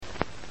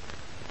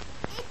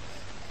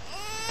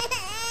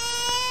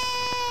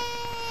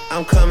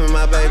I'm coming,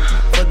 my baby.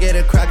 Forget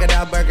a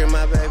crocodile burger,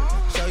 my baby.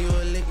 Show you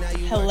a lick, now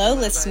you. Hello,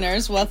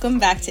 listeners. Welcome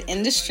back to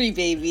Industry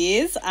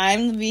Babies.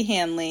 I'm Libby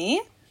Hanley.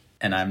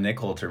 And I'm Nick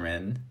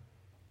Holterman.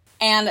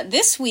 And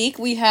this week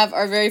we have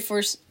our very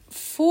first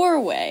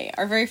four-way,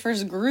 our very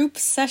first group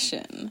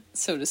session,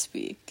 so to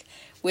speak,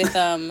 with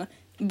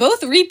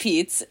both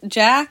repeats,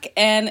 Jack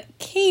and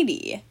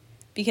Katie.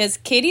 Because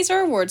Katie's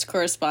our awards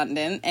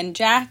correspondent, and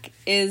Jack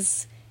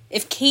is,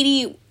 if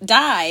Katie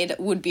died,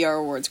 would be our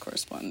awards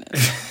correspondent.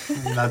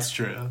 That's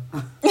true.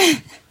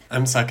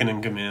 I'm second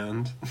in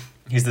command.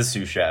 He's the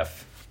sous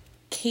chef.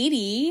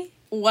 Katie,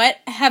 what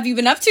have you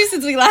been up to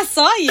since we last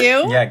saw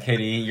you? Yeah,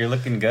 Katie, you're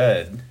looking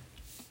good.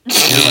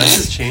 Your life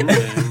is changing.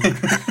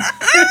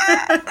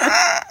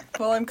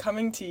 Well, I'm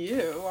coming to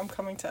you. I'm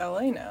coming to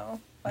LA now.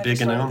 I Big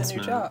just started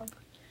announcement. a new job.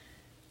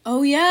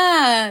 Oh,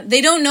 yeah.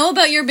 They don't know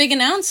about your big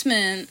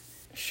announcement.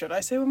 Should I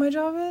say what my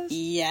job is?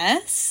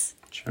 Yes.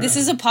 Sure. This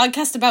is a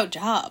podcast about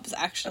jobs,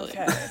 actually.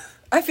 Okay.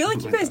 I feel like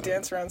Oh you my guys God.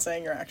 dance around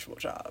saying your actual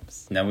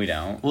jobs. No, we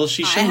don't. Well,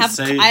 she I shouldn't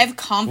say... have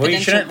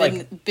confidential shouldn't,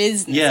 like-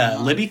 business. Yeah,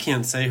 on. Libby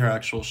can't say her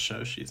actual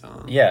show she's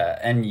on. Yeah,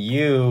 and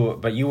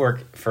but you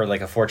work for like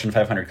a Fortune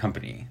 500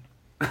 company.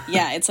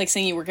 Yeah, it's like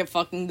saying you work at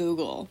fucking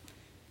Google.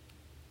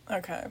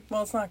 Okay.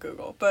 Well, it's not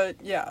Google, but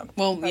yeah.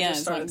 Well, I yeah, just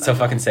it's started not- that. So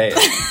fucking say it.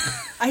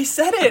 I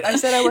said it. I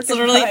said I work It's at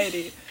literally-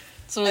 Variety.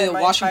 So the And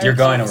my Washington. entire- You're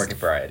going to work at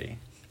Variety.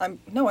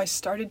 No, I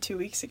started 2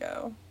 weeks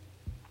ago.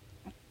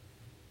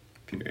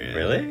 Period.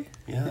 Really?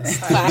 Yes.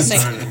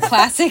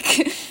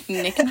 Classic.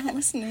 Nick not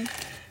listening.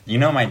 You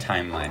know my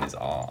timeline is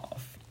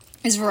off.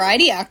 Is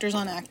Variety actors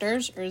on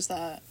actors, or is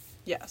that...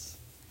 Yes.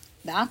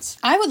 That's...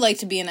 I would like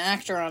to be an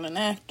actor on an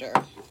actor.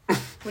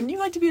 Wouldn't you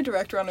like to be a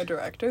director on a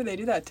director? They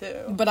do that too.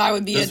 But I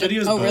would be This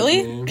video's Oh, bugged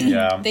really? me.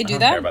 Yeah. They do I don't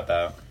that? care about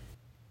that.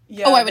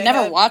 Yeah, I would they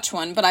never had- watch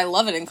one, but I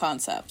love it in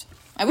concept.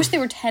 I wish they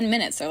were 10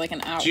 minutes. They're like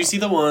an hour. Did you see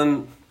the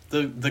one,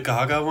 the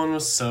Gaga one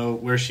was so,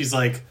 where she's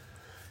like,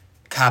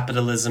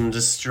 capitalism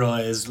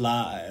destroys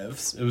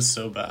lives. It was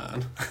so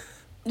bad.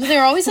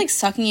 They're always like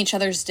sucking each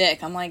other's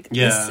dick. I'm like,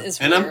 Yeah. this is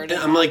And weird.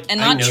 I'm like, and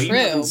I not know true. you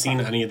haven't seen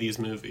any of these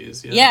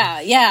movies.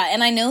 Yeah,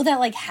 and I know that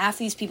like half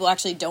these people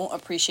actually don't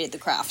appreciate the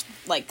craft.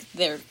 Like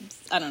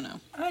I don't know.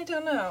 I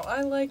don't know.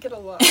 I like it a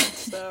lot,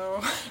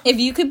 so... If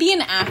you could be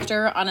an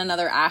actor on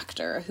another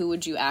actor, who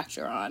would you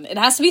actor on? It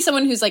has to be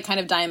someone who's like kind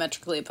of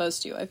diametrically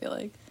opposed to you, I feel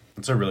like.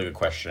 That's a really good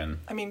question.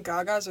 I mean,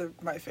 Gaga's are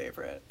my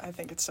favorite. I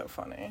think it's so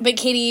funny. But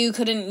Katie, you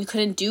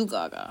couldn't do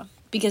Gaga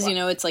because you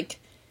know it's like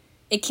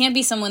it can't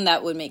be someone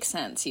that would make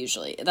sense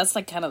usually. That's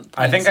like kind of.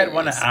 I think I'd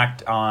want serious. to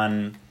act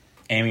on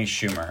Amy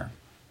Schumer.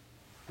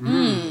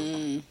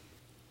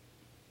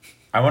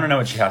 I want to know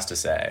what she has to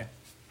say.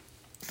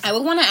 I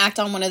would want to act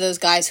on one of those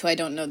guys who I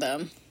don't know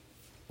them.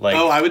 Like,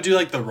 Oh, I would do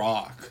like The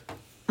Rock.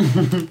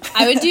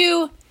 I would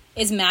do.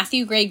 Is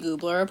Matthew Gray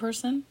Gubler a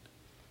person?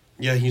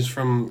 Yeah, he's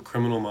from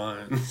Criminal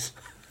Minds.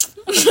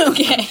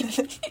 Okay.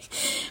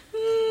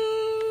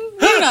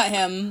 Maybe not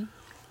him.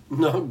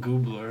 No,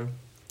 Goobler.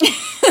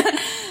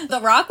 The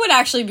Rock would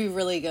actually be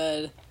really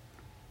good.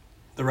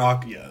 The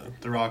Rock, yeah.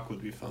 The Rock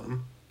would be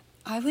fun.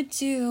 I would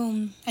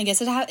do. I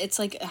guess it's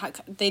like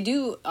they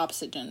do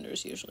opposite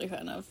genders usually,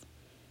 kind of.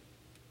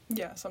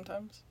 Yeah,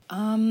 sometimes.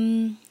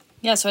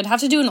 Yeah, so I'd have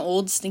to do an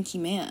old stinky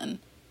man.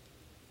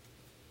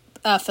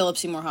 Philip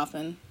Seymour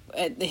Hoffman.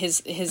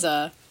 His His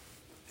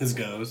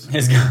goes.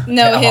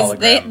 no, a his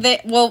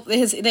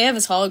hologram. they have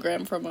his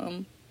hologram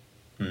from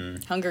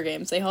Hunger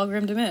Games. They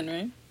hologrammed him in,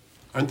 right?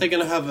 Aren't they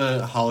going to have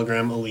a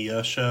hologram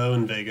Aaliyah show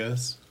in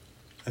Vegas?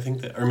 I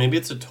think that, or maybe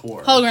it's a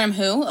tour. Hologram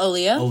who?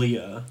 Aaliyah?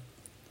 Aaliyah.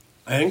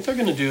 I think they're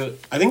going to do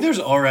it. I think there's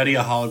already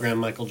a hologram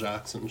Michael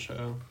Jackson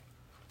show.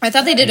 I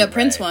thought they did a Anyway.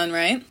 Prince one,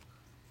 right?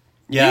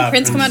 Yeah. Didn't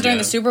Prince come out during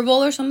yeah. the Super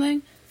Bowl or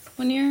something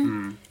one year?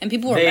 And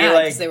people were They, mad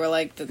like- because they were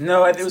like,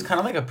 No, it was kind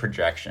of like a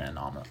projection,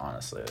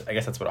 honestly. I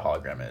guess that's what a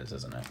hologram is,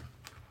 isn't it?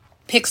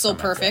 Pixel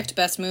Perfect,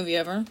 best movie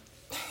ever.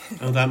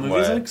 Oh, that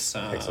movie's What? like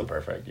sad. Pixel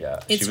Perfect, yeah.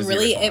 It's She was the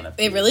really, original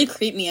it NFT. really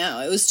creeped me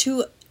out. It was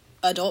too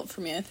adult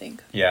for me, I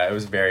think. Yeah, it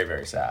was very,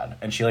 very sad.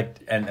 And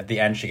and at the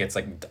end she gets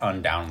like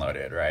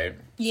undownloaded, right?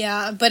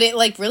 Yeah, but it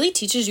like really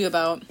teaches you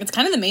about, it's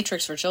kind of the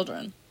Matrix for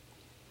children.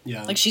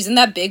 Yeah. Like she's in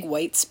that big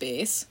white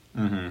space.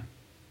 Mm-hmm.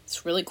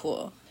 It's really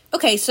cool.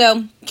 Okay,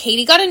 so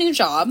Katie got a new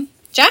job.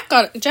 Jack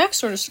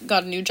sort of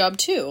got a new job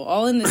too,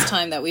 all in this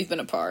time that we've been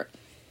apart.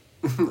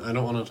 I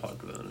don't want to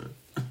talk about it.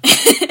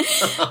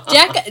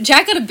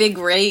 Jack got a big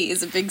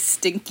raise, a big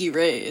stinky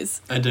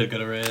raise. I did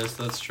get a raise,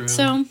 that's true.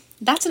 So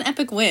that's an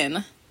epic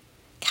win.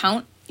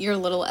 Count your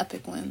little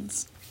epic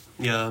wins.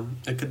 Yeah,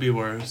 it could be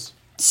worse.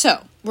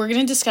 So we're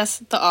gonna discuss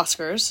the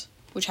Oscars,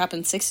 which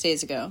happened 6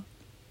 days ago.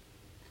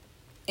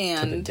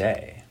 And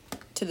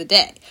To the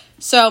day.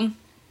 So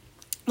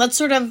let's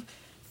sort of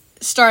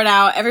start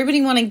out.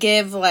 Everybody want to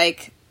give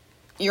like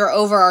your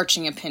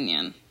overarching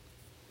opinion.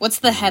 What's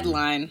the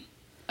headline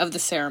of the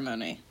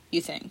ceremony,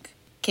 you think?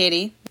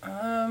 Katie?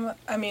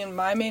 I mean,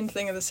 my main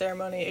thing of the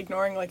ceremony,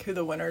 ignoring like who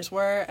the winners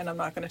were, and I'm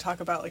not going to talk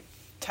about like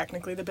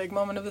technically the big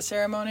moment of the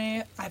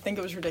ceremony. I think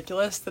it was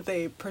ridiculous that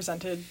they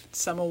presented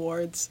some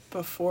awards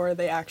before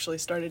they actually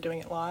started doing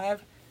it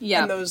live.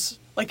 Yeah. And those,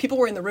 like, people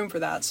were in the room for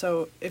that,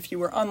 so if you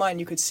were online,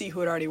 you could see who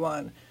had already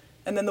won.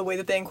 And then the way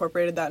that they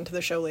incorporated that into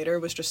the show later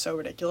was just so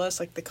ridiculous.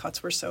 Like, the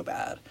cuts were so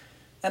bad.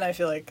 And I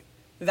feel like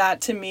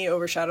that, to me,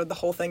 overshadowed the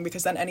whole thing,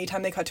 because then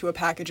anytime they cut to a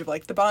package of,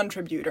 like, the Bond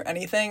tribute or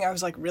anything, I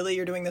was like, really,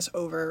 you're doing this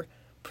over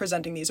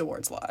presenting these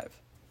awards live?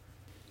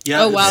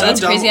 Yeah. Oh, wow, it's so that's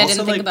dumb. crazy. I Also,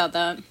 didn't think like, about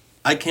that.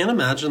 I can't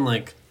imagine,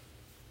 like,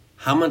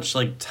 how much,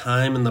 like,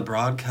 time in the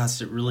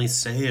broadcast it really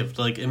saved.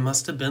 Like, it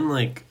must have been,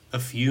 like, a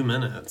few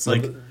minutes.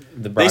 Like,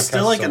 the broadcast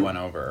still, like, still went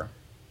over.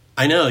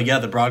 I know, yeah,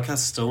 the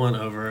broadcast still went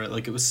over.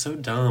 Like, it was so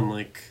dumb.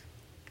 Like,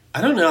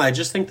 I don't know. I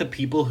just think the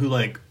people who,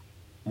 like,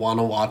 want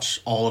to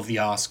watch all of the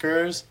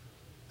Oscars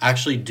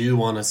actually do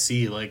want to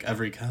see, like,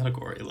 every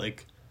category.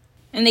 Like,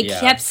 And they Yeah.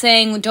 kept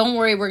saying, don't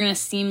worry, we're going to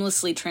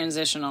seamlessly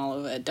transition all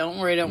of it. Don't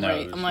worry, don't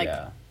worry. I'm like,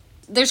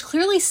 there's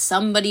clearly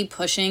somebody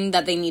pushing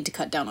that they need to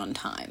cut down on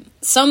time.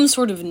 Some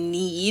sort of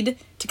need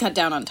to cut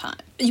down on time.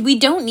 We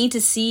don't need to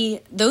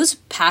see those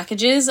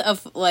packages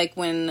of, like,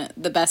 when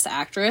the best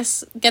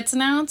actress gets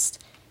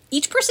announced.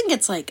 Each person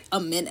gets, like, a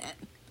minute.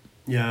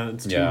 yeah,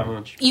 it's too Yeah.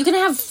 much. You can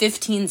have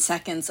 15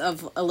 seconds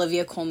of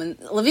Olivia Colman.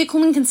 Olivia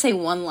Colman can say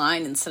one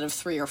line instead of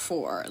 3 or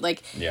 4.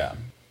 Like, Yeah.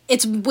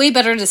 it's way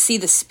better to see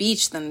the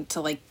speech than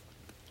to, like,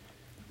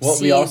 Well,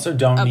 see we also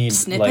don't a need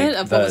snippet like,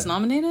 of the what was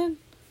nominated.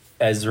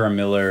 Ezra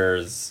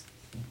Miller's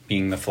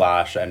being the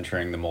Flash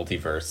entering the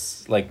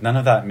multiverse. Like, none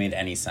of that made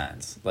any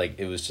sense. Like,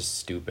 it was just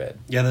stupid.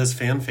 Yeah, those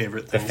fan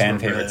favorite The things. fan were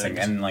favorite rigged. thing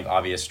and like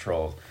obvious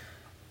trolls.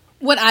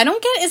 What I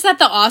don't get is that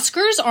the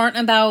Oscars aren't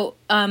about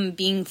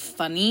being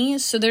funny,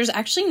 so there's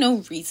actually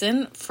no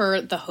reason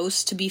for the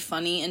host to be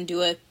funny and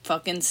do a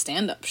fucking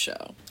stand-up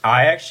show.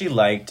 I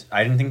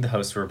didn't think the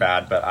hosts were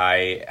bad, but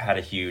I had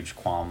a huge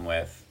qualm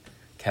with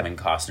Kevin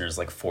Costner's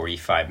like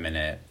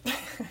 45-minute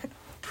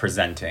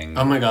presenting.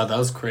 Oh my god, that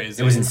was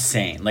crazy. It was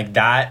insane. Like,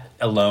 that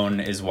alone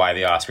is why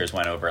the Oscars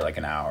went over like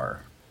an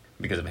hour,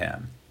 because of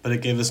him. But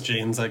it gave us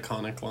Jane's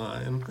iconic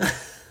line.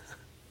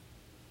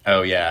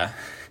 Oh yeah.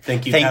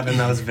 Thank you, Thank Kevin. you.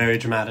 That was very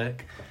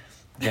dramatic.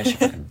 Yeah, she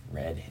fucking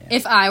read him.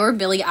 If I were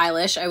Billie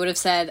Eilish, I would have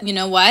said, you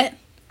know what?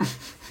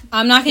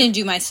 I'm not going to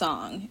do my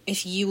song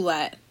if you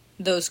let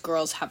those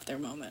girls have their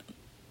moment.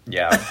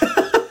 Yeah.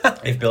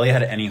 If Billie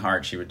had any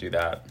heart, she would do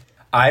that.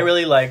 I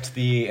really liked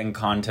the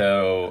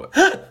Encanto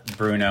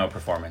Bruno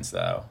performance,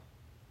 though.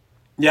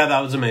 Yeah,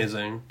 that was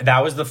amazing.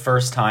 That was the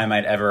first time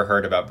I'd ever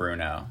heard about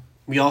Bruno.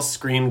 We all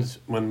screamed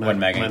when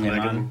Megan came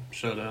on.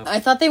 showed up.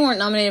 I thought they weren't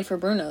nominated for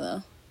Bruno,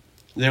 though.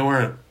 They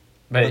weren't,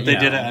 But they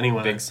did it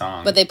anyway. Big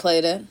song. But they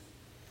played it.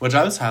 which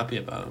I was happy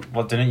about.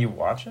 Well, didn't you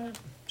watch it?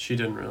 She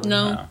didn't really.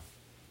 No. No.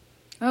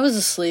 I was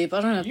asleep.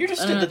 I don't know. You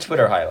just I did don't the know.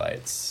 Twitter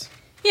highlights.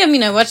 Yeah, I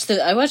mean, I watched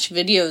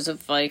videos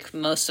of, like,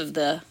 most of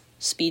the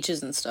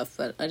speeches and stuff,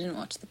 but I didn't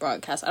watch the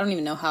broadcast. I don't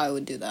even know how I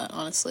would do that,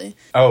 honestly.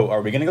 Oh,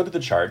 are we going to go through the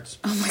charts?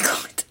 Oh my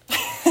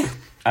god.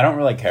 I don't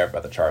really care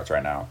about the charts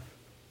right now.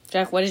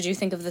 Jack, what did you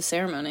think of the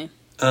ceremony?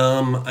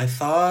 I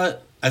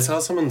saw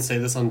someone say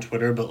this on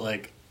Twitter, but,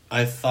 like,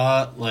 I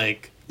thought,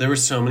 like, there were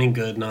so many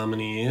good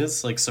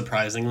nominees, like,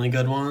 surprisingly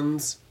good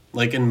ones.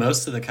 Like, in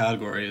most of the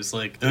categories,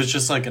 like, it was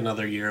just, like,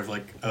 another year of,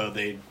 like, oh,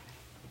 they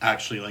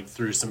actually, like,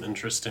 threw some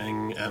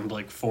interesting and,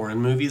 like, foreign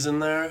movies in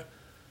there.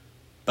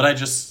 But I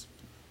just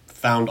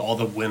found all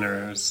the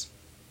winners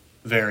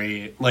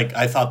very, like,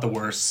 I thought the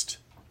worst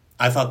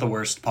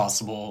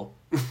possible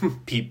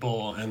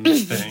people and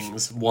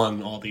things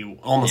won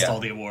almost all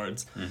the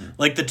awards. Mm-hmm.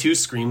 Like, the 2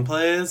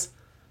 screenplays,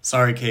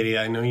 sorry, Katie,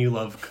 I know you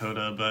love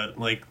Coda, but,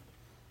 like,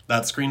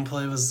 that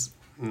screenplay was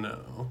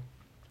no.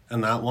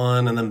 And that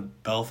one, and then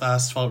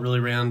Belfast felt really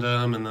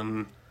random, and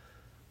then,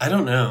 I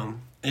don't know.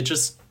 It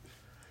just,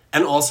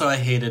 and also I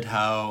hated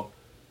how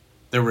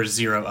there were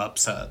 0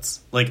 upsets.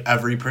 Like,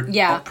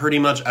 pretty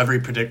much every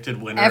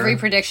predicted winner. Every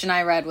prediction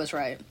I read was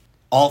right.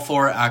 All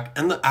 4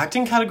 and the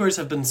acting categories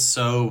have been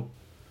so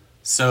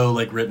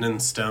like written in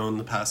stone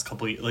the past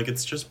couple years. Like,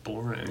 it's just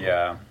boring.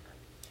 Yeah.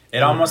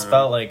 It almost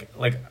felt like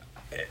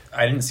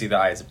I didn't see the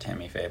eyes of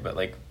Tammy Faye, but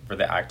like for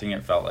the acting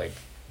it felt like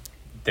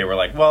they were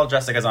like, well,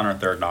 Jessica's on her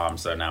 3rd nom,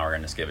 so now we're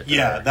going to just give it to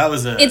her. That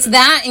was it. It's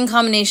that in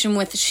combination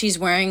with she's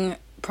wearing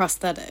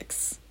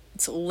prosthetics.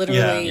 It's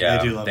literally... Yeah,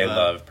 They do love that.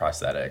 love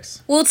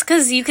prosthetics. Well, it's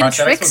because you can Prosthetics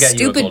trick will get you a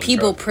stupid golden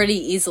people trophy. pretty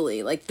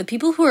easily. Like, the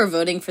people who are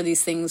voting for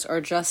these things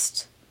are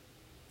just,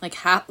 like,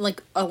 a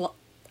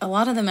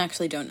lot of them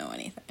actually don't know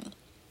anything.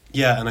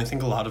 Yeah, and I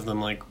think a lot of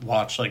them, like,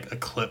 watch, like, a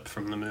clip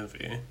from the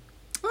movie.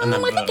 And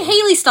then I think vote.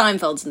 Haley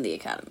Steinfeld's in the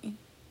Academy.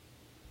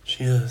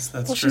 She is,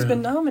 that's Well, true. she's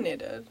been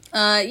nominated.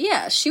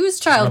 Yeah, she was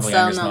One child of the style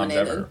youngest moms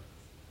nominated. ever.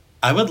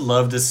 I would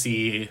love to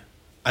see,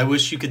 I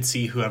wish you could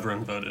see who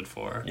everyone voted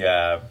for.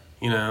 Yeah.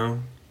 You know?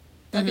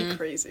 That'd be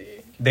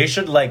crazy. They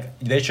should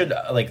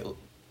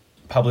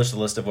publish the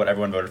list of what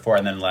everyone voted for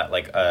and then let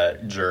like a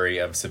jury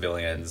of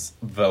civilians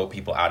vote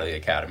people out of the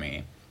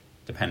Academy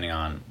depending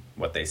on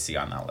what they see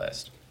on that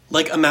list.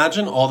 Like,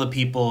 imagine all the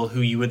people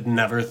who you would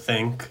never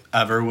think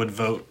ever would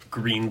vote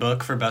Green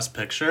Book for Best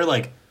Picture.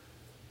 Like,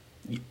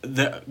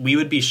 we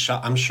would be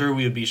shocked. I'm sure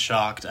we would be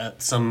shocked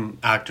at some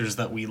actors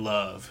that we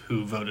love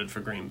who voted for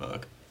Green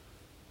Book.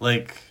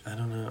 Like, I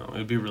don't know. It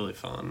would be really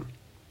fun.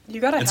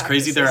 It's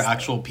crazy there are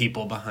actual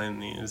people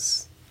behind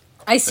these.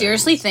 I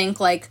seriously think,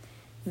 like,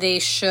 you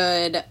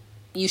should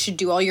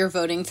do all your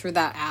voting through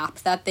that app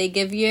that they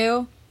give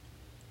you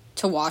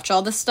to watch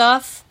all the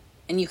stuff,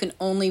 and you can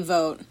only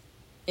vote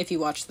if you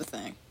watch the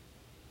thing.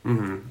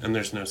 Mm-hmm. And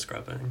there's no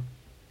scrubbing.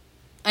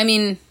 I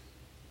mean,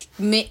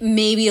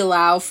 maybe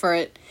allow for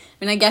it.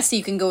 I mean, I guess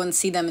you can go and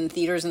see them in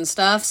theaters and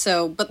stuff,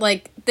 so, but,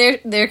 like,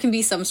 there can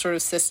be some sort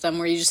of system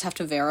where you just have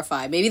to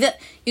verify. Maybe that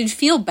you'd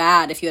feel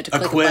bad if you had to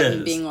click a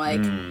button being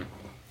like...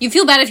 You'd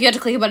feel bad if you had to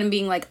click a button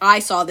being like, I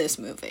saw this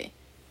movie.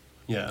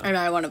 Yeah. And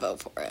I want to vote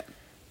for it.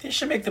 They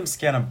should make them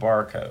scan a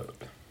barcode.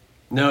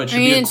 No, it should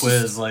be a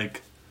quiz,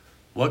 like,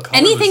 what color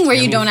anything was where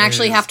you Tammy don't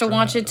actually Faye's have to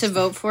watch it dress? to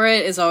vote for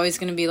it is always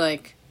going to be,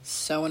 like,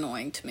 so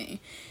annoying to me.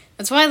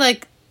 That's why,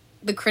 like,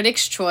 the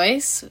Critics'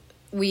 Choice,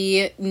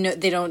 they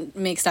don't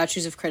make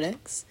statues of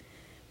critics.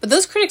 But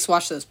those critics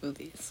watch those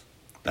movies.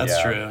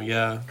 That's true,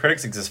 yeah.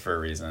 Critics exist for a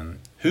reason.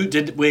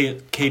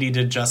 Katie,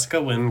 did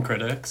Jessica win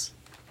Critics?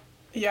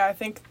 Yeah, I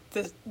think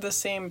the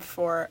same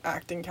 4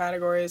 acting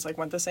categories, like,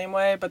 went the same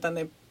way, but then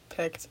they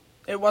picked...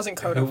 It wasn't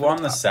Coda. Who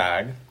won the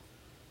SAG?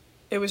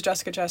 It was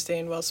Jessica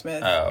Chastain, Will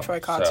Smith, Oh, Troy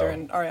Kotsur,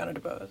 and Ariana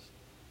DeBose,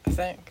 I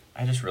think.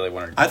 I just really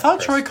wanted to... I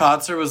thought Troy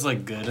Kotsur was,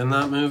 like, good in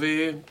that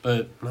movie,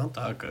 but not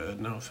that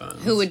good, no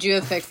offense. Who would you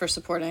have picked for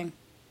supporting?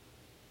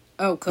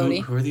 Oh, Cody.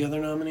 Who are the other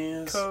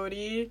nominees?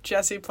 Cody,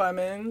 Jesse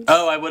Plemons.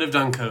 Oh, I would have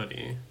done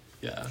Cody.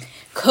 Yeah.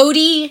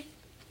 Cody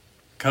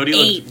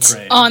looked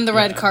great. on the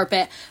red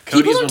carpet.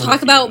 Cody's People don't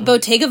talk about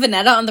Bottega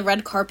Veneta on the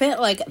red carpet.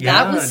 Like,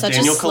 that was such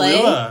Daniel a slay.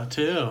 Kaluuya,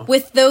 too.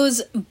 With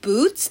those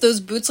boots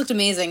looked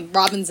amazing.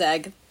 Robin's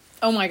egg.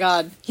 Oh my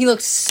god. He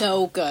looked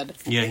so good.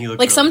 Yeah, he looked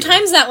like, really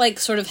sometimes good. that, like,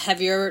 sort of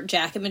heavier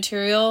jacket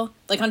material,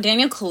 like on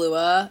Daniel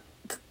Kaluuya,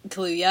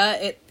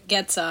 it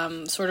gets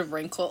sort of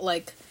wrinkled,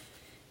 like,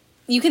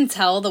 you can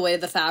tell the way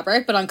of the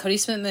fabric, but on Cody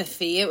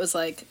Smith-McPhee, it was,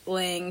 like,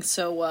 laying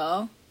so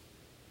well.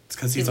 It's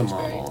because he's a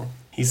model.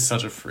 He's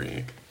such a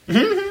freak.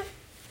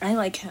 I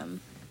like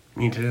him.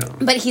 Me too.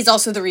 But he's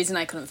also the reason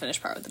I couldn't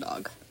finish Power of the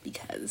Dog,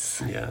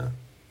 because... Yeah.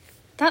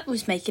 That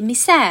was making me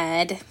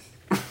sad.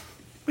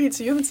 Wait,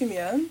 so you haven't seen the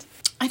end?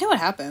 I know what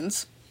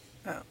happens.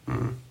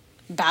 Oh.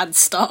 Bad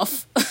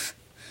stuff.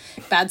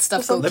 Bad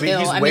stuff go Libby, kill.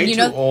 he's I way mean,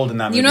 too old in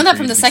that movie. You know that for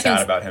from you the to be second...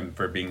 sad about him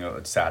for being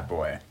a sad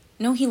boy.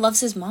 No, he loves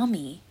his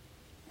mommy.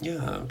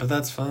 Yeah, but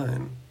that's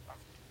fine.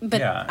 But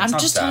Yeah, it's I'm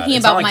not just sad. talking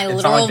It's not about like- my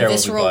it's not like literal There Will Be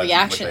visceral Blood,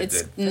 reaction. which I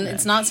did It's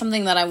finish. not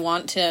something that I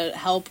want to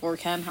help or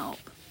can help.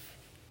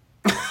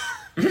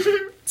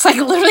 It's like,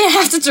 literally, I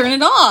have to turn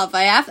it off.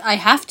 I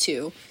have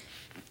to.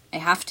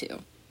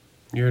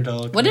 You're a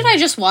delicate. What did I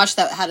just watch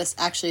that had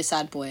actually a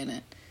sad boy in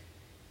it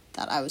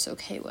that I was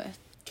okay with?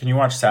 Can you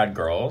watch Sad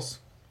Girls?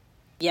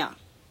 Yeah.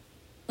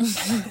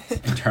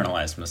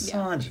 Internalized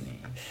misogyny.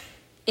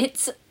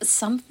 It's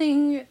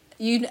something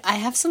I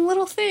have some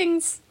little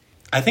things.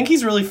 I think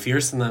he's really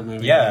fierce in that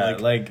movie. Yeah,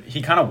 like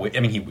he kind of... I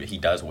mean, he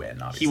does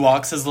win, obviously. he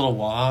walks his little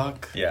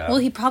walk. Yeah. Well,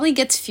 he probably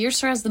gets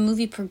fiercer as the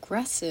movie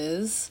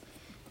progresses.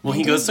 Well,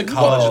 he goes to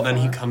college Well, and then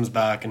he comes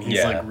back and he's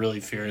yeah. like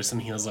really fierce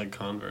and he has like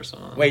Converse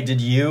on. Wait,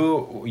 did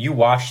you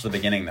watched the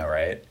beginning though,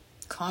 right?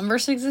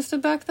 Converse existed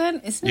back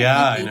then? Isn't it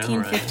Yeah, like I know,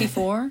 right?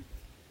 1854?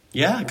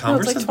 Yeah,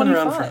 Converse like has been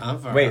around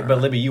 25. forever. Wait,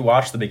 but Libby, you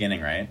watched the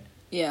beginning, right?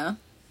 Yeah.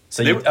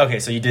 So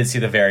so you did see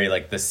the very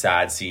like the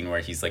sad scene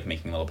where he's like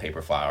making little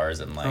paper flowers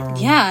and like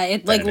Yeah,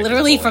 it like Benedict is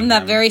literally from bullying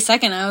that him. very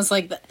second, I was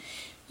like,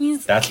 Kirsten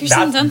that's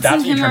Dunst when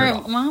and you him turn it are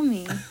off.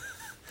 mommy.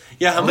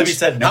 Yeah, how Libby much?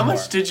 said no how more.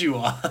 much did you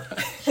watch?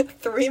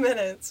 3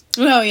 minutes.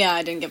 Oh yeah,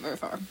 I didn't get very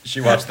far. She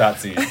watched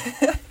that scene.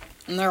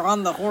 And they're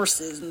on the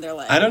horses, and they're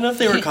like, I don't know if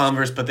they were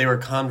Converse, but they were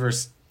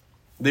Converse.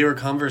 They were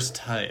Converse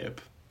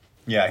type.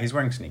 Yeah, he's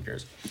wearing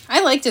sneakers.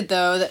 I liked it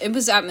though. It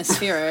was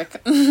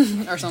atmospheric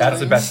or something. That's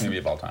the best movie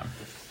of all time.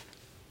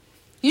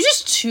 You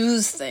just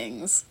choose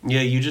things,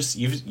 Yeah,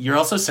 you're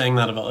also saying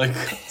that about like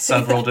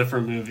several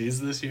different movies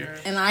this year.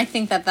 and I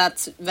think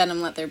that's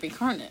Venom: Let There Be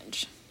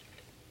Carnage.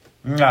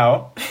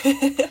 No.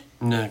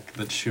 Nick,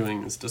 the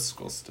chewing is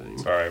disgusting.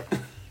 Sorry.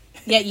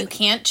 Yet you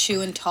can't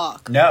chew and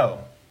talk.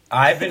 No.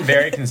 I've been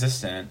very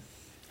consistent.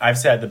 I've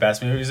said the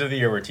best movies of the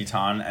year were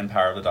Teton and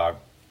Power of the Dog.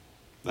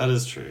 That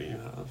is true. You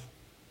have.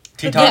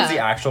 Teton's Yeah. the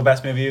actual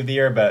best movie of the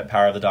year, but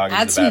Power of the Dog is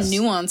Add the some best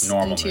nuance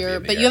normal into movie your,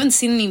 of the but year. you haven't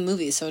seen any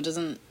movies, so it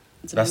doesn't.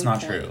 It's a That's moot not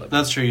point. true. Libby.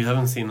 That's true. You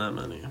haven't seen that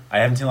many. I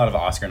haven't seen a lot of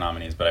Oscar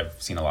nominees, but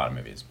I've seen a lot of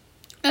movies.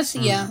 That's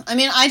yeah. I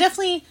mean, I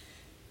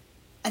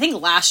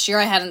think last year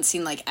I hadn't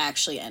seen like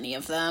actually any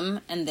of them,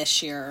 and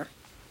this year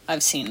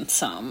I've seen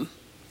some.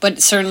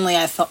 But certainly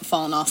I've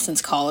fallen off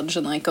since college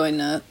and like going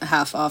to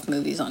half off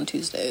movies on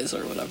Tuesdays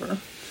or whatever.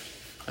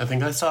 I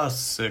think I saw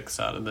 6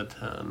 out of the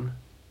 10.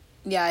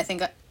 Yeah, I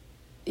think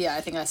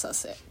I saw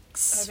 6.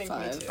 I think me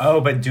 5. too.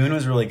 Oh, but Dune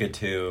was really good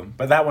too.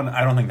 But that one,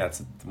 I don't think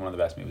that's one of the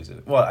best movies.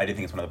 Well, I do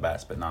think it's one of the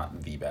best, but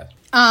not the best.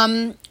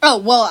 Oh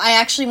well, I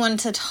actually wanted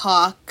to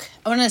talk.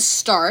 I want to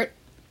start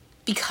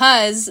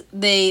because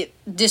they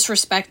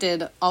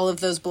disrespected all of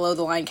those below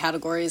the line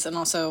categories, and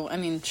also, I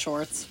mean,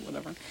 shorts,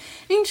 whatever.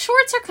 I mean,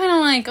 shorts are kind of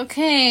like,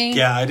 okay.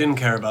 Yeah, I didn't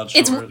care about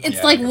shorts.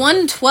 It's like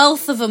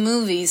 1/12 of a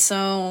movie,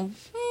 so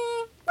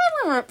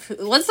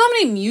let's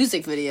nominate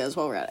music videos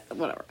while we're at it.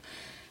 Whatever.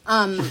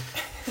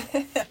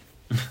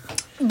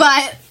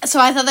 But so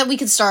I thought that we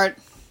could start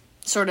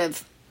sort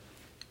of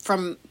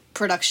from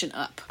production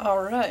up.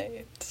 All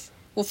right.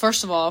 Well,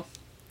 first of all,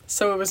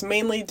 so it was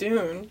mainly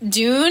Dune.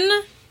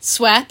 Dune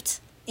swept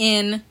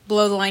in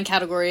below the line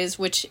categories,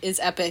 which is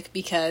epic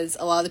because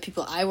a lot of the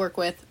people I work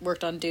with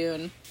worked on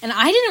Dune. And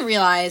I didn't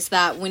realize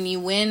that when you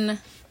win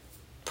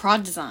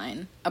prod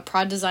design, a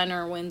prod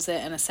designer wins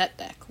it and a set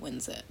deck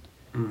wins it.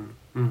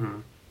 Mm-hmm.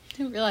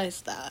 Didn't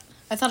realize that.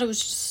 I thought it was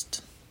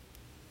just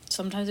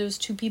sometimes it was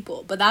two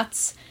people, but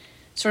that's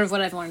sort of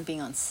what I've learned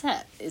being on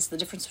set is the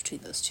difference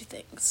between those two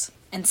things.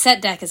 And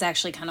set deck is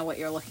actually kind of what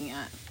you're looking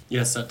at.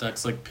 Yeah, set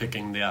deck's like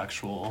picking the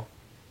actual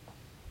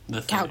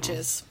the thing.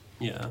 Couches.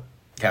 Yeah.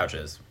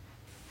 Couches.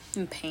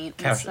 And paint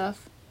and Couches.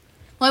 stuff.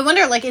 Well, I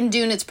wonder, like, in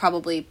Dune, it's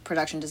probably,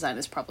 production design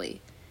is probably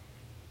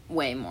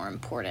way more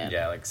important.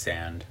 Yeah, like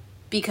sand.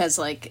 Because,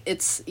 like, it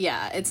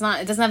doesn't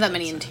have that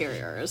many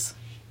interiors.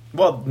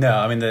 Well, no,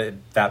 I mean,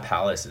 that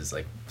palace is,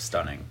 like,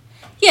 stunning.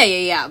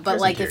 Yeah. But,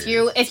 There's like,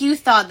 interiors. if you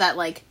thought that,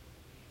 like,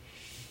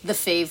 The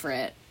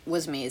Favorite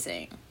was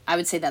amazing, I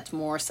would say that's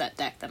more set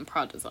deck than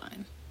prod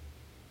design.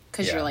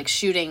 Because Yeah. you're, like,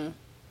 shooting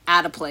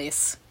at a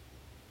place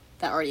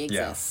that already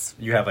exists.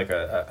 Yeah. You have, like,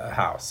 a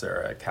house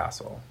or a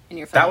castle. And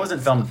you're That filming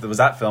wasn't stuff. filmed, was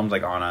that filmed,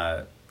 like, on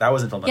a... That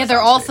wasn't filmed on Yeah, a they're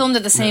all soundstage. filmed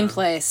at the same No.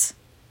 place.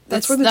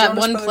 That's where the that Jonas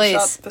one Brothers place.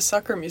 shot the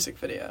Sucker music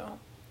video.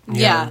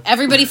 Yeah,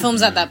 everybody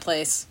films at that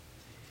place.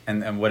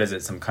 And what is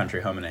it, some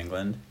country home in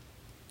England?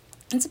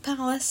 It's a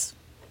palace.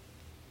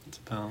 It's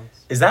a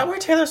palace. Is that where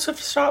Taylor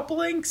Swift shot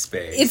Blank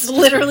Space? It's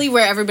literally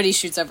where everybody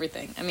shoots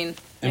everything. I mean,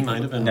 It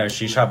might have been. No,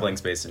 she shot Blank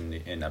Space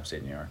in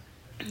upstate New York.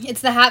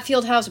 it's the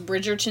Hatfield House.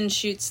 Bridgerton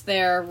shoots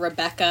there.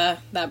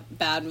 Rebecca, that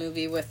bad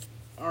movie with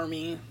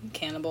Army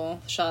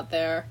Cannibal, shot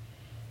there.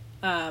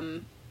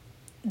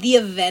 The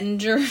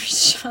Avengers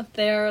shot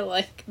there.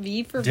 Like,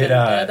 V for Is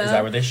Vendetta.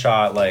 that where they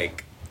shot,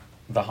 like,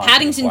 the Haunting of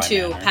Paddington Bly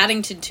 2. Manor?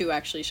 Paddington 2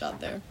 actually shot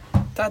there.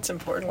 That's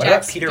important. What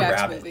about Peter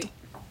Jack's Rabbit? movie.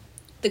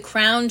 The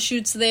Crown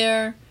shoots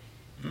there.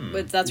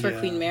 But that's where Yeah.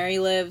 Queen Mary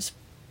lives.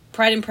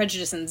 Pride and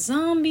Prejudice and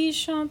Zombies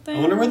shot there. I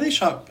wonder where they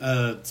shot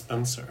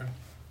Spencer.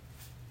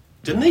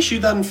 Didn't they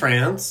shoot that in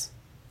France?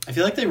 I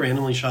feel like they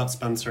randomly shot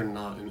Spencer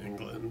not in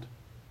England.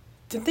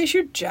 Didn't they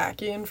shoot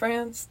Jackie in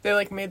France? They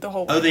like made the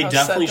whole. Oh, White they House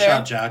definitely set there.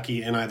 shot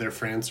Jackie in either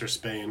France or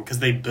Spain because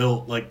they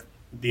built like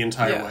the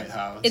entire Yeah. White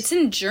House. It's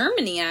in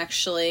Germany,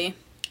 actually,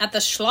 at the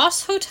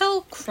Schloss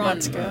Hotel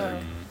Let's Kronberg. go.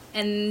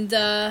 And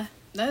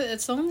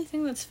it's the only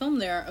thing that's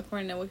filmed there,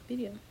 according to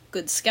Wikipedia.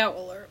 Good scout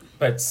alert.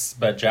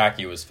 But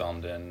Jackie was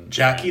filmed in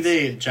Jackie.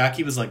 France.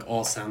 Jackie was like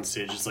all sound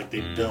stages. Like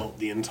they built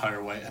the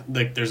entire White.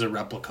 Like there's a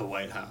replica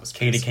White House.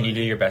 Katie, can you basically.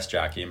 do your best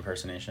Jackie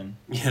impersonation?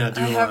 Yeah,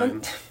 do I a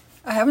line.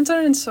 haven't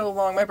done it in so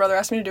long. My brother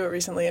asked me to do it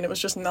recently, and it was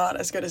just not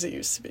as good as it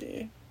used to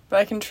be. But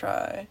I can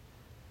try.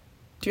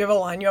 Do you have a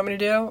line you want me to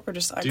do, or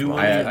just I Do come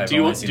one. on with I've it? Do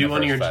you only want? seen Do the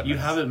one of first your? 5 You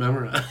minutes. have it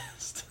memorized.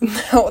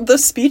 No, the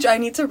speech. I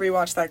need to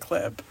rewatch that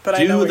clip. But I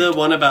know Do what the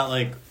one about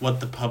like what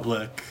the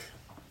public.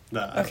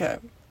 That. Okay.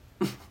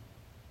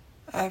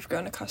 I've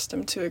grown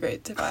accustomed to a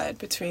great divide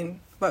between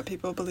what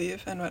people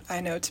believe and what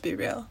I know to be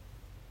real.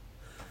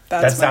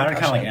 That That's my sounded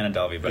kind of like impression. Anna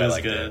Delvey, but It I was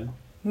liked good. it.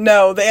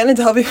 No, the Anna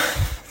Delvey.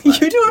 You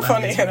do a Let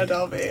funny me tell Anna you.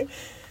 Delvey.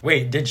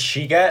 Wait, did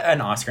she get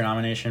an Oscar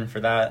nomination for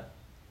that?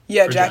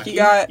 Yeah, For Jackie Jackie?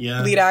 got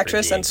Yeah. lead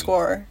actress For and Jackie.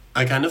 score.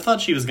 I kind of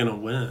thought she was gonna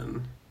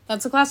win.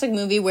 That's a classic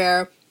movie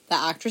where the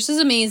actress is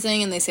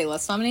amazing and they say,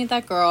 let's nominate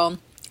that girl,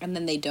 and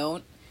then they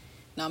don't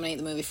nominate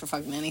the movie for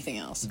fucking anything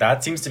else.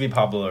 That seems to be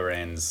Pablo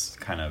Larraín's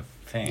kind of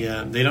thing.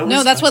 Yeah, they don't.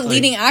 No, that's what respect, like-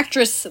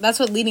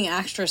 leading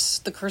actress,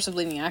 the curse of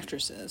leading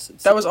actress is.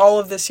 It's- That was all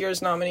of this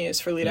year's nominees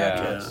for lead Yeah.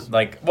 actress.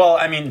 Like, well,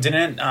 I mean,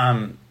 didn't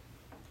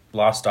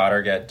Lost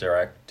Daughter get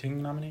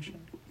directing nomination?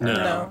 No.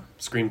 No.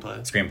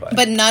 Screenplay. Screenplay.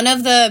 But none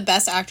of the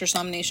Best Actress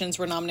nominations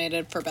were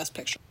nominated for Best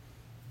Picture.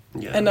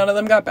 Yeah. And none of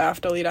them got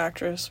BAFTA lead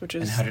actress, which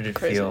is and how did it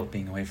crazy. feel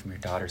being away from your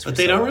daughters? But for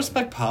they so don't long?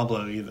 respect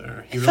Pablo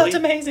either. He It really, felt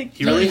amazing.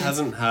 He really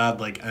hasn't had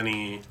like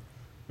any.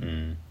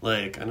 Mm.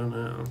 Like I don't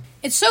know.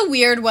 It's so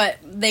weird what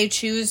they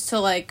choose to,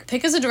 like,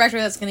 pick as a director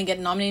that's going to get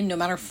nominated no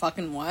matter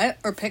fucking what,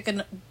 or pick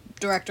a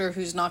director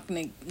who's not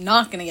going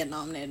to get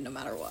nominated no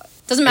matter what.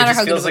 Doesn't matter just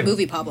how good feels of a like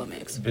movie Pablo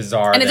makes. It's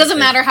bizarre. And it that doesn't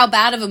matter how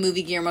bad of a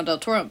movie Guillermo del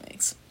Toro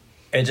makes.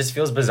 It just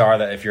feels bizarre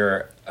that if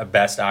you're a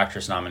Best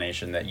Actress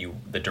nomination, that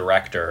the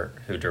director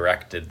who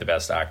directed the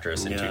Best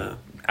Actress into Yeah.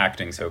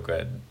 acting so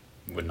good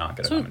would not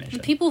get a So nomination.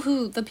 the people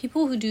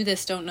who do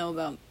this don't know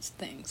about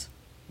things.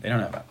 They don't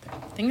know about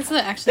things. Things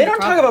that actually They don't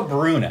talk about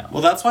Bruno.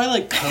 Well, that's why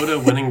like Coda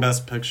winning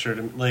Best Picture.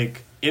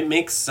 Like it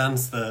makes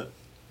sense that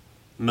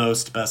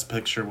most Best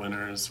Picture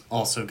winners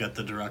also get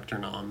the director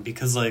nom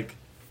because like.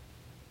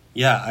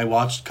 Yeah, I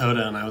watched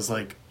Coda and I was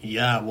like,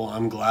 yeah, well,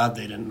 I'm glad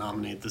they didn't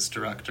nominate this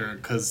director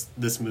because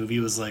this movie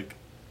was like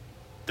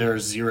there are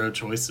zero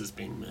choices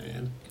being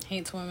made.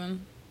 Hates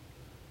women.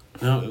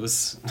 No, it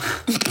was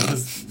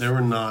there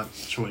were not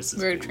choices.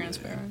 Very being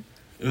transparent. made.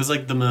 It was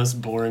like the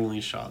most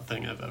boringly shot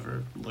thing I've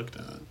ever looked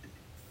at.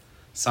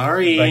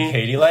 Sorry. But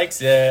Katie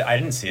likes it. I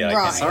didn't see it.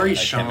 Right. Sorry, I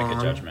can't make a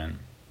Sean. judgment.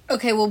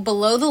 Okay, well,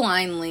 below the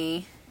line,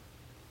 Lee,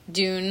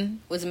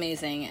 Dune was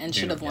amazing and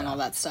should Dune, have won yeah. all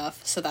that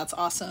stuff, so that's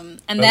awesome.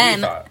 And But then,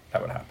 we thought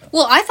that would happen.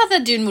 well, I thought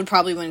that Dune would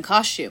probably win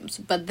costumes,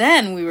 but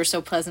then we were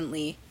so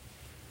pleasantly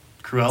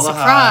Cruella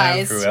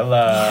surprised.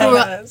 Cruella.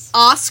 Yes.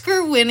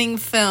 Oscar-winning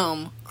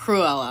film,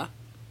 Cruella.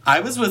 I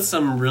was with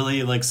some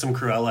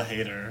Cruella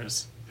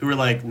haters who were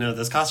like, no,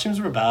 those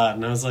costumes were bad.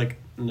 And I was like,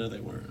 no, they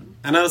weren't.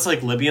 And I was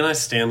like, Libby and I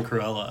stand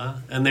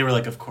Cruella. And they were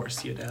like, of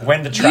course you do.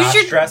 When the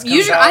trash dress comes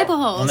use your out,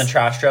 eyeballs. when the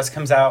trash dress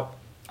comes out,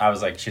 I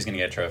was like, she's gonna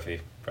get a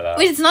trophy for that.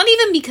 Wait, it's not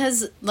even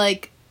because,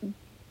 like,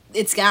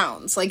 it's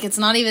gowns. Like, it's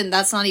not even,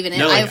 that's not even it.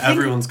 No, like, I think,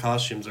 everyone's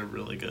costumes are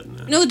really good in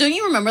it. no, don't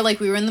you remember, like,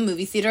 we were in the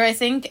movie theater, I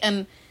think,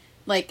 and,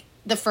 like,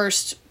 the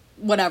first,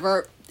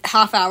 whatever,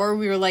 half hour,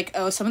 we were like,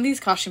 oh, some of these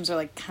costumes are,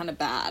 like, kind of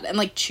bad. And,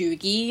 like,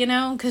 chuggy, you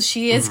know? Because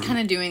she is kind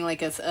of doing,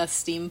 like, a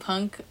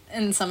steampunk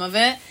in some of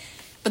it.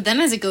 But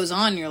then as it goes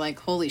on, you're like,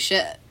 holy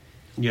shit.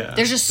 Yeah.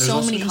 There's just so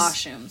also many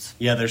costumes.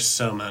 Yeah, there's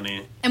so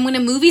many. And when a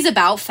movie's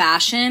about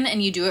fashion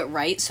and you do it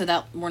right so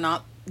that we're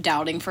not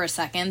doubting for a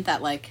second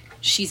that, like,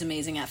 she's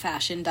amazing at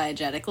fashion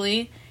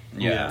diegetically,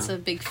 yeah. it's a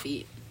big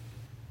feat.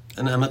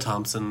 And Emma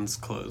Thompson's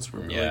clothes were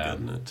really Yeah. good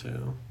in it,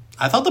 too.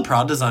 I thought the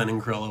prod design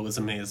in Cruella was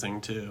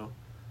amazing, too.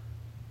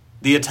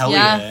 The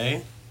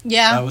Atelier.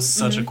 Yeah. That was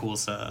such a cool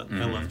set.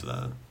 I loved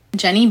that.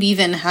 Jenny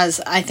Beavan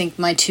has, I think,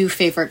 my two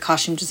favorite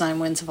costume design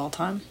wins of all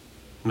time.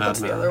 Mad What's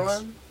the Max. other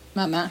one?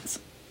 Mad Max.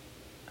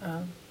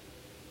 Oh.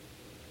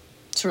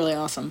 It's really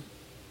awesome.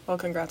 Well,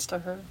 congrats to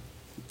her.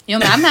 You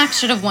know, Mad Max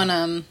should have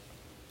won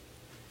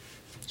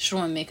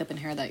makeup and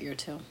hair that year,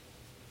 too.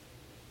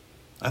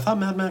 I thought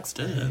Mad Max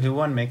did. Who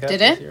won makeup Did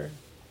this it? year?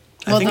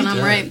 I Well, think then it I'm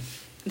did. right.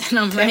 Then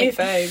I'm Tammy right.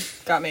 Faye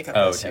got makeup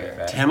Oh, this Tammy year.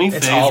 Faye. Tammy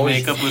It's Faye's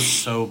always- makeup was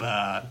so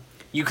bad.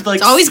 You could, like,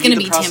 It's always see gonna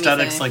the be Tammy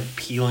prosthetics, Faye. like,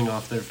 peeling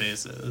off their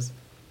faces.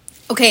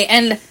 Okay,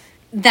 and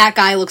that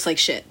guy looks like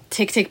shit.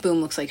 Tick Tick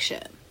Boom looks like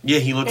shit. Yeah,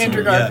 he looks...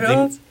 Andrew yeah,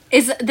 Garfield?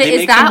 Is They is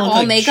make that him look, all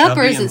like, makeup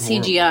or chubby is it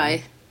and CGI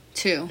horrible.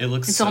 too? It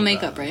looks It's so all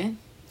makeup, bad. right?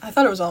 I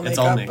thought it was all It's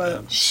makeup, all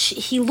makeup. but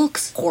He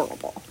looks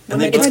horrible. And When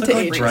they they both tried look to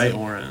like age bright him.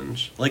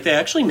 orange. Like, they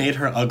actually made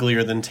her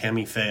uglier than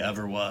Tammy Faye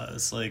ever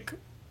was. Like,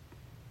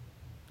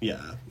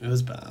 yeah, it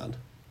was bad.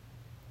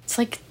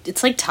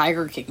 It's like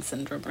Tiger King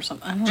syndrome or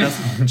something. I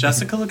don't know.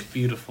 Jessica looked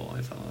beautiful,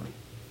 I thought.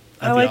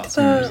 I At the liked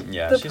Oscars. the,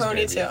 Yeah, the she's very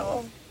ponytail.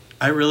 beautiful.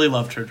 I really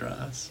loved her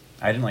dress.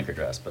 I didn't like her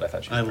dress, but I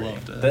thought she was I pretty.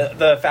 loved it.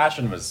 The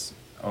fashion was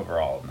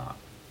overall not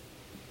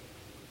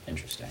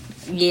interesting.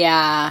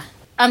 Yeah.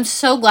 I'm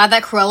so glad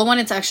that Cruella won.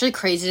 It's actually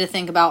crazy to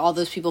think about all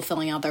those people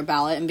filling out their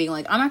ballot and being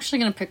like, I'm actually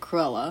going to pick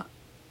Cruella.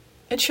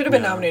 It should have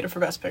been Yeah. nominated for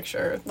Best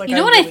Picture. Like, You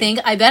know what I really- think?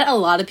 I bet a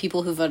lot of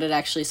people who voted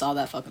actually saw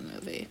that fucking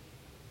movie.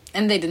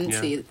 And they didn't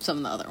Yeah. see some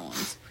of the other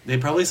ones. They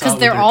probably saw it Because with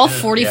they're their all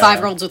kids.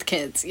 45-year-olds with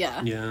kids.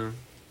 Yeah. Yeah.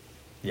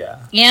 Yeah.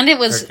 And it Her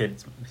was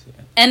kids.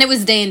 and it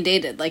was day and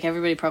dated. Like,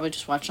 everybody probably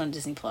just watched on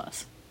Disney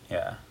Plus.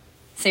 Yeah.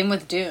 Same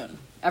with Dune.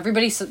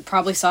 Everybody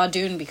probably saw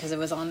Dune because it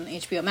was on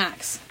HBO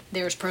Max.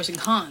 There's pros and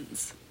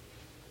cons.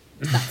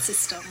 That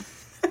system.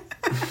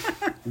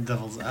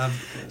 Devil's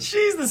advocate.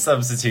 She's the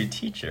substitute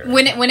teacher.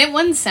 When it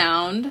won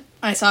sound,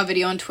 I saw a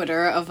video on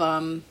Twitter of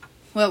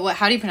what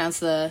how do you pronounce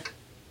the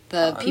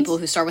Cons? people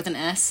who start with an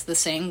S, the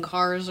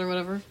Sangars or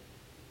whatever?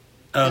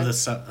 Oh,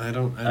 I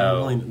don't Oh.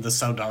 really... The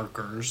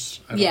Saudarkers.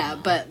 I don't Yeah,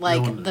 know. but No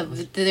like one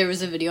knows. there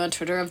was a video on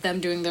Twitter of them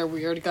doing their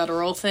weird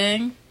guttural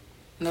thing.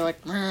 And they're like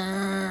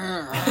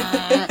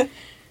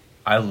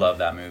I love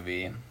that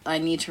movie. I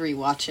need to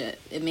rewatch it.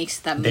 It makes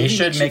that movie They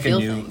should makes you make a feel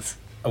new things.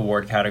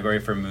 award category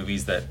for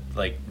movies that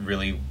like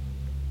really.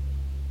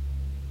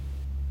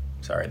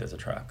 Sorry, there's a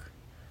truck.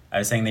 I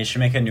was saying they should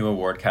make a new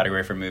award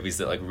category for movies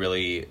that like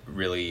really,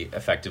 really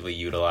effectively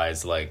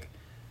utilize like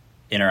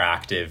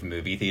interactive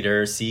movie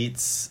theater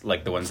seats,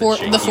 like the ones For- that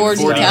shake the you 4D and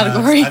stuff.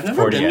 category. I've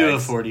never been to a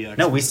 4DX. 4DX.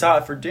 No, we saw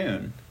it for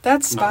Dune.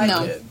 That's Spy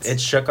No. Kids. It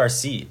shook our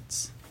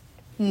seats.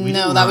 We No, did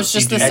that not was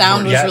just see the Dune.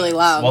 sound was Yeah. really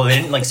loud. Well, they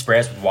didn't like spray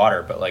us with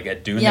water, but like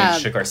at Dune, Yeah. they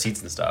shook our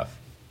seats and stuff.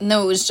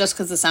 No, it was just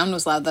because the sound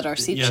was loud that our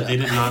seat Yeah, shook. they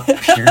did not.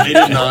 They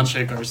did not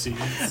shake our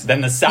seats.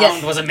 Then the sound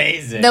Yeah. was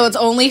amazing. Though it's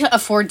only a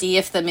 4D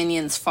if the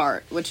minions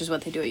fart, which is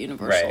what they do at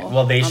Universal. Right.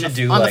 Well, they on should the,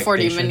 do on like the 4D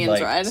they should, minions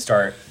like, ride.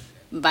 start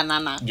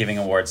Banana. giving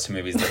awards to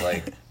movies that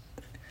like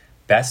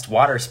best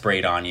water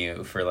sprayed on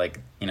you for like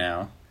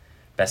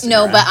best.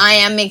 No, interact- but I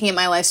am making it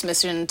my life's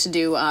mission to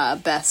do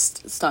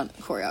best stunt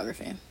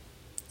choreography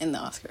in the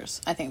Oscars.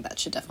 I think that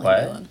should definitely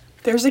What? be one.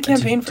 There's a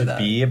campaign to for that.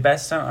 be a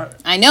best.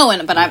 I know,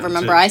 but I Yeah,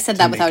 remember to- I said to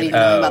that make without it- even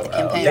knowing about the They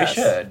campaign. Yes.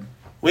 should,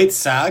 Wait,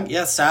 SAG?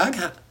 Yeah, SAG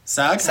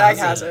SAG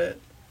has it.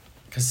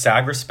 because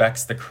SAG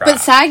respects the craft. But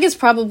SAG is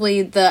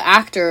probably the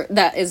actor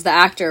that is the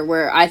actor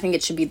where I think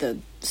it should be the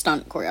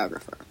stunt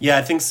choreographer. Yeah,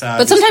 I think SAG.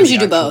 But is for sometimes the you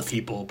do actual both.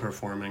 People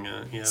performing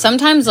it. Yeah.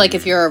 Sometimes, like,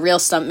 if you're a real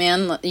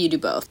stuntman, you do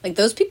both. Like,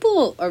 those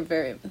people are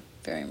very...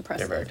 very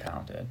impressive. They're very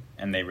talented,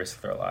 and they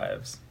risk their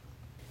lives.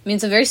 I mean,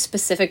 it's a very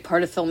specific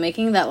part of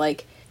filmmaking that,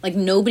 like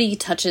nobody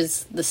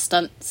touches the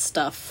stunt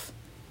stuff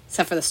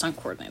except for the stunt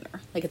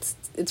coordinator. Like,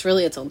 it's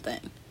really its own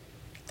thing.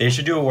 They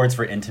should do awards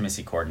for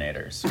intimacy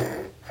coordinators.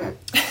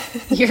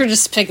 You're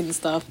just picking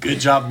stuff. Good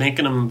job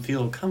making them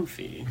feel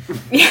comfy.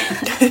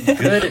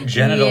 Good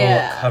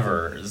genital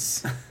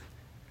covers.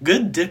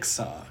 Good dick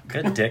sock.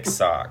 Good dick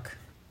sock.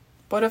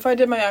 What if I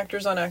did my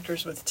actors on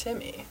actors with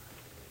Timmy?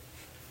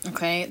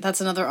 Okay,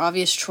 that's another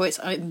obvious choice.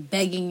 I'm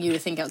begging you to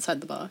think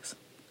outside the box.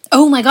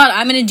 Oh my god,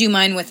 I'm gonna do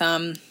mine with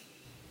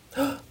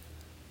Audra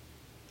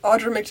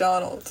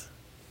McDonald.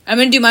 I'm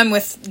gonna do mine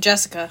with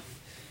Jessica.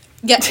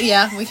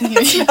 Yeah, we can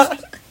hear you.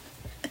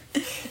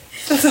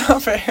 That's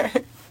not fair.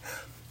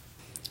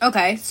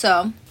 Okay,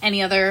 so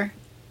any other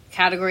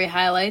category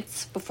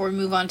highlights before we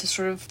move on to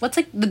sort of what's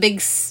like the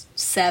big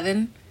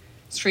 7?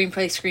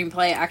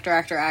 Screenplay,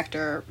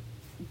 actor,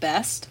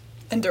 best.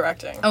 And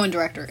directing. Oh, and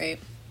director 8.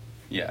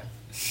 Yeah.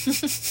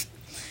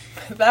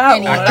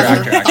 That one.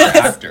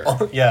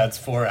 Actor. Yeah, it's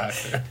 4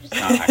 actors.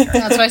 Not actor.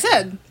 That's what I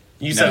said.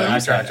 You said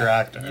No,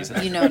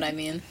 actor. You know what I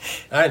mean.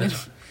 I know.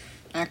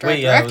 Actor,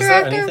 Wait, actor, was there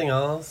actor. anything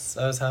else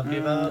I was happy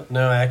about?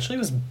 No, I actually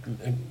was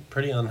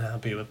pretty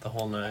unhappy with the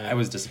whole night. I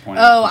was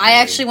disappointed. Oh, I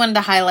actually wanted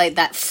to highlight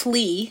that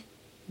Flea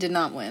did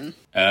not win.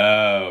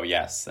 Oh,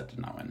 yes, that did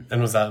not win.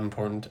 And was that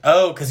important?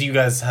 Oh, because you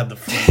guys had the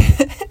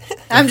free.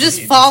 I'm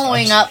just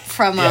following up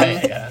from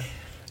Yeah.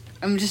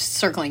 I'm just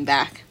circling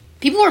back.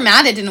 People were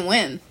mad it didn't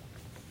win.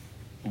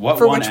 What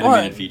For one which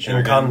animated one? feature?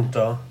 again?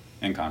 Encanto.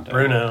 Encanto.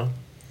 Bruno.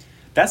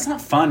 That's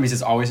not fun because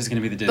it's always just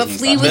going to be the Disney But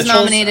Flea stuff. was Mitchell's-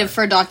 nominated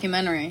for a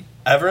documentary.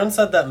 Everyone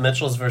said that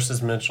Mitchell's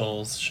versus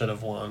Mitchell's should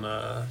have won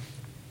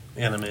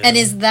animated. And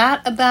is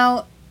that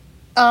about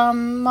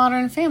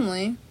Modern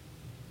Family?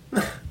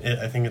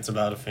 I think it's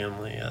about a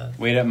family, yeah.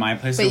 Wait, at my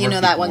place, But there you were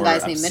know that people one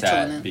guy's were named upset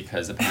Mitchell in it.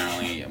 because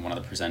apparently one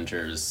of the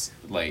presenters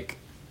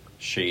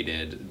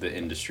shaded the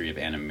industry of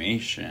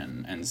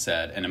animation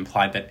and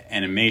implied that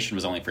animation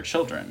was only for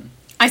children.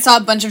 I saw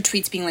a bunch of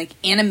tweets being like,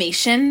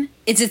 animation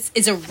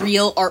is a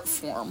real art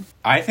form.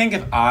 I think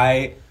if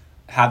I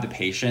had the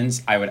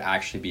patience, I would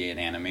actually be an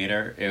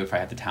animator if I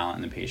had the talent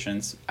and the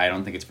patience. I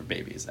don't think it's for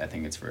babies. I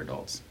think it's for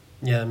adults.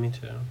 Yeah, me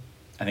too.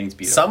 I think it's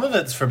beautiful. Some of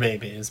it's for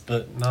babies,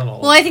 but not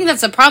all. Well, I think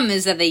that's the problem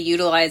is that they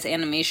utilize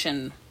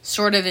animation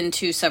sort of in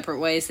 2 separate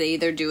ways. They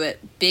either do it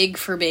big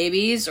for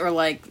babies or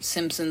like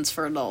Simpsons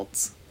for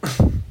adults.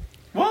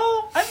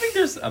 Well, I think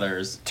there's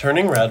others.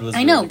 Turning Red was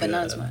I know, really but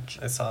not good. as much.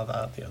 I saw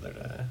that the other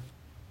day.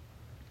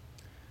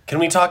 Can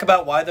we talk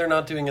about why they're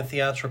not doing a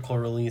theatrical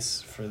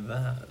release for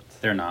that?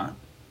 They're not.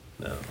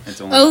 No.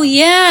 It's only Oh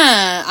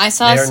yeah, I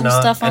saw They're some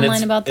not- stuff and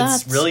online about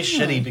that. It's really too.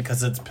 shitty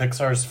because it's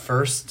Pixar's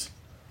first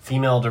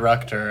female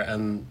director,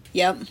 and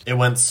Yep. it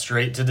went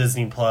straight to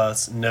Disney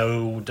Plus,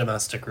 no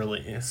domestic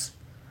release.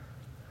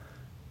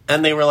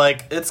 And they were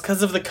like, it's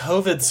because of the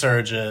COVID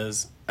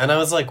surges. And I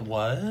was like,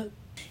 what?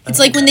 It's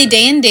like when they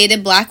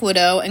dated Black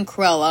Widow and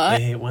Cruella.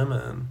 They hate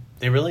women.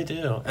 They really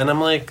do. And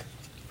I'm like,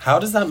 how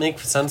does that make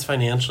sense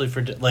financially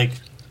for...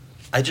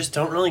 I just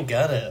don't really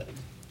get it.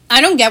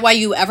 I don't get why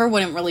you ever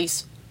wouldn't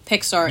release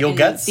Pixar You'll in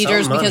get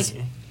theaters some money. because,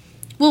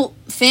 well,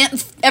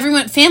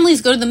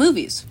 families go to the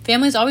movies.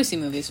 Families always see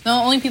movies.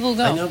 No, only people who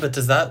go. I know, but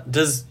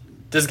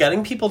does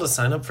getting people to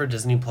sign up for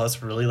Disney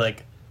Plus really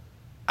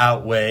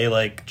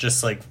outweigh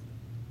just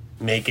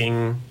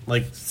making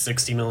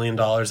 $60 million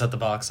at the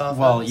box office?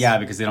 Well, yeah,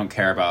 because they don't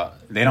care about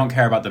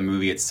the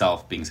movie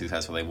itself being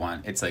successful. They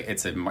want it's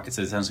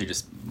essentially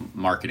just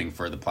marketing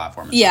for the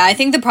platform. Yeah, I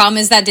think the problem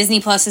is that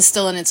Disney Plus is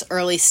still in its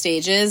early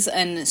stages,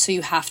 and so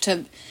you have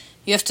to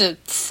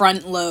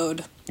front load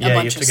a Yeah,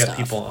 bunch you have to of get stuff.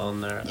 people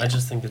on there. Yeah. I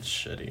just think it's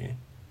shitty.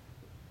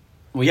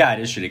 Well, yeah, it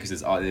is shitty because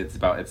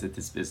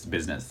it's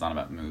business. It's not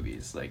about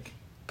movies.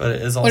 But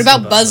it is also What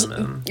about Buzz?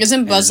 women.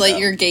 Isn't Buzz It is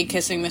Lightyear about- gay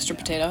kissing Mr. yeah.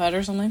 Potato Head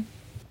or something?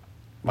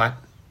 What?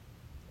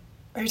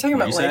 Are you talking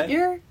about What'd you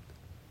say? Lightyear?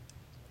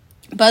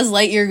 Buzz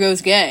Lightyear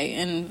goes gay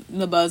in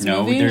the Buzz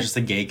No, movie. there's just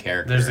a gay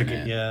character. There's in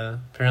it.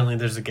 apparently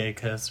there's a gay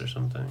kiss or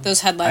something.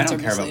 Those I headlines don't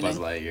are care about misleading.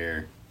 Buzz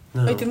Lightyear.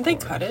 No, Wait, didn't they of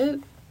course. cut it?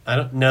 I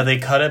don't. No, they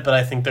cut it, but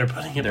I think they're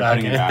putting it They're back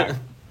putting in. it back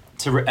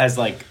as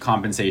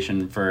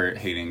compensation for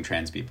hating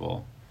trans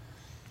people.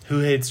 Who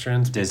hates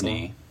trans people?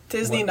 Disney,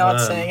 Disney What- not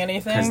when? saying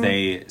anything? because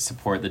they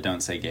support the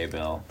Don't Say Gay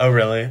bill. Oh,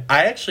 really?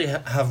 I actually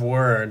have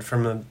word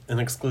from an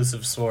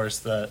exclusive source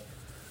that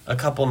a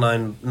couple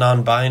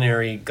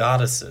non-binary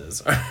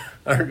goddesses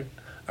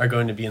are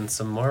going to be in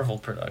some Marvel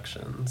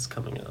productions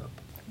coming up.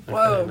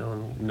 Whoa.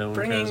 No one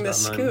Bringing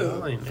cares the about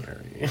scoop.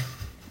 non-binary.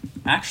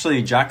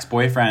 Actually, Jack's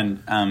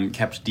boyfriend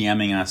kept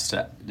DMing us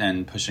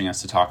and pushing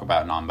us to talk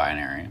about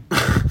non-binary.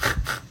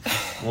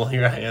 Well,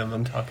 here I am.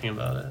 I'm talking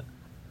about it.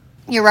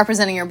 You're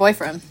representing your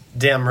boyfriend.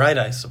 Damn right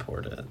I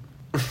support it.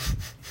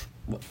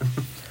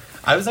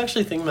 I was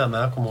actually thinking about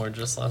Macklemore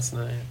just last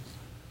night.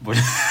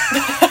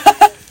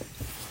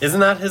 Isn't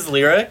that his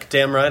lyric?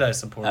 Damn right I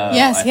support it.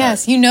 Yes, I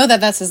yes. You know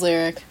that's his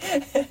lyric.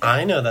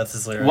 I know that's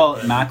his lyric. Well,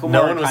 but Macklemore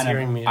no one was kind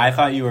hearing of. me. I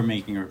thought you were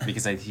making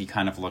because he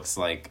kind of looks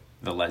like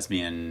the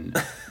lesbian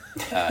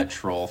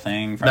troll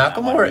thing. From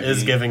Macklemore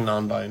is giving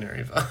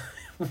non-binary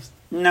vibes.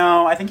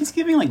 No, I think he's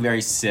giving like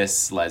very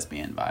cis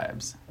lesbian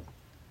vibes.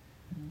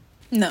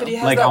 No. But he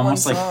has Like that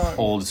almost one like song.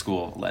 old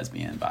school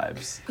lesbian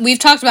vibes. We've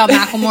talked about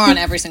Macklemore on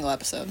every single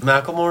episode.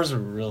 Macklemore's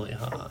really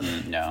hot.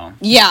 No.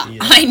 Yeah, Yeah.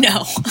 I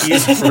know.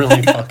 He's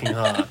really fucking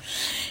hot.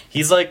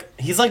 He's like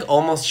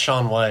almost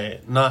Shaun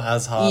White, not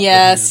as hot. but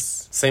Yes.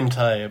 he's same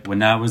type.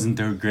 When I was in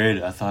 3rd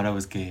grade, I thought I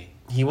was gay.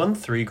 He won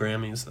 3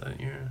 Grammys that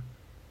year.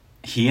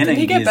 He and Did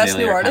he Iggy get Best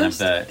Azalea New are kind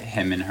of Artist? the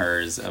him and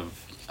hers of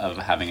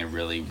having a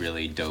really,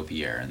 really dope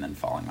year and then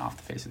falling off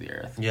the face of the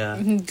earth.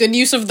 Yeah. Good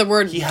use of the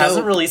word He dope.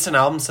 hasn't released an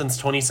album since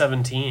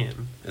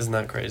 2017. Isn't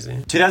that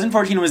crazy?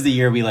 2014 was the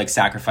year we like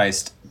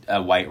sacrificed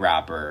a white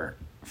rapper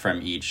from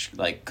each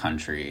like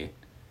country.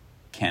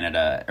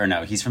 Canada, or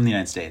no, he's from the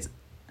United States.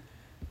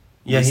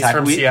 Yeah, he's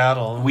from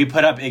Seattle. We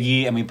put up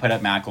Iggy and we put up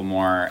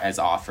Macklemore as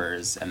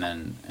offers and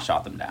then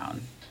shot them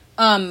down.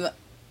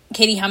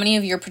 Katie, how many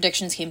of your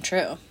predictions came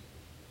true?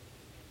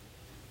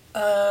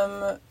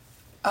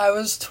 I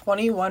was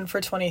 21 for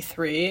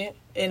 23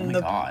 in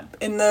God.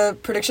 in the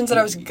predictions that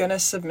I was gonna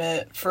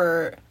submit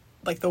for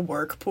like the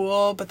work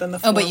pool, but then the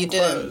form but you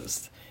didn't.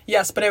 closed.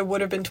 Yes, but it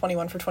would have been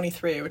 21 for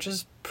 23, which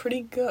is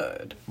pretty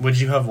good. Would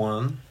you have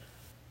won?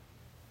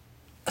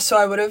 So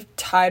I would have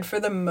tied for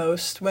the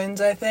most wins,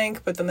 I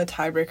think, but then the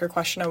tiebreaker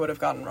question I would have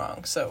gotten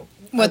wrong. So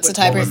What's the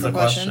What was tiebreaker the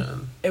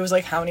question? it was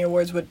like, how many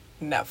awards would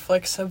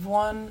Netflix have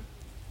won?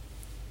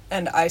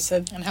 And I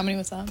said And how many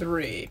was that?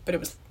 3, but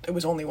it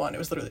was only 1. It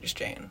was literally just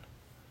Jane.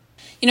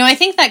 You know, I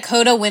think that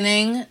Coda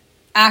winning,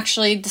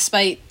 actually,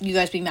 despite you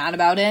guys being mad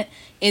about it,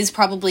 is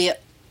probably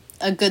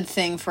a good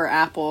thing for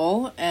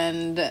Apple.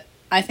 And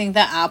I think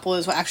that Apple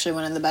is actually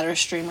one of the better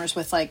streamers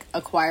with, like,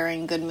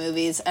 acquiring good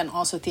movies and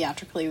also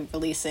theatrically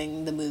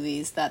releasing the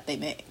movies that they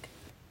make.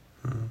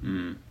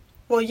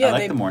 Well, yeah, I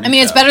like the morning. I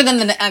mean, it's show. better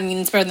than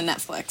it's better than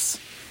Netflix.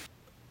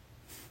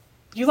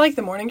 You like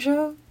the morning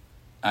show?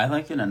 I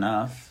like it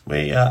enough.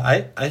 Wait,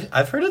 yeah,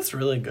 I've heard it's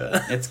really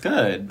good. It's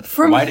good.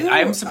 From who?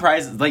 I'm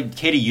surprised. Like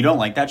Katie, you don't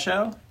like that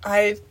show?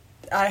 I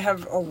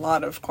have a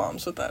lot of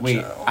qualms with that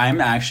Wait, show.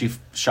 I'm actually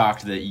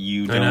shocked that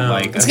you I don't know.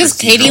 like. It's 'cause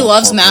Katie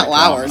loves Matt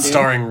Lauer, dude.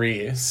 Starring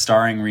Reese.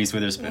 starring Reese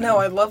Witherspoon. No,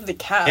 I love the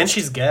cast. And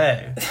she's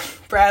gay.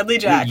 Bradley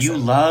Jackson. You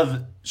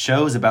love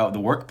shows about the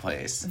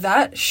workplace.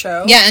 that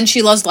show? Yeah, and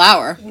she loves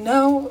Lauer.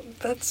 No,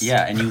 that's...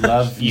 Yeah, and you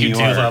love You New do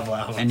York. love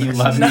Lauer. And you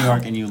love New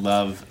York, and you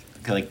love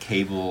like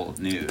cable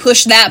news.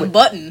 Push that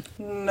button.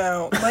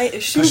 No. My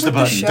issue Push with the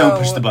button. show... Don't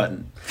push the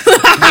button.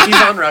 He's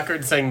on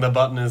record saying the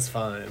button is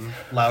fine.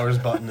 Lauer's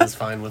button is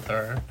fine with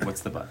her.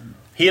 What's the button?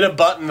 He had a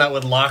button that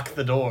would lock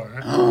the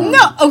door.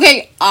 No,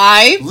 okay,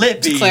 Libby.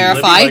 to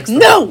clarify, Libby likes the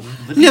no,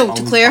 button. Libby no, to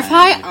always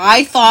clarify, finds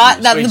I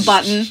thought that Wait, the shh,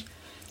 button, shh.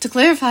 to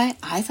clarify,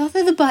 I thought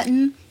that the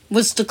button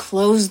was to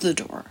close the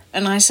door.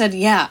 And I said,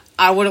 yeah,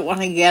 I wouldn't want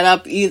to get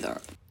up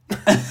either.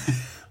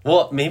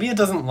 Well, maybe it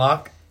doesn't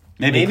lock.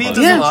 Maybe it close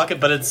doesn't Yeah. lock it,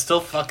 but it's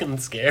still fucking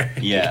scary.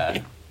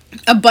 Yeah.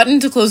 A button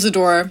to close the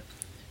door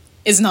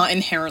is not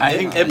inherently I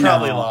think wrong. it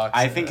probably locks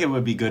I it. think it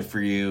would be good for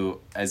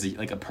you as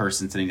a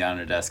person sitting down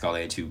at a desk all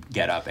day to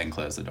get up and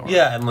close the door.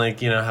 Yeah, and like,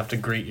 have to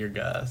greet your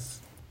guests.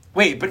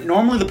 Wait, but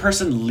normally the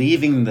person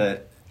leaving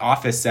the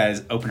office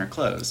says open or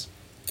close.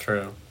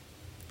 True.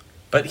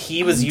 But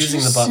he was I'm using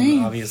the just button,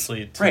 saying.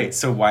 obviously. Right.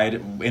 So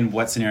in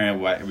what scenario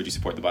would you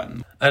support the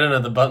button? I don't know.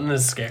 The button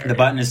is scary. The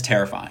button is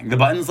terrifying. The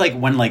button's like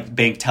when like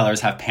bank tellers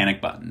have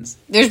panic buttons.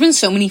 There's been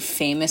so many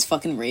famous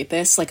fucking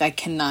rapists, like I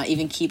cannot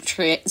even keep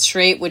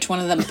straight which one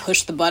of them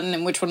pushed the button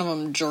and which one of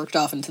them jerked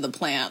off into the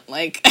plant.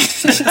 Like,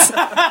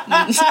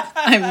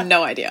 I have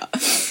no idea.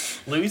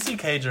 Louis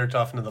C.K. jerked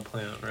off into the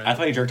plant, right? I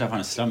thought he jerked off on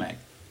his stomach.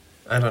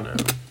 I don't know.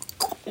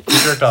 He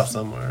jerked off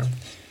somewhere.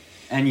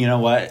 And you know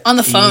what? On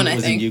the phone, he I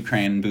was think. in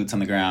Ukraine, boots on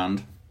the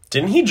ground.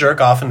 Didn't he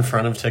jerk off in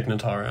front of Tic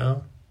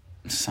Notaro?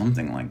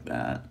 Something like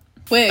that.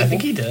 Twig. I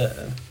think he did.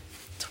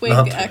 Twig,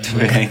 Not Twig.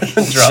 actually. Twig.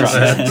 Drop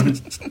Drop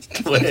it.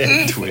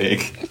 Twig.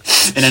 Twig.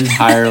 An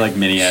entire like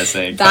mini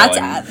essay That's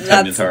calling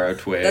that's- Taro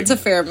Twig. That's a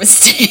fair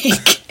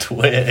mistake.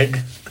 Twig.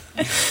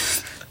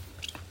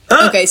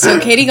 Okay, so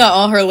Katie got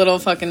all her little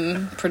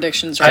fucking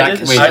predictions right. I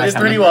did, Wait, I Jack, did how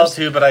pretty many well numbers?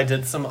 too, but I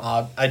did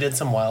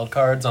some wild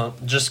cards on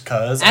just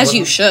cause. As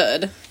you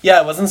should. Yeah,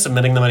 I wasn't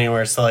submitting them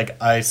anywhere, so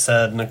like I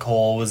said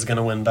Nicole was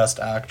gonna win Best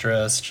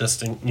Actress,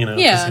 just in, because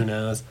Yeah. who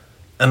knows.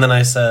 And then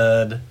I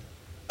said,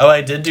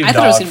 I did do I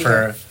thought it was Dog gonna be for.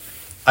 her.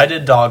 I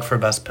did Dog for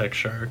Best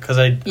Picture because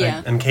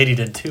Yeah. and Katie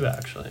did too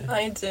actually.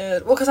 I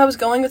did. Well, because I was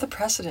going with a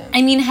precedent.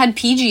 I mean, had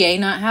PGA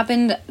not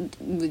happened,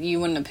 you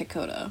wouldn't have picked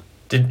Coda.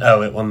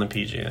 It won the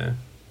PGA.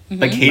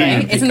 But Katie Right?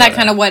 didn't pick Isn't that Coda.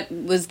 kind of what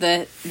was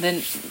the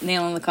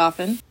nail in the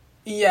coffin?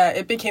 Yeah,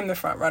 it became the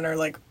front runner,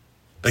 like,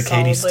 But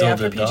Katie solidly still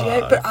after did PGA.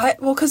 Dog. But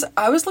because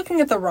I was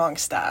looking at the wrong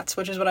stats,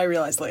 which is what I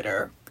realized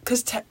later.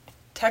 Because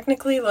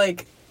technically,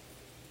 like,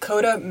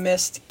 Coda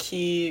missed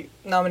key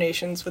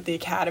nominations with the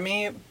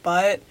Academy,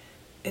 but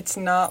it's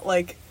not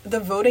like the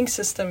voting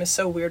system is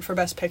so weird for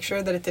Best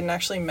Picture that it didn't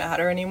actually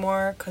matter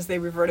anymore because they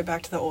reverted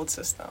back to the old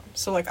system.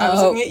 So like I was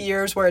Oh. looking at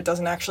years where it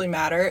doesn't actually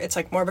matter. It's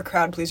like more of a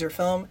crowd pleaser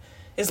film.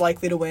 is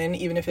likely to win,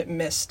 even if it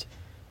missed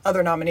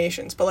other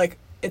nominations. But, like,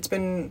 it's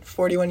been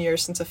 41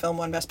 years since a film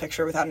won Best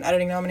Picture without an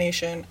editing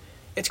nomination.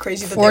 It's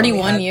crazy that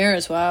 41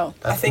 years, wow.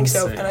 I think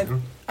so.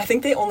 And I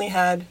think they only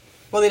had,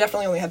 well, they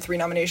definitely only had 3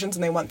 nominations,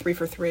 and they won 3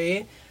 for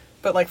 3.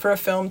 But, like, for a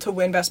film to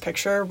win Best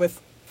Picture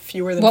with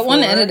fewer than 4... What won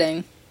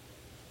editing?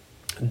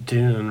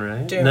 Dune,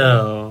 right? Dune.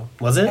 No.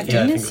 Was it?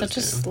 Dune is such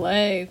a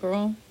slay,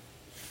 girl.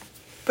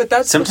 But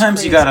that's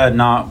sometimes you gotta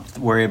not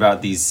worry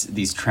about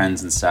these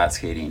trends and stats,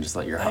 Katie, and just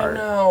let your heart. I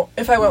know.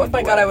 If I went with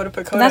my gut, I would have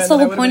put Coda. But that's the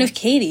whole point of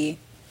Katie.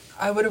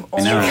 I would have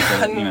only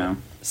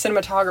gotten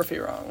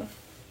cinematography wrong.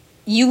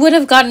 You would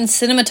have gotten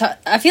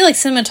I feel like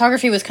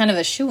cinematography was kind of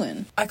a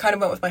shoo-in. I kind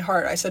of went with my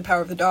heart. I said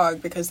Power of the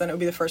Dog because then it would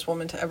be the first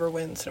woman to ever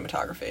win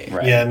cinematography.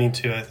 Right. Yeah, me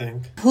too, I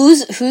think.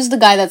 Who's the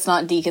guy that's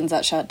not Deakins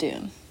that shot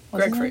Dune?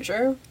 Greg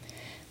Fraser.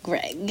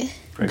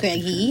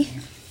 Greggy.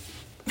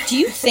 Do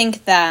you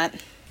think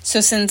that... So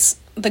since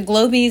the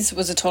Globies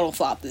was a total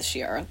flop this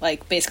year,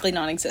 like, basically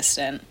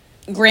non-existent,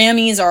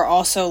 Grammys are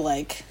also,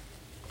 like,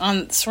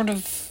 sort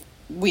of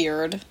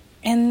weird,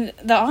 and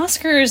the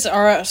Oscars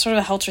are a sort of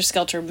a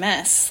helter-skelter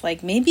mess.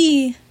 Like,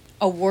 maybe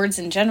awards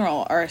in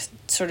general are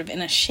sort of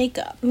in a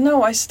shakeup.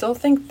 No, I still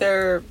think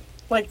they're,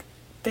 like,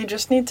 they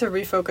just need to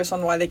refocus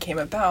on why they came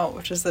about,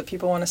 which is that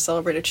people want to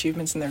celebrate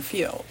achievements in their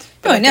field.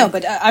 No, I know,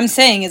 but I'm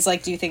saying is,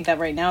 like, do you think that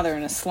right now they're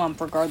in a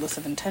slump regardless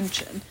of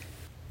intention?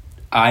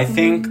 I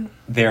think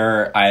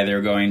they're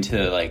either going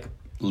to, like,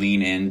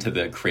 lean into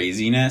the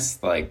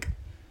craziness, like,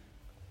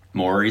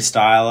 Maury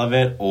style of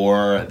it,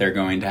 or they're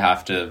going to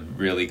have to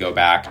really go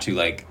back to,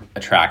 like,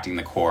 attracting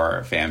the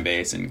core fan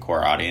base and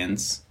core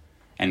audience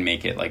and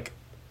make it, like,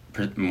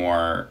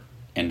 more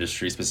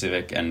industry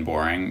specific and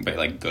boring, but,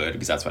 like, good,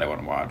 because that's what I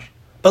want to watch.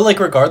 But, like,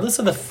 regardless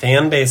of the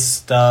fan base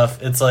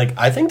stuff, it's, like,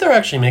 I think they're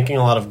actually making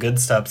a lot of good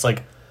steps.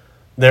 Like,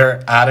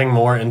 they're adding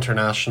more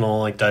international,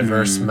 like,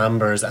 diverse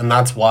members, and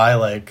that's why,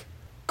 like,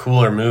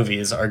 cooler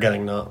movies are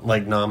getting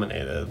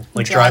nominated.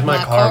 Like, Drive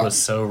My Car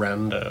was so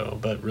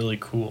rando, but really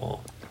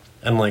cool.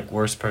 And, like,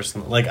 worst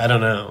person, like, I don't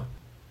know.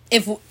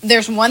 If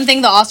there's one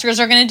thing the Oscars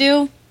are going to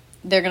do,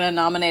 they're going to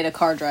nominate a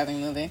car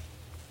driving movie.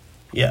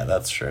 Yeah,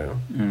 that's true.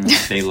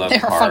 They love They're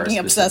fucking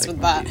obsessed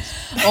with that.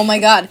 Oh my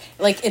god.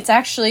 Like, it's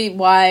actually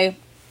why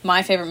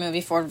my favorite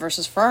movie, Ford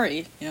versus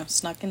Ferrari,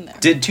 snuck in there.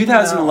 Did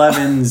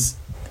 2011's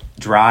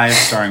Drive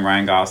starring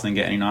Ryan Gosling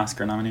get any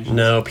Oscar nominations?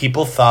 No,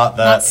 people thought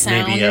that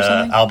maybe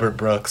Albert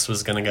Brooks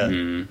was going to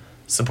get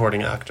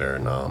supporting actor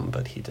nom,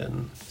 but he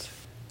didn't.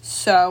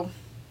 So,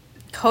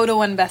 Coda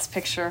won Best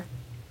Picture.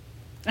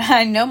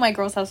 I know my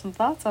girls have some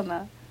thoughts on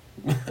that.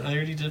 I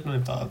already did my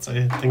thoughts.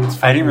 I think it's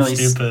fucking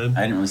stupid.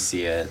 I didn't really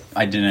see it.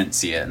 I didn't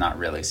see it. Not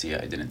really see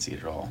it. I didn't see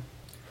it at all.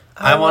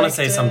 I want to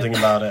say something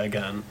about it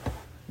again.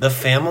 The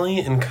family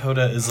in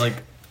Coda is like...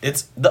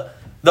 It's...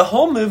 The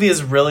whole movie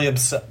is really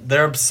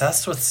they're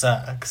obsessed with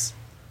sex.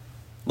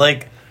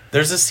 Like,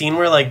 there's a scene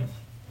where, like,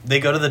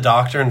 they go to the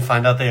doctor and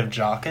find out they have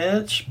jock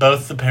itch.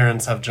 Both the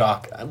parents have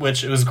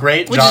which it was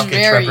great jock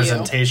itch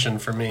representation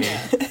for me.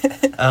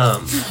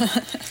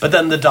 But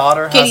then the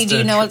daughter has Katie, do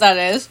you know what that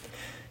is?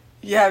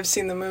 Yeah, I've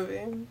seen the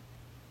movie.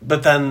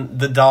 But then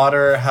the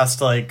daughter has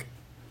to, like,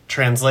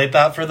 translate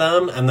that for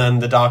them, and then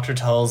the doctor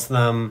tells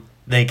them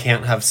they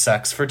can't have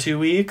sex for 2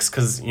 weeks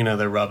because,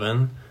 they're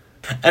rubbing.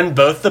 And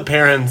both the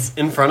parents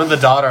in front of the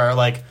daughter are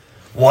like,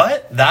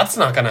 what? That's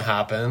not going to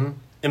happen.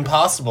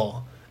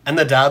 Impossible. And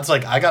the dad's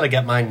like, I got to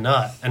get my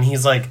nut. And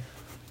he's like,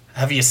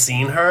 have you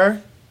seen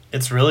her?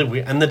 It's really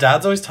weird. And the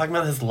dad's always talking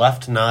about his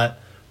left nut.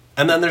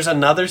 And then there's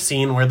another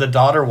scene where the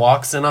daughter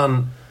walks in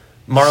on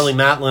Marlee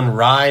Matlin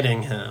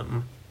riding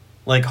him,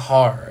 like,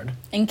 hard.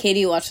 And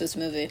Katie watched this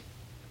movie.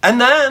 And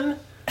then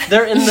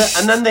they're and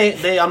then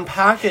they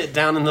unpack it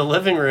down in the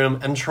living room,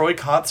 and Troy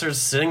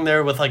Kotzer's sitting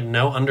there with, like,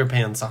 no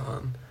underpants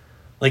on.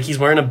 Like, he's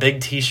wearing a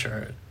big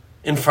t-shirt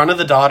in front of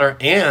the daughter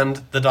and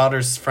the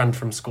daughter's friend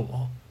from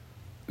school.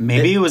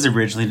 Maybe it was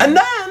originally... And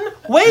then,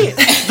 wait,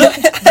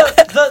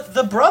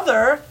 the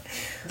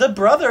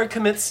brother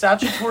commits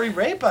statutory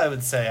rape, I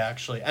would say,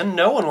 actually. And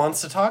no one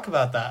wants to talk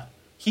about that.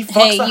 He fucks a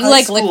high schooler. Hey, you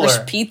like licorice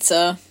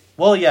pizza.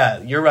 Well,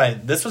 yeah, you're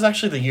right. This was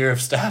actually the year of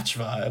Statch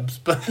vibes.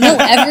 But no,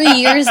 every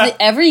year is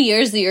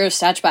the year of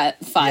Statch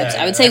vibes.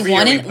 Yeah, I would say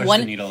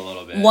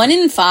one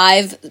in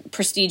 5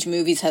 prestige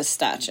movies has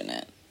Statch in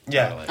it.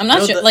 Yeah. I'm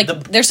not sure.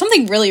 There's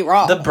something really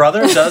wrong. The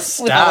brother does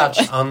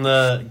Statch on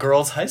the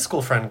girl's high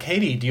school friend.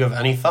 Katie, do you have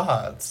any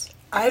thoughts?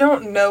 I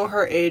don't know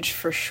her age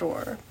for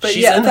sure. But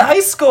she's in high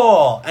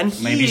school. And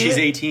maybe she's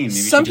 18. Maybe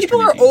some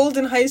people are old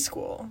in high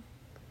school.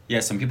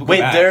 Yeah, some people go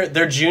back.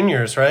 They're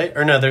juniors, right?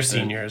 Or no, they're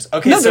seniors.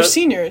 Okay, no, they're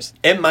seniors.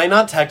 It might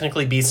not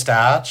technically be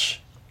Statch.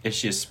 Is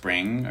she a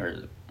spring?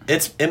 Or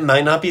it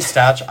might not be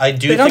Statch. I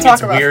do think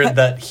it's weird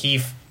that he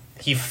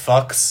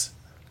fucks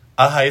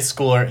a high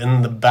schooler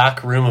in the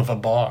back room of a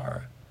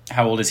bar.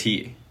 How old is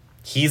he?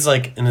 He's,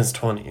 like, in his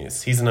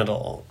 20s. He's an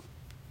adult.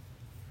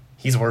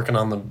 He's working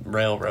on the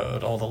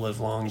railroad all the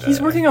livelong day.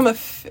 He's working on the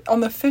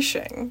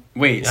fishing.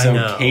 Wait,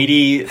 so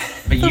Katie...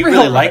 But you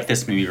really like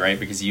this movie, right?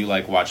 Because you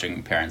like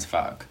watching parents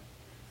fuck.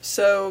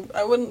 So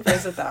I wouldn't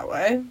phrase it that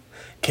way.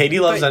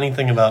 Katie loves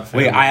anything about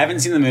family. Wait, I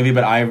haven't seen the movie,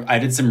 but I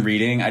did some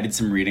reading. I did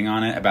some reading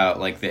on it about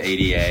like the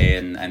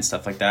ADA and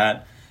stuff like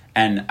that.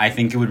 And I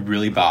think it would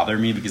really bother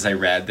me because I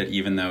read that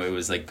even though it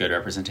was like good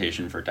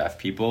representation for deaf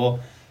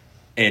people,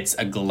 it's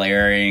a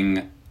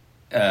glaring,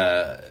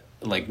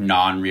 like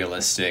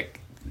non-realistic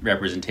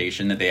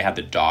representation that they had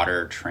the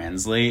daughter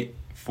translate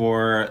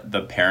for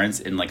the parents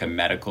in like a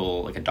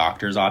medical, like a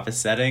doctor's office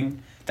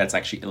setting. That's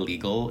actually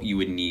illegal. You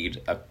would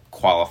need a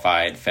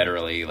qualified,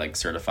 federally like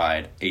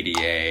certified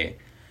ADA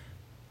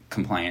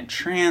compliant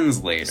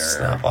translator.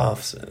 Snap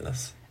off,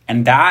 sis.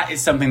 And that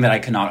is something that I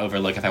cannot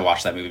overlook if I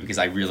watch that movie because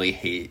I really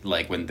hate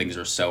like when things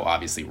are so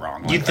obviously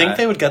wrong. You'd think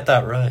they would get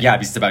that right. Yeah,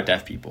 because it's about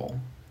deaf people.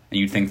 And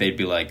you'd think they'd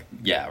be like,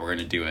 yeah, we're going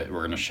to do it. We're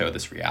going to show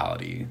this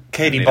reality.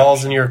 Katie,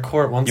 balls in your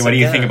court once again. What do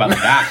you think about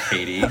that,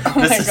 Katie? Oh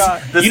my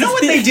God. You know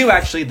what they do,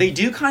 actually? They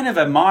do kind of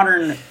a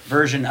modern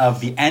version of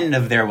the end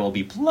of There Will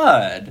Be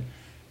Blood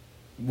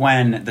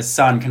when the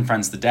son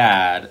confronts the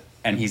dad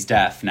and he's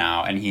deaf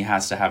now and he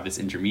has to have this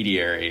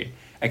intermediary.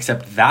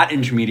 Except that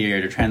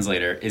intermediary or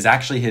translator is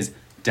actually his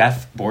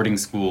deaf boarding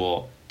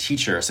school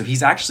teacher. So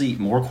he's actually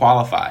more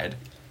qualified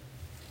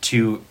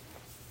to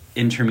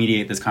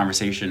intermediate this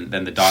conversation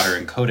than the daughter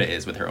in Coda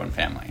is with her own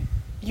family.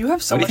 You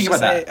have so What much do you to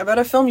think about say that? about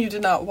a film you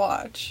did not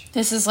watch.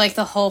 This is like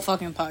the whole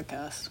fucking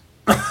podcast.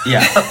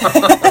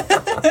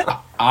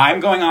 Yeah. I'm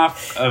going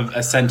off of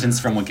a sentence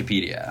from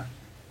Wikipedia.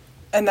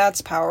 And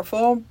that's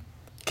powerful.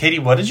 Katie,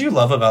 what did you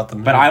love about the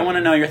movie? But I want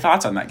to know your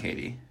thoughts on that,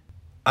 Katie.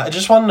 I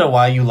just want to know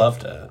why you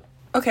loved it.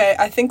 Okay,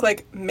 I think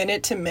like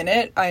minute to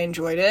minute I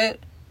enjoyed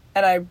it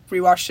and I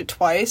rewatched it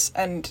twice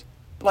and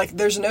like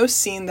there's no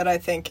scene that I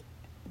think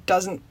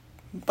doesn't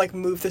like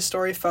move the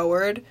story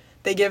forward.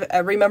 They give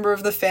every member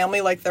of the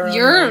family like their own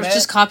You're moment.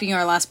 just copying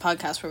our last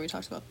podcast where we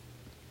talked about.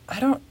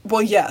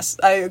 Well, yes,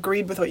 I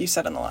agreed with what you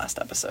said in the last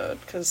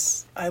episode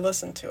because I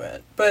listened to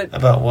it. But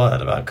About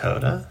what? About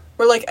Coda?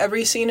 where like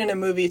every scene in a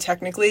movie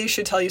technically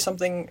should tell you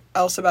something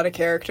else about a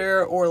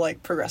character or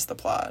like progress the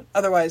plot.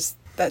 Otherwise,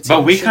 that's.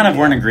 But we kind of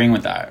weren't agreeing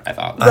with that, I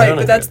thought. I Right, don't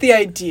but agree. that's the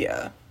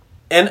idea.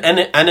 And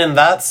in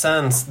that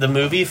sense, the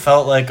movie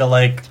felt like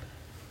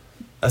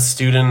a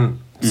student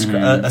a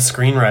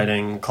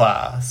screenwriting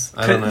class.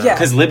 I don't know. Yeah.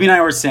 Because Libby and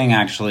I were saying,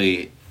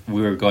 actually,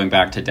 we were going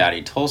back to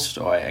Daddy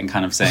Tolstoy and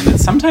kind of saying that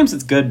sometimes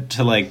it's good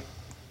to, like,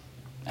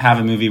 have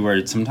a movie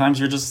where sometimes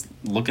you're just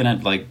looking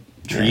at, like,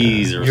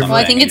 trees or something. Well,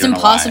 I think and it's you don't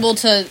know why. impossible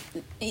to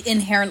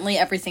inherently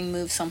everything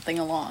move something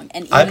along,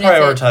 and even I if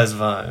prioritize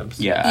vibes.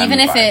 Yeah, even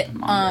I'm if a it vibe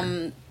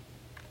monger.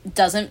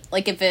 doesn't,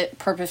 like, if it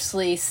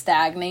purposely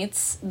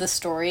stagnates the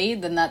story,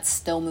 then that's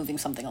still moving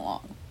something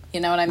along. You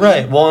know what I mean?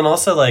 Right. Well, and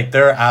also, like,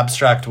 there are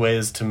abstract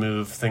ways to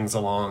move things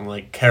along,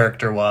 like,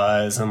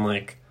 character-wise and,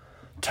 like,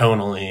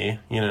 tonally,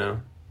 you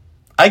know.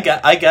 I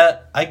get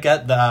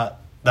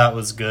that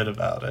was good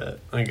about it,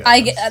 I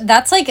guess.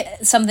 That's, like,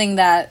 something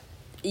that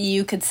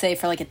you could say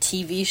for, like, a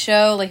TV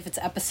show, like, if it's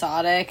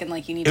episodic and,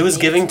 like, you need to It was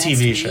make giving next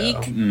TV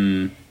week.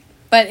 show.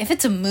 But if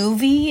it's a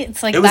movie,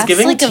 it's like, It was that's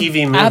giving like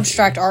TV an movie.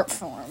 abstract art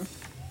form.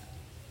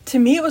 To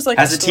me, it was like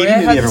Has a a story TV I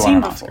movie hadn't ever won seen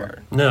an before.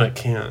 Oscar? No, it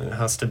can't. It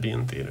has to be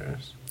in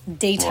theaters.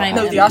 Daytime.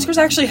 No, the Oscars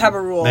actually have a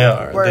rule They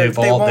are. where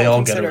They all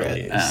won't get a consider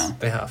release. it. Oh.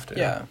 They have to.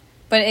 Yeah.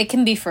 But it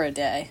can be for a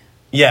day.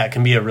 Yeah, it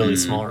can be a really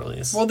small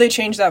release. Well, they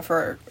changed that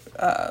for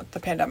the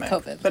pandemic.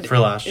 COVID. But for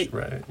last, it,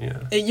 right,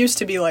 yeah. it used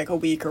to be like a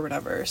week or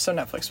whatever, so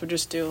Netflix would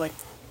just do like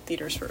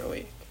theaters for a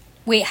week.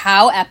 Wait,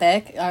 how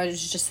epic. I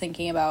was just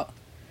thinking about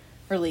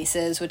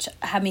releases, which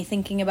had me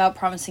thinking about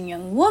Promising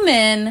Young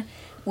Woman,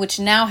 which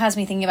now has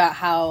me thinking about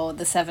how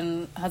The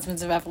Seven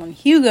Husbands of Evelyn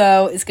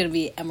Hugo is going to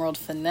be Emerald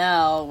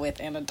Fennell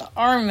with Ana de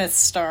Armas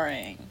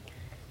starring.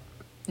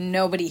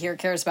 Nobody here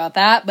cares about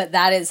that, but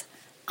that is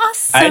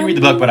awesome. I didn't read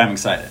the book, but I'm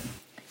excited.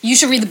 You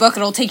should read the book.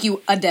 It'll take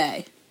you a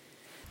day.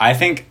 I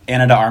think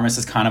Ana de Armas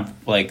is kind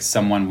of like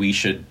someone we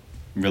should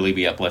really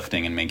be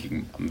uplifting and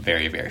making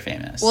very, very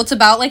famous. Well, it's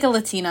about like a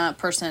Latina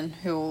person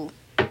who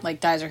like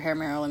dyes her hair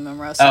Marilyn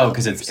Monroe. Oh,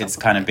 because it's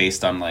kind of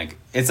based on like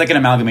it's like an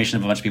amalgamation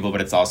of a bunch of people, but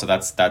it's also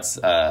that's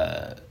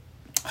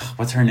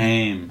what's her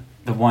name?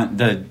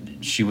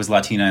 She was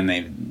Latina and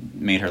they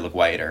made her look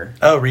whiter.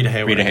 Oh, Rita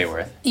Hayworth. Rita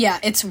Hayworth. Yeah,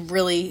 it's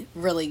really,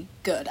 really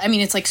good. I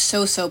mean, it's like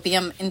so soapy.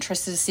 I'm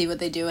interested to see what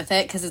they do with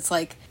it because it's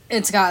like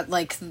it's got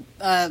like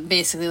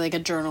basically like a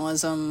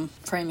journalism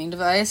framing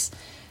device.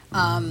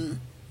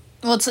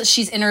 Well,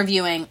 she's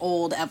interviewing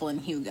old Evelyn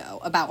Hugo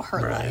about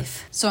her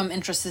life, so I'm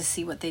interested to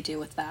see what they do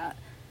with that.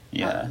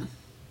 Yeah.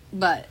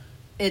 But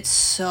it's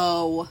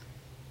so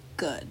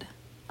good.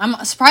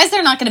 I'm surprised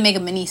they're not going to make a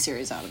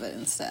mini-series out of it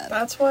instead.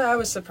 That's why I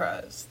was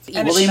surprised.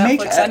 And Will it's they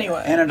make Netflix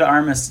anyway. Ana de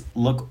Armas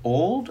look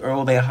old, or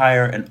will they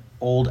hire an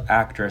old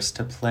actress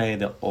to play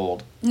the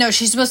old? No,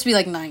 she's supposed to be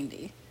like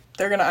 90.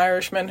 They're gonna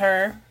Irishman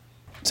her.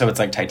 So it's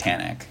like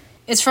Titanic.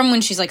 It's from when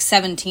she's like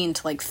 17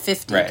 to like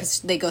 50 Right. because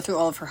they go through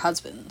all of her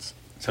husbands.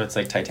 So it's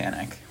like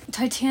Titanic.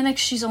 Titanic,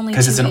 she's only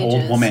Because 2 it's an old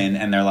ages. woman,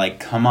 and they're like,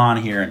 come on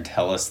here and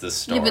tell us this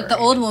story. Yeah, but the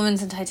old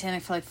woman's in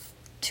Titanic for like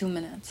 2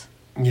 minutes.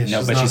 Yeah,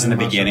 No, but not she's in the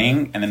much of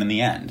beginning it. and then in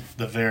the end.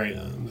 The very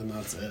end, and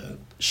that's it.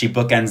 She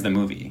bookends the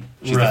movie.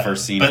 She's the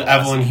first scene. But of the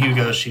last Evelyn scene.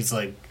 Hugo, she's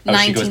like... Oh,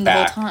 she 19 goes the whole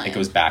back. time. It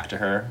goes back to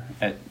her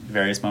at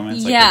various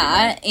moments. Like,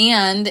 Yeah,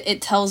 and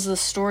it tells the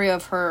story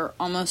of her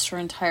almost her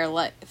entire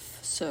life.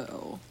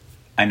 So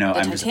I know. The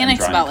I'm Titanic's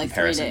drawing about, a like, 3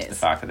 comparison to the days.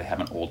 fact that they have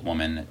an old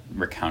woman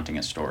recounting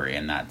a story,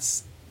 and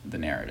that's the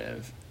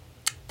narrative.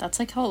 that's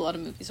like how a lot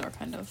of movies are,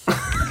 kind of.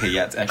 Okay,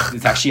 yeah,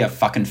 it's actually a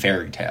fucking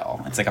fairy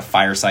tale. It's like a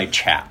fireside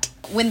chat.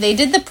 When they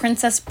did The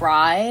Princess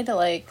Bride,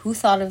 like, who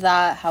thought of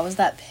that? How was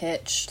that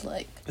pitched?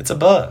 Like, It's a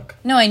book.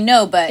 no, I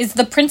know, but is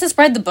The Princess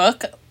Bride the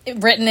book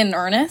written in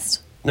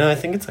earnest? No, I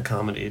think it's a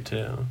comedy,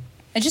 too.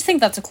 I just think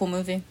that's a cool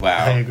movie.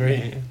 Wow. I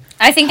agree.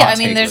 I think, Hot I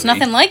mean, take, there's Libby.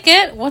 nothing like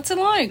it. What's it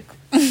like?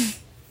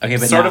 Okay,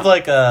 but Sort now- of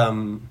like,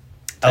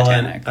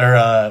 Titanic.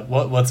 Ellen,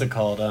 or, what's it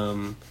called?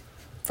 What's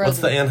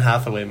Frozen. the Anne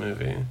Hathaway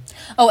movie?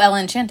 Oh,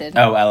 Ella Enchanted.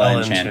 Oh, Ella Ella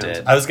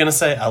Enchanted. I was gonna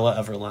say Ella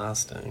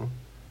Everlasting.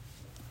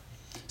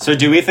 So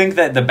do we think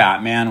that The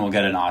Batman will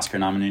get an Oscar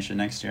nomination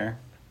next year?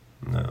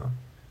 No.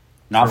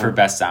 Not for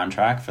Best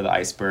Soundtrack, for the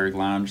Iceberg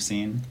Lounge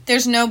scene?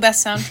 There's no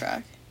best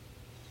soundtrack.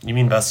 You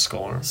mean best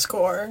score?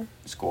 Score.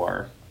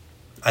 Score.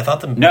 I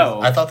thought the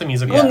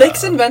music. Well, was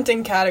Nick's bad.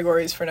 inventing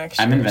categories for next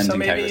year. I'm inventing so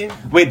maybe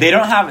categories. Wait, they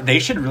don't have... They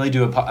should really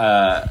do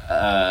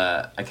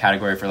a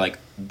category for, like,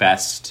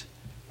 Best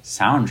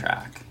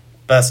Soundtrack.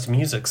 Best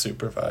music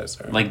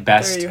supervisor. Like,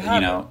 Best, There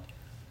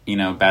you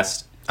have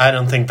Best... I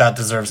don't think that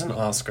deserves an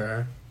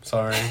Oscar.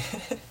 Sorry.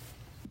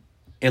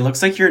 It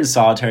looks like you're in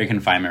solitary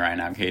confinement right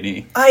now,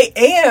 Katie. I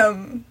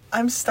am.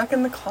 I'm stuck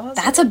in the closet.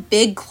 That's a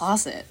big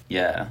closet.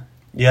 Yeah.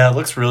 Yeah, it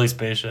looks really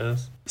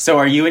spacious. So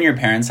are you in your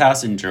parents'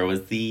 house in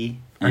Jersey?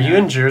 Are you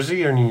in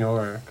Jersey or New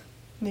York?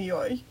 New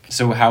York.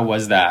 So how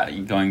was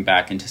that, going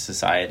back into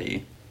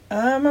society?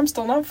 I'm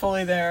still not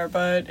fully there,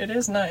 but it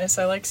is nice.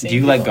 I like seeing. Do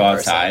you, like, people go in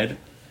person. outside?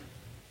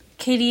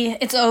 Katie,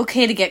 it's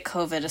okay to get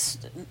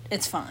COVID.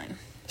 It's fine.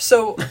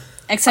 So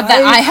Except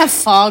that I have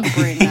fog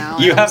brain now.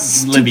 You and I'm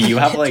have, Libby, you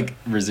have, like,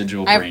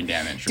 residual I- brain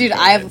damage. from Dude,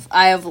 COVID.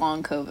 I have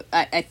long COVID.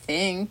 I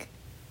think.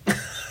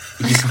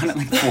 You've got it,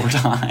 like, 4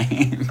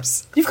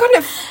 times. you've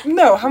gotten it.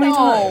 No, how many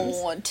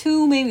times? No,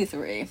 2, maybe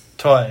 3.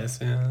 Twice,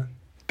 yeah.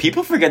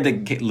 People forget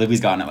that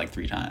Libby's gotten it, like,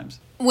 3 times.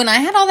 When I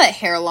had all that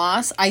hair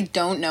loss, I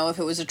don't know if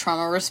it was a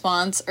trauma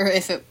response or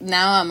if it.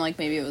 Now I'm like,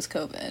 maybe it was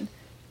COVID.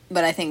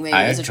 But I think maybe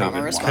I it was a had trauma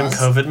COVID once. Can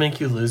response. COVID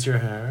make you lose your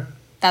hair?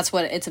 That's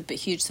what it's a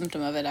huge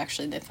symptom of it.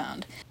 Actually, they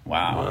found.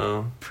 Wow.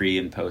 Wow. Pre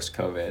and post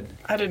COVID.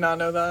 I did not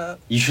know that.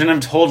 You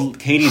shouldn't have told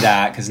Katie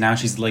that, because now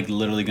she's, like,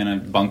 literally gonna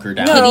bunker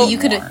down. No.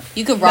 Katie, more.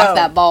 you could rock No.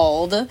 that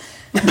bald.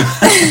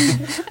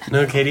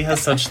 No, Katie has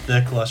such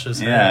thick, luscious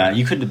hair. Yeah,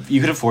 you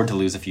could afford to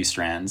lose a few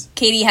strands.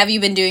 Katie, have you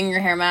been doing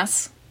your hair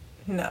masks?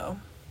 No,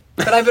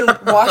 but I've been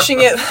washing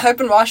it. I've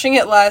been washing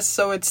it less,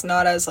 so it's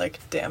not as like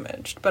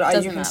damaged. But you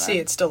Doesn't can matter. see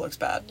it still looks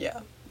bad.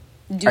 Yeah,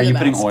 Do Are the you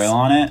putting masks. oil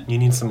on it? You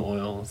need some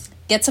oils.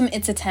 Get some.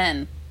 It's a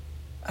 10.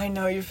 I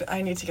know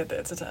I need to get the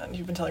It's a 10.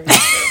 You've been telling me this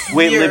for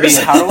Wait, years.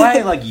 Libby, how do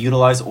I, like,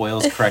 utilize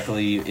oils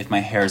correctly if my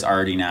hair is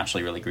already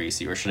naturally really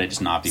greasy, or should I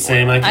just not be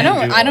Same, oily? I don't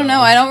know.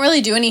 oils. I don't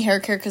really do any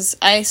hair care because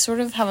I sort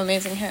of have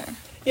amazing hair.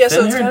 Yeah,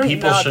 so it's Thin-haired kind of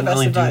people not the shouldn't best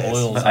really do advice.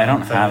 oils. But I don't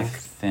think. have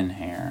thin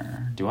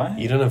hair. Do I?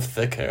 You don't have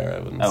thick hair, I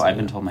wouldn't Oh, say. I've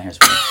been told my hair's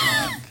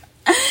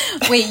really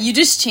thick. Wait, you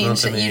just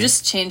changed Not it. to You me.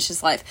 just changed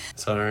his life.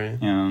 Sorry.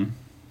 Yeah.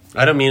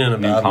 I don't mean it in a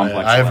Mean bad way.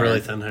 complex I have letter. really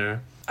thin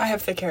hair. I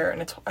have thick hair,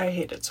 and I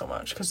hate it so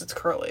much because it's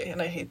curly,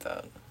 and I hate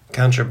that.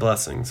 Count your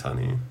blessings,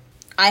 honey.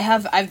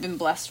 I've been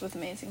blessed with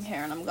amazing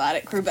hair, and I'm glad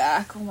it grew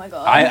back. Oh my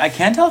god. I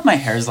can't tell if my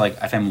hair's, like,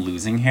 if I'm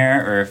losing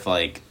hair, or if,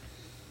 like,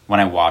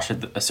 when I wash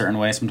it a certain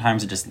way,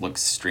 sometimes it just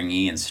looks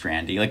stringy and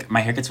strandy. Like,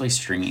 my hair gets really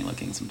stringy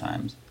looking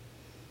sometimes.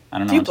 I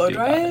don't know Do you what blow to do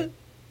dry about it?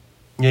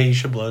 Yeah, you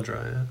should blow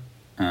dry it.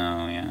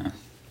 Oh, yeah.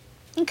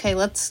 Okay,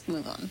 let's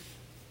move on.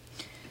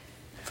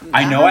 From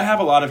I know that- I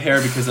have a lot of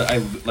hair because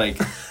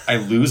I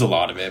lose a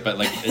lot of it, but,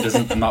 like, it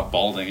doesn't, I'm not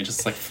balding. It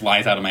just, like,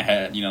 flies out of my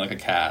head, you know, like a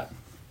cat.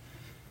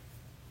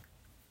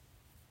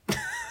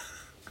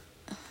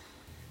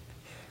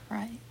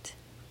 Right.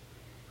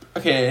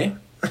 Okay.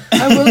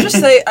 I will just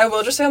say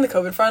on the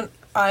COVID front,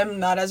 I'm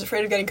not as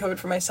afraid of getting COVID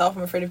for myself.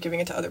 I'm afraid of giving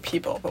it to other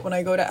people. But when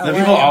I go to LA, The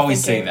people I'm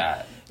always say thinking-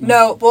 that.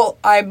 No, well,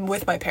 I'm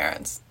with my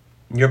parents.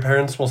 Your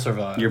parents will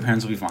survive. Your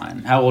parents will be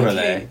fine. How old are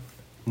Okay.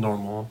 they?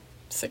 Normal.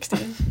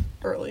 60,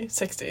 early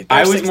 60. They're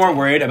I was 60. more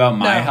worried about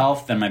my No.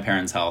 health than my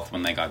parents' health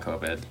when they got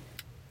COVID.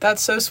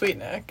 That's so sweet,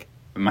 Nick.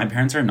 My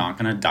parents are not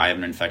going to die of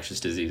an infectious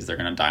disease. They're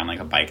going to die in, like,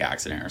 a bike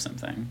accident or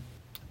something.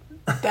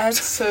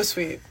 That's so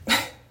sweet.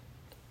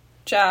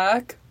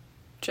 Jack.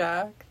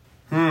 Do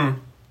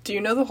you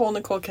know the whole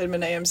Nicole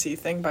Kidman AMC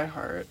thing by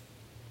heart?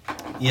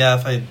 Yeah,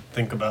 if I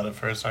think about it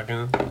for a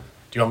second. Do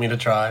you want me to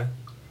try?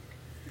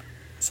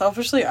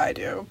 Selfishly, I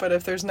do, but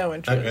if there's no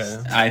interest.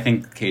 Okay. I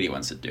think Katie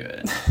wants to do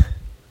it.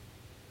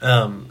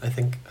 I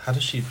think, how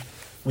does she...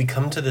 We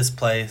come to this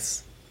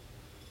place...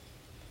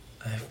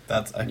 I You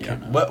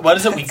can't... don't know. What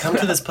is it? We come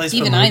to this place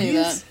Even for I movies?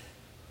 knew that.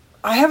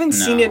 I haven't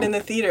seen No. it in the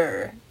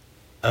theater.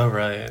 Oh,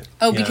 right.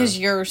 Oh, Yeah. because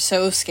you're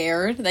so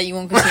scared that you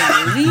won't go see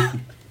a movie?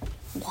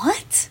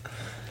 What?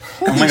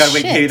 Oh my god,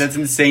 wait, shit. Katie, that's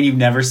insane. You've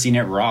never seen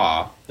it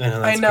raw.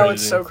 I know,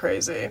 it's so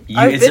crazy.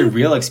 It's a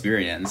real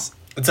experience.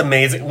 It's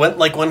amazing.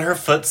 When her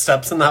foot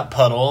steps in that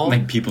puddle,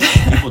 Like, people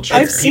cheer.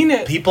 I've seen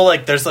it. people,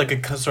 like, there's, like,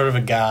 a sort of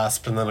a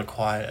gasp and then a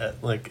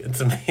quiet. Like,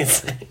 it's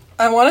amazing.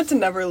 I want it to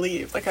never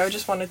leave. Like, I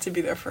just want it to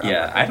be there forever.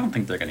 Yeah, I don't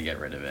think they're gonna get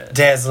rid of it.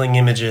 Dazzling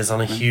images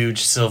on a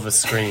huge silver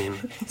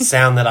screen.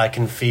 Sound that I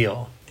can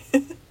feel.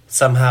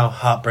 Somehow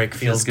heartbreak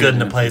feels good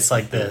in a place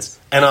like this.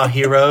 And our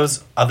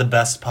heroes are the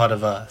best part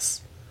of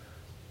us.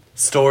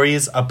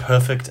 Stories are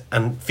perfect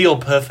and feel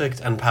perfect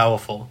and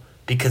powerful.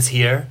 Because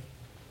here,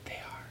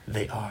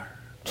 they are.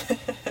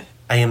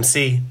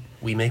 AMC,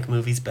 we make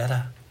movies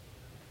better.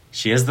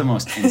 She has the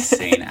most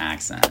insane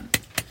accent.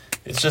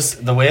 It's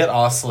just the way it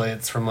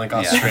oscillates from, like,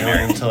 Australian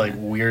American. to, like,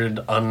 weird,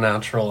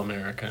 unnatural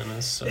American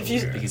is so If you-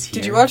 weird. Because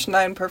Did here, you watch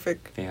Nine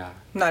Perfect They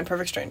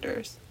are.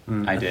 Strangers?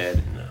 I did.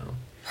 No.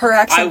 Her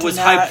accent I in was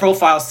that- high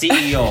profile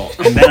CEO,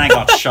 and then I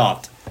got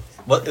shot.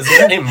 What, is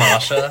her name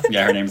Masha?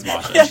 Yeah, her name's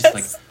Masha. Yes. She's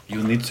like,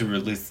 you need to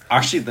release.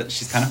 Actually,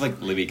 she's kind of like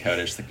Libby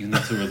coded. She's like, you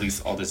need to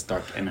release all this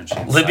dark energy.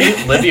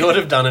 inside." Libby would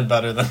have done it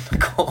better than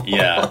Nicole.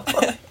 Yeah.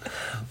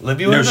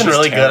 Libby would have been she's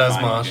really good as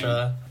terrifying,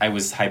 Masha. dude. I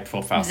was high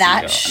profile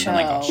That CEO, and then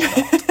I got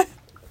show. shot.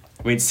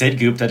 Wait, Sid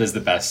Gupta does the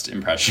best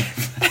impression.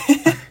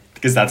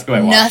 Because that's who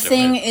I watched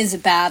Nothing it is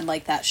bad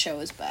like that show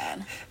is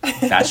bad. with.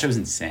 That show's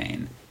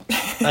insane.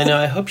 I know,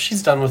 I hope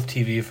she's done with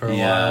TV for a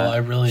Yeah. while. I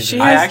really do. She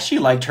I is- actually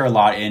liked her a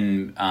lot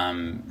in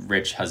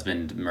Rich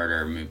Husband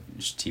Murder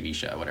TV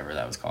show, whatever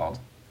that was called.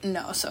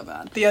 No, so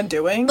bad. The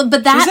Undoing? But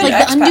that, She's in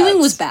like, The Undoing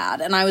Expats. was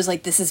bad, and I was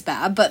like, this is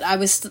bad, but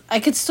I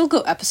could still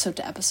go episode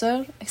to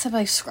episode, except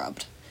I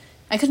scrubbed.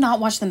 I could not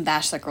watch them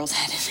bash that girl's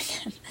head in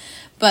again.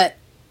 But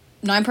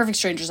Nine Perfect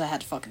Strangers, I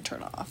had to fucking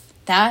turn off.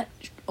 That,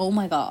 oh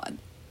my god.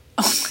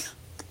 Oh my god.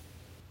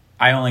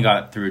 I only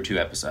got through 2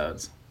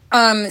 episodes.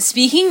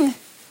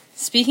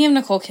 Speaking of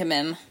Nicole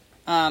Kidman,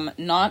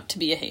 not to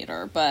be a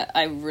hater, but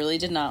I really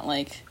did not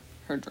like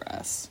her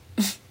dress.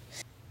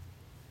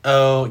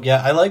 Oh,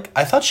 yeah,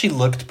 I thought she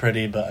looked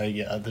pretty, but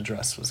yeah, the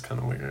dress was kind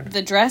of weird.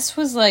 The dress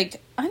was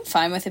like, I'm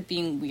fine with it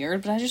being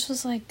weird, but I just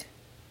was like,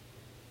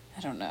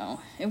 I don't know.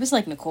 It was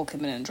like Nicole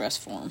Kidman in dress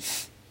form.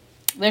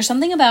 There's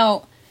something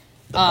about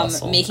The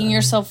bustle making thing.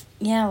 yourself,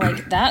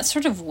 like that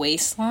sort of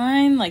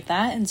waistline, like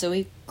that in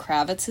Zoe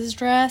Kravitz's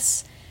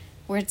dress,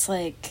 where it's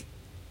like,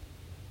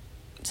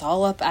 it's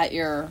all up at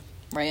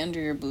right under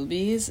your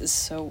boobies, is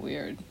so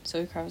weird.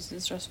 Zoe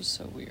Kravitz's dress was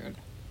so weird.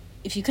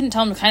 If you couldn't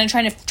tell, I'm kind of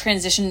trying to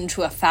transition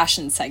into a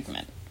fashion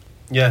segment.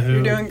 Yeah,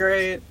 You're doing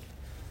great.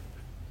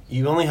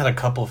 You only had a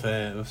couple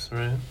faves,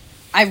 right?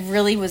 I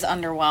really was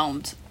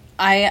underwhelmed.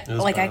 It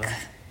was bad.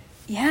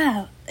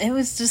 Yeah, it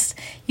was just,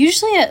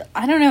 usually,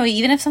 I don't know,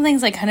 even if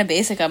something's, like, kind of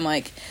basic, I'm,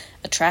 like,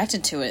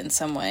 attracted to it in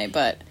some way,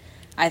 but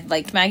I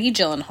liked Maggie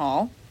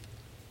Gyllenhaal.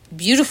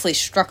 Beautifully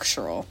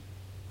structural.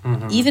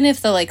 Mm-hmm. Even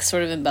if the, like,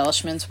 sort of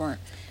embellishments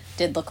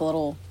did look a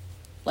little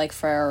like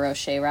Ferrero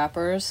Rocher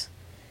wrappers.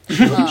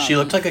 She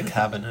looked like a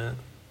cabinet.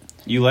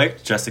 You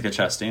liked Jessica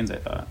Chastain's, I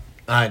thought.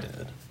 I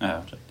did.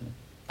 Oh,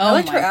 Oh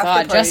liked my her after god,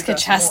 party Jessica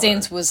dress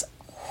Chastain's was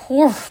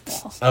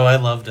horrible. Oh, I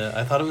loved it.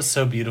 I thought it was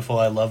so beautiful.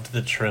 I loved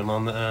the trim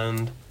on the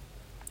end.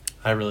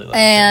 I really liked it.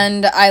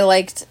 And I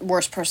liked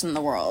Worst Person in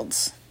the World.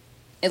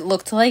 It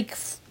looked like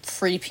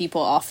Free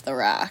People off the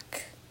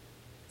rack.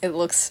 It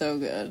looks so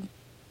good.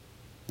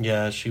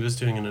 Yeah, she was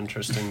doing an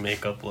interesting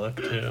makeup look,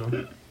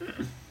 too.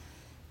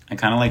 I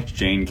kind of liked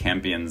Jane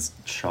Campion's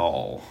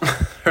shawl.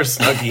 Her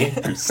snuggie.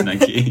 Her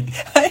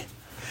snuggie.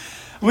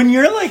 When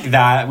you're like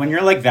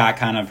that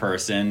kind of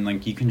person,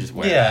 like, you can just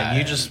wear Yeah, that you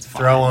and just it's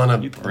throw fine.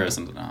 on You throw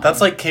something on. That's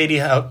like Katie,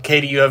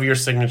 you have your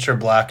signature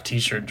black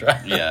t-shirt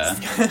dress. Yeah.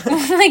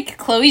 Like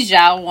Chloe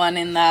Zhao won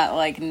in that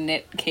like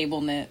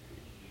cable knit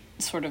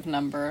sort of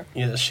number.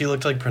 Yeah, she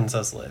looked like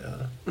Princess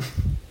Leia.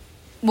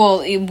 Well,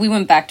 we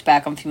went back to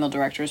back on female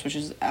directors, which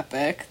is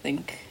epic.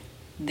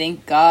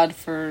 Thank God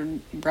for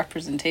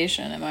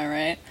representation. Am I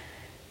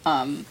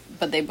right?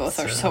 But they both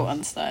are so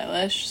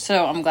unstylish.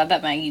 So I'm glad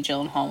that Maggie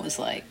Gyllenhaal was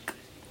like,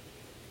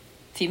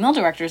 female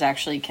directors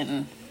actually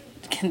can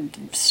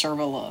serve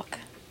a look.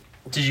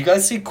 Did you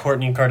guys see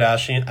Kourtney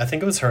Kardashian? I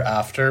think it was her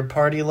after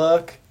party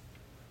look.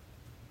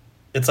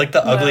 It's like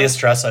the No. ugliest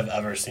dress I've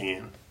ever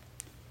seen.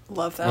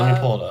 Love that. Let me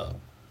pull it up.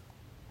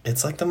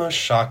 It's like the most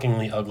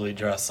shockingly ugly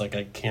dress. Like,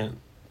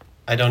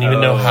 I don't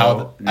even know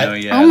how. No,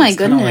 yeah. Oh my it's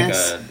kinda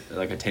goodness.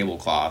 Like a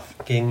tablecloth.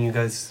 Can you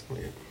guys?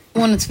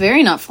 Well, and it's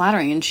very not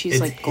flattering, and she's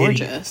It's like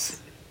gorgeous.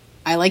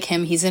 I like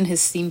him. He's in his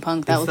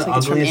steampunk. That looks like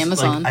it's from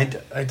Amazon. Like,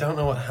 I don't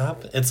know what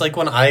happened. It's like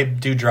when I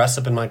do dress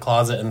up in my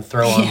closet and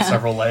throw on Yeah.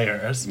 several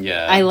layers.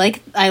 Yeah. I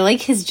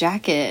like his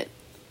jacket.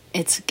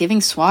 It's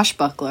giving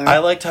swashbuckler. I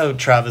liked how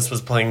Travis was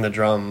playing the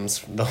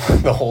drums the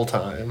whole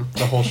time,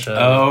 the whole show.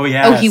 Oh,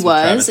 yeah. Oh, he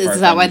was?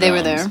 Is that why they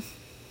were there?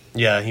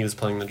 Yeah, he was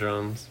playing the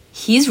drums.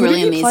 He's Who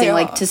really did he play amazing.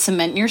 Like, off? to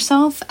cement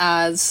yourself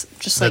as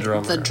just The like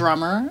drummer. the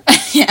drummer.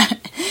 Yeah.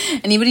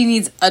 Anybody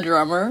needs a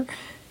drummer.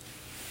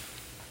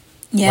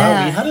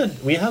 Yeah. Wow,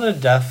 we had a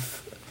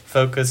deaf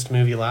focused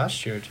movie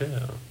last year too.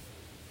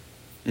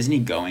 Isn't he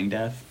going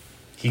deaf?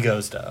 He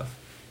goes deaf.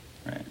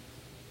 Right.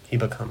 He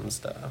becomes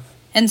deaf.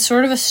 And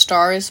sort of A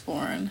Star Is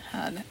Born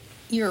had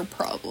ear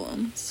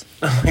problems.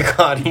 Oh my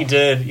god, he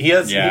did. He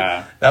has.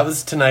 Yeah. That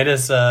was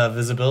tinnitus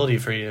visibility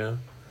for you.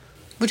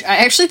 Which I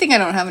actually think I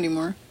don't have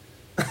anymore.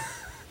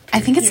 I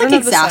think it's You don't like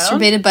have the sound?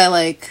 exacerbated by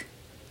like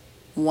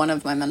one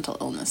of my mental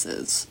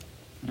illnesses.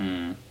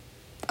 Mm.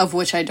 Of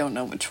which I don't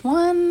know which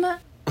one.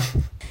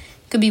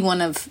 Could be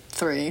one of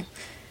 3.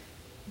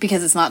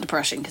 Because it's not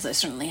depression, because I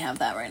certainly have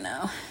that right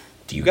now.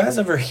 Do you guys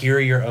ever hear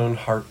your own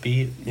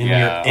heartbeat in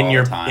Yeah, all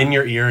your the time. in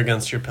your ear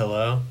against your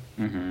pillow?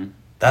 Mm-hmm.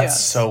 That's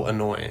Yes. so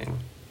annoying.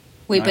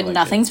 Wait, I but like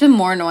nothing's been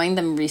more annoying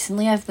than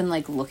recently I've been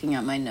like looking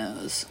at my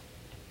nose.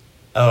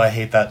 Oh, I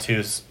hate that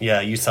too.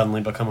 Yeah, you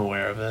suddenly become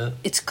aware of it.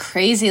 It's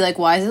crazy. Like,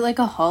 why is it like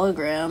a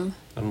hologram?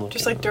 I'm looking.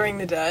 Just like at during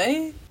the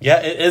day? Yeah,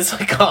 it is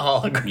like a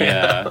hologram.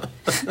 Yeah.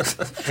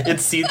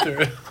 It's see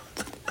through.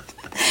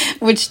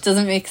 Which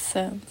doesn't make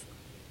sense.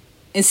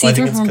 It's Well, I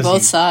think see-through it's from 'cause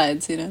both you-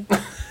 sides, you know?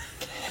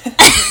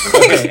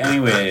 Okay,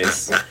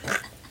 anyways.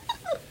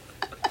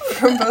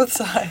 From both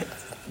sides.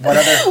 What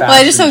other fashion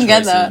I just don't get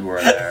choices that.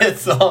 were there?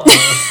 It's all.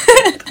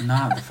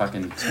 Not the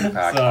fucking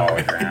Tupac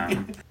Sorry.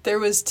 hologram. There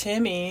was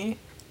Timmy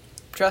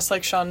dressed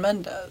like Shawn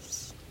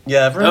Mendes.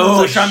 Yeah, everyone Oh, looks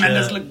like Shawn shit.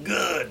 Mendes look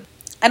good.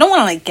 I don't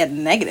want to like get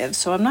negative,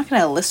 so I'm not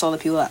going to list all the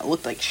people that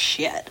looked like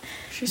shit.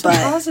 She's But-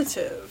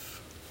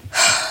 positive.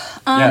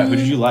 Yeah, who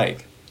did you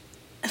like?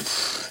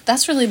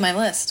 That's really my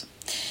list.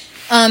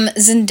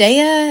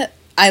 Zendaya,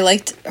 I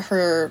liked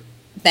her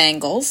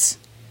bangles,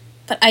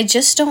 but I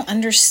just don't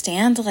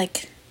understand,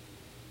 like,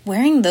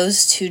 wearing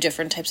those 2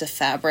 different types of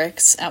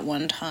fabrics at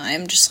one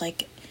time just,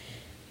 like,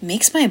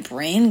 makes my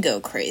brain go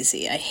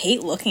crazy. I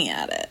hate looking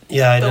at it.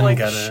 Yeah, I The, didn't like,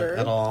 get shirt?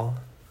 it at all.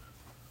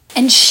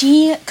 And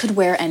she could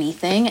wear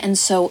anything, and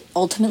so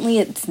ultimately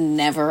it's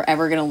never,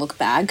 ever going to look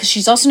bad, because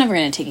she's also never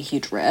going to take a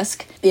huge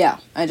risk. Yeah,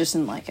 I just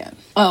didn't like it.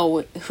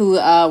 Oh,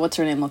 what's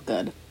her name looked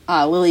good?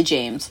 Lily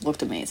James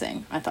looked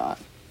amazing, I thought.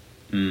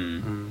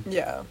 Mm.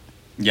 Yeah.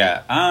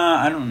 Yeah,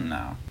 I don't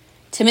know.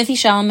 Timothy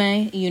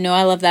Chalamet, you know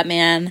I love that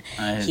man.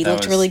 He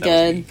looked really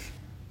good. weak.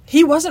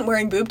 He wasn't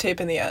wearing boob tape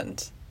in the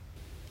end.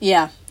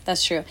 Yeah,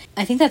 that's true.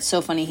 I think that's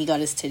so funny he got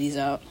his titties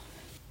out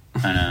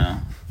I know.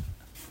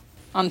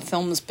 on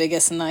film's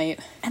biggest night.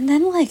 And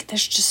then, like,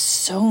 there's just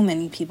so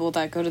many people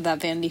that go to that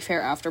Vanity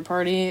Fair after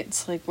party.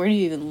 It's like, where do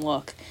you even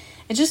look?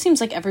 It just seems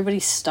like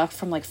everybody's stuck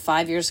from, like,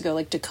 5 years ago.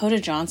 Like, Dakota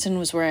Johnson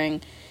was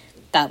wearing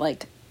that,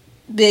 like,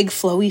 big,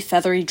 flowy,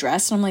 feathery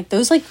dress. And I'm like,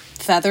 those, like,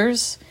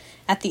 feathers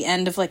at the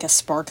end of, like, a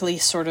sparkly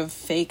sort of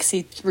fake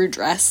see-through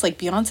dress, like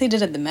Beyonce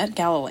did at the Met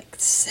Gala, like,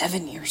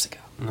 7 years ago.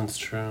 That's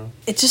true.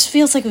 It just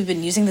feels like we've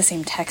been using the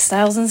same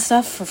textiles and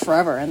stuff for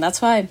forever. And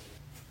that's why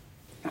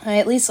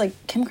at least, like,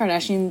 Kim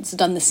Kardashian's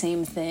done the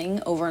same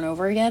thing over and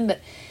over again,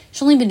 but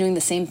she's only been doing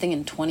the same thing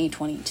in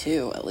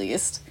 2022, at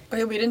least.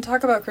 Wait, we didn't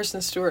talk about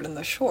Kristen Stewart in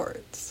the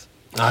shorts.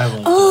 I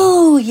loved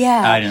Oh,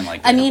 yeah. I didn't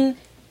like I that. mean,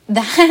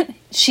 that,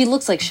 she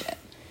looks like shit.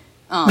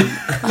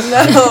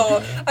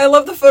 No, I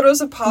love the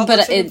photos of Pablo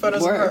But taking it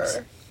photos works.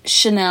 of her.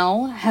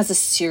 Chanel has a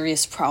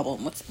serious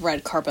problem with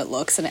red carpet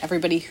looks, and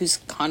everybody who's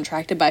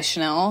contracted by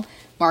Chanel,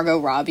 Margot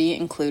Robbie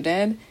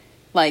included,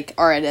 like,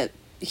 are at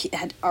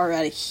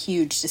a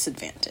huge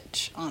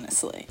disadvantage,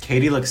 honestly.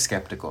 Katie looks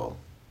skeptical.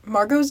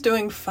 Margot's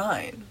doing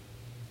fine.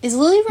 Is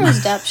Lily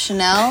Rose Depp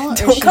Chanel? Or is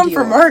Don't she come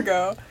for Dior?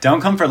 Margot.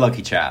 Don't come for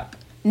Lucky Chap.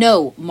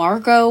 No,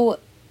 Margot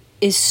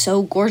is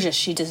so gorgeous.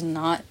 She does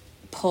not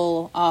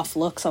pull off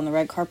looks on the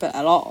red carpet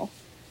at all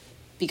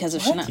because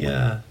of Chanel.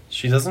 Yeah,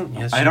 she doesn't.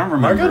 Yeah, I don't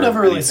remember Margot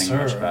never really anything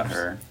much served. about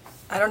her.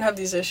 I don't have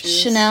these issues.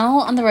 Chanel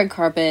on the red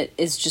carpet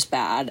is just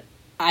bad.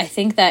 I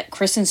think that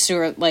Kristen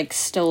Stewart, like,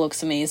 still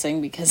looks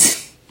amazing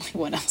because like,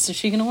 what else is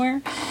she gonna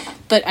wear?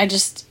 But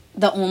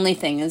the only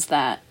thing is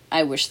that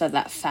I wish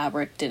that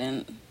fabric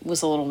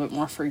was a little bit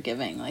more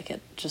forgiving. Like,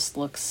 it just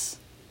looks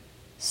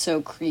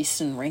so creased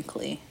and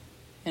wrinkly,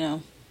 you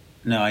know?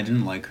 No, I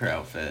didn't like her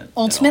outfit. at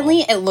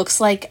Ultimately, all. it looks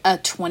like a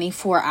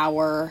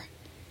 24-hour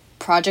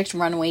Project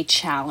Runway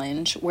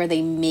challenge where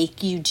they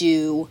make you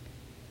do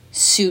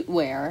suit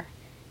wear.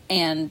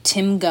 And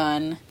Tim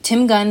Gunn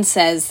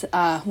says,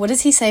 what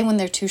does he say when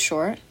they're too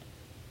short?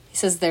 He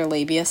says they're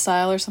labia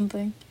style or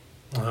something.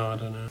 Oh, I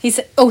don't know. He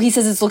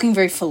says it's looking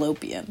very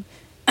fallopian.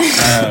 Oh,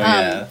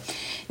 yeah.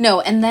 No,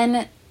 and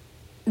then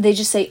they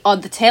just say,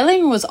 the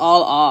tailoring was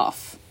all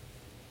off.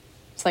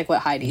 It's like what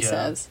Heidi Yeah.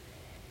 says.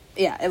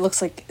 Yeah, it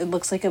looks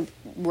like a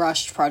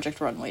rushed Project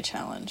Runway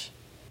challenge.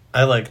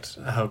 I liked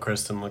how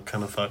Kristen looked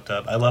kind of fucked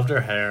up. I loved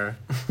her hair.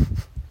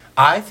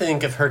 I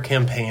think if her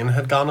campaign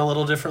had gone a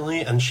little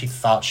differently and she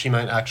thought she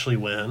might actually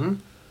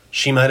win,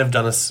 she might have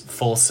done a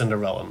full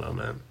Cinderella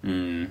moment.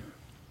 Mm.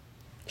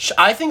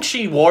 I think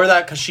she wore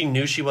that because she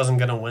knew she wasn't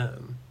going to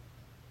win.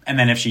 And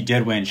then if she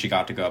did win, she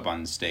got to go up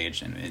on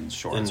stage in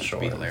shorts, which would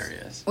be shorts.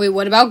 hilarious. Wait,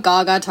 what about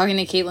Gaga talking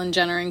to Caitlyn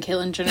Jenner and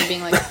Caitlyn Jenner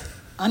being like,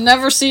 I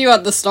never see you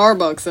at the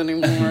Starbucks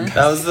anymore.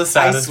 That was the I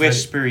saddest.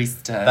 switched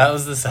barista. That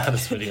was the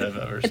saddest video I've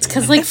ever seen. It's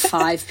because like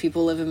 5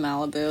 people live in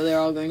Malibu. They're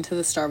all going to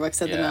the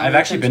Starbucks at the Malibu. I've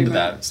actually been to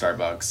Country that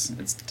Starbucks.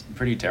 It's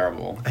pretty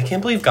terrible. I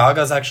can't believe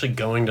Gaga's actually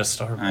going to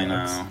Starbucks. I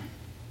know.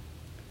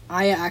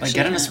 I actually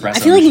get an am. espresso I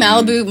feel like machine.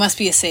 Malibu must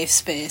be a safe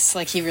space.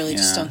 Like he really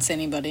just Yeah. don't see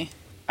anybody.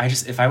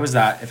 If I was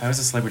a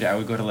celebrity, I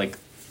would go to like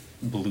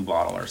Blue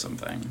Bottle or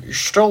something. You're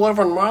still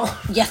living well.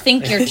 You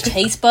think your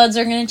taste buds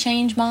are gonna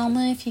change,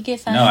 Mama, if you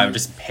get famous? No, I would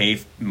just pay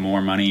more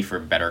money for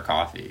better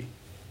coffee.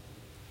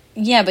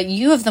 Yeah, but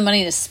you have the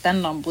money to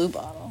spend on Blue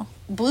Bottle.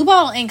 Blue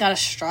Bottle ain't got a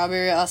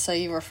strawberry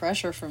acai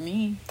refresher for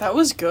me. That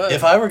was good.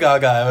 If I were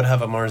Gaga, I would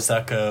have a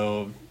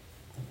Marzecco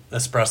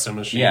espresso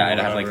machine. Yeah, or I'd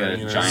have, like, whatever, a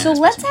you know? giant- So espresso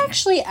let's machine.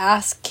 actually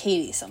ask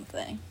Katie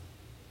something.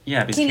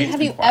 Yeah, because Katie, Katie's have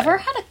been you quiet. ever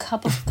had a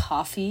cup of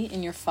coffee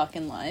in your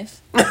fucking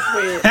life?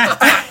 Wait.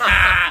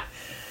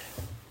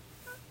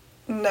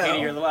 No. Katie,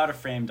 you're a little out of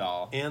frame,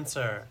 doll.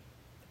 Answer.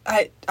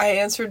 I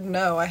answered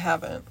no, I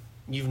haven't.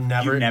 You've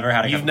never never had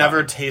a cup You've of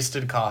never coffee.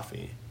 tasted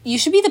coffee. You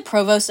should be the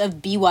provost of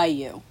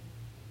BYU.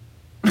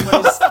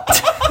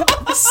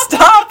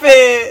 Stop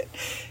it!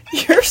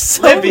 You're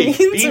so Libby,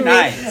 mean be to me.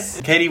 nice.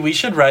 Katie, we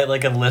should write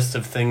like a list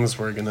of things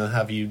we're gonna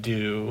have you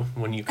do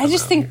when you come I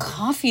just out think here.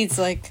 coffee's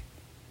like...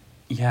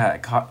 Yeah,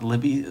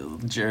 Libby,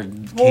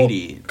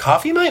 Katie.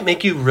 Coffee might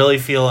make you really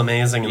feel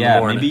amazing in the Yeah,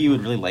 morning. maybe you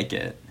would really like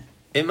it.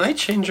 It might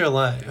change your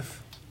life.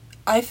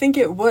 I think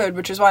it would,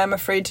 which is why I'm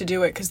afraid to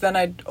do it, because then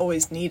I'd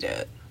always need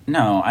it.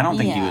 No, I don't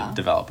think you Yeah. would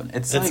develop it.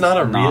 It's It's like, not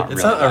a real. It's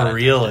really not that a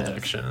real addictive.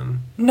 addiction.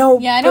 No.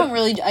 Yeah, I but- don't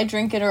really... I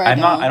drink it or I I'm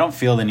don't. not. I don't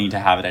feel the need to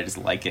have it. I just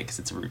like it because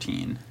it's a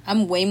routine.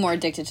 I'm way more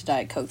addicted to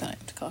Diet Coke than I am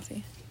to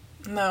coffee.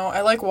 No,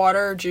 I like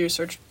water or juice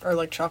or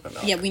like chocolate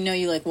milk. Yeah, we know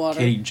you like water.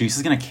 Katie, juice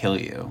is gonna kill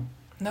you.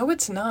 No,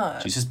 it's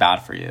not. Juice is bad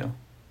for you.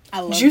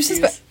 I love Juice juice.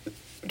 is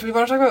Do we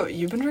want to talk about what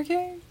you've been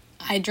drinking?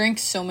 I drink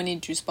so many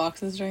juice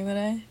boxes during the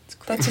day. It's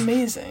crazy. That's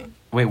amazing.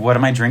 Wait, what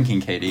am I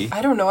drinking, Katie?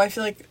 I don't know. I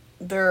feel like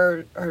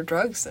there are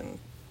drugs and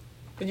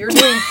you're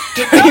doing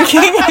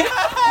drinking.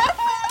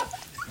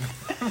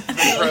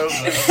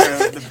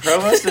 The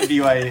provost of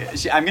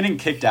BYU. I'm getting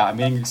kicked out. I'm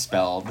getting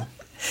expelled.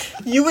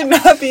 You would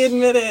not be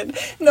admitted.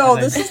 No,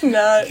 Because this is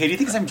not. Katie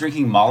thinks I'm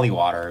drinking Molly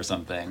water or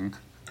something.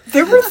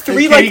 There were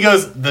 3 Katie like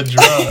goes the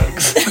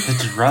drugs.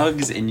 The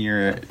drugs in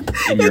your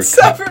it's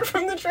cup. separate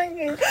from the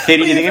drinking.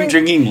 Katie, do you think I'm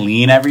drinking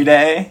lean every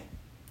day?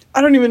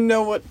 I don't even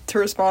know what to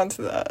respond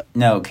to that.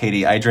 No,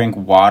 Katie, I drink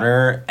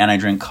water and I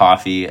drink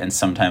coffee and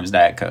sometimes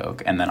Diet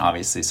Coke and then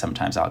obviously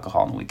sometimes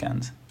alcohol on the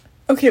weekends.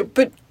 Okay,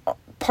 but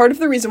part of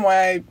the reason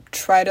why I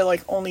try to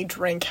like only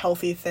drink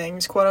healthy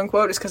things, quote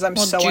unquote, is because I'm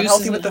Well, so juice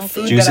unhealthy isn't with the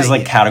healthy. food Juice that is I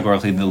like eat.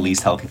 categorically the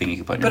least healthy thing you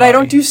can put in your But body. I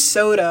don't do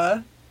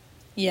soda.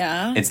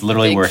 Yeah. It's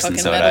literally Big worse than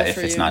fucking soda medal if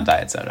for it's you. not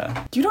diet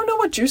soda. You don't know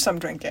what juice I'm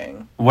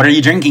drinking. What are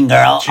you drinking,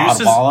 girl?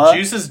 Juice is- Odwalla?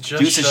 juice is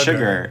just Juice is sugar.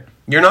 sugar.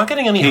 You're not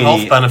getting any Katie,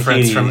 health benefits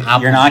Katie, from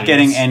apple you're not juice.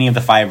 getting any of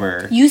the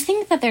fiber. You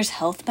think that there's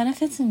health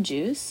benefits in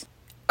juice?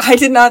 I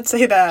did not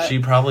say that. She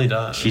probably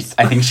does.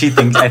 I think she's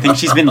been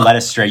led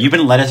astray. You've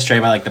been led astray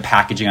by like the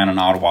packaging on an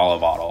Odwalla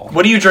bottle.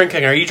 What are you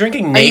drinking? Are you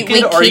drinking naked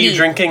wait, or are you Katie.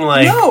 drinking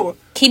like? No,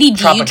 Katie,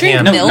 do you drink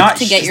Tropicana. No, milk to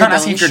get she's your not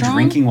asking bones if you're strong?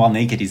 drinking while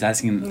naked. He's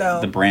asking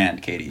No. the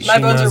brand, Katie. My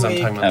She bones knows are I'm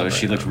weak. talking about Oh, the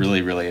she brand. looked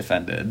really, really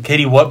offended.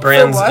 Katie, what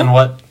brands what? and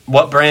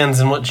what brands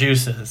and what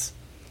juices?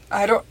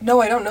 I don't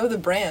know the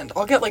brand.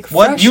 I'll get like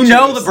What? fresh You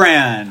know juice. the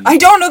brand. I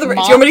don't know the brand.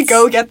 Do you want me to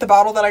Mott's? go get the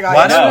bottle that I got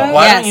Why yesterday? don't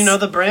Yes. you know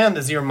the brand?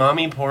 Is your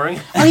mommy pouring?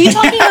 Are you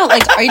talking about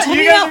like? Are you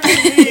talking about?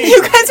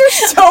 You guys are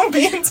so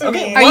mean to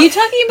me. Are you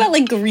talking about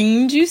like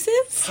green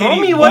juices? Tell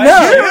me Katie, what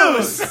No.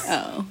 juice.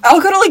 Oh,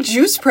 I'll go to like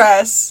Juice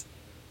Press.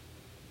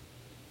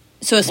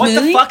 so a smoothie? What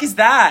the fuck is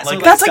that? Like,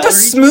 So That's like a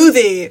celery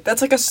smoothie.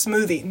 That's like a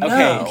smoothie.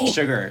 No. Okay,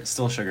 sugar,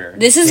 still sugar.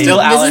 This is Still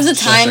the- this is Alice, the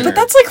still time- sugar. But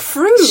that's like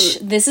fruit.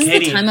 This is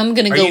Katie, the time I'm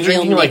gonna are go you real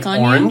drinking Nick like on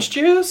orange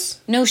you. juice?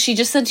 No, she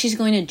just said she's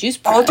going to juice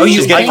I'll press. do Oh,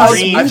 she's getting I-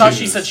 green I thought juice.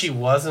 she said she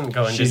wasn't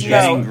going She's to.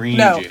 getting No, green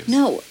no. juice.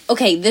 No,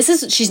 okay,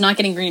 she's not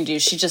getting green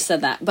juice. She just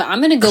said that. But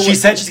I'm gonna go She with...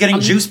 said she's getting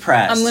I'm- juice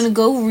press. I'm gonna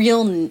go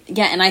real...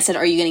 Yeah, and I said,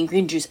 are you getting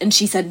green juice? And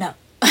she said no.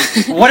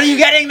 What are you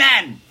getting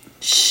then?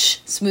 Shh,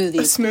 smoothie.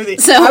 A smoothie.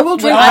 So I will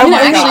drink. what I'm oh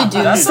gonna my actually God. do...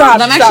 That's- Stop,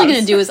 what I'm stop. actually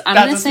gonna do is I'm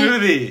gonna That's a say...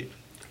 smoothie.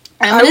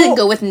 I'm I gonna will-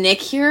 go with Nick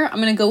here. I'm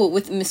gonna go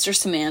with Mr.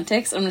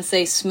 Semantics. I'm gonna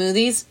say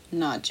smoothies,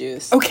 not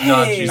juice. Okay.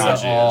 Not juice Not at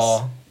juice.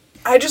 all.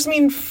 I just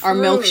mean fruit. Are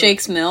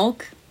milkshakes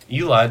milk?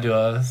 You lied to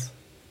us.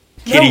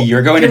 Kitty,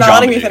 you're going to not Jamba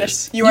letting me Juice.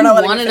 finish. You You are not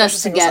letting me wanted finish a us to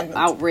single get sentence.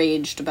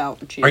 outraged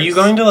about juice. Are you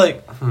going to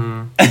like?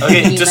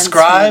 Okay, meant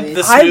describe smoothie.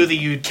 the I- smoothie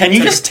you. Can you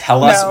took- just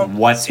tell us No.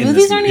 what's in Smoothies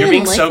this aren't smoothie? You're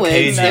even being so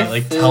liquids, cagey. they're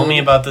Like, tell me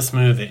food. about the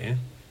smoothie.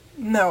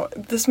 No,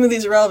 the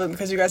smoothie's irrelevant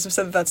because you guys have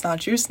said that that's not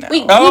juice now.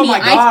 Wait, Oh Katie, my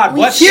God,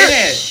 what's in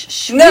it?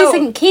 Shh, No. wait a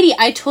second, Katie.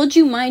 I told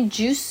you my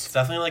juice. It's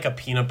definitely like a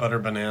peanut butter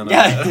banana.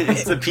 Yeah,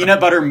 it's a peanut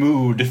butter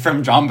mood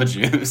from Jamba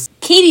Juice.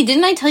 Katie,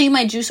 didn't I tell you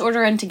my juice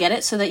order and to get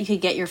it so that you could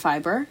get your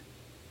fiber?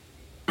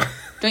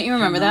 Don't you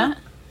remember that?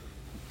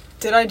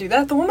 Did I do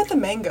that? The one with the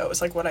mango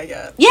is like what I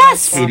get.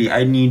 Yes. Katie,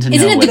 I need to know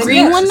Isn't it what the it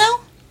green is. one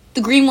though?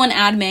 The green one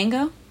add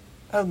mango.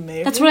 Oh,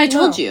 maybe. That's what I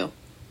told No. you.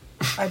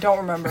 I don't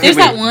remember. There's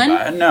that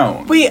one.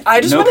 No. Wait,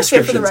 I just no want to say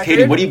for the prescriptions. record.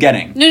 Katie, what are you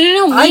getting?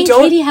 No. Me I and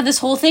don't- Katie have this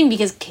whole thing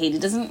because Katie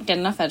doesn't get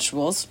enough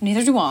vegetables.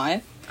 Neither do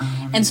I.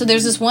 And so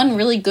there's this one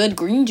really good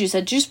green juice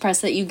at Juice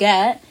Press that you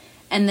get,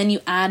 and then you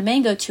add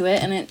mango to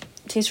it, and it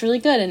tastes really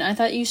good. And I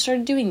thought you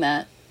started doing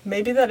that.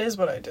 Maybe that is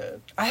what I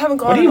did. I haven't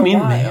gone What do you in a mean,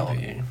 while.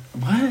 maybe?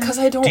 What? Because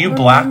I don't Do you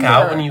black remember.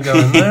 out when you go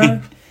in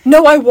there?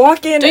 No, I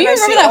walk in Don't and you I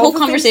remember see that all whole the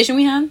conversation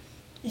we had?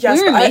 Things, yes,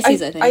 We were in but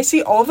Macy's, I think. I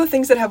see all the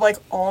things that have like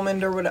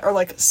almond or whatever, or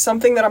like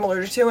something that I'm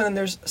allergic to, and then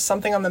there's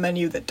something on the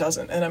menu that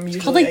doesn't, and I'm usually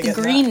Called like I the get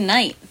that. Green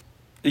Night.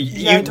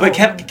 Yeah, I But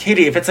don't-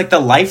 Katie, if it's like the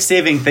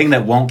life-saving thing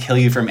that won't kill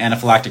you from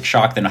anaphylactic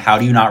shock, then how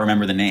do you not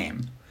remember the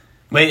name?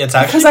 Wait, it's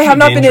actually Because I have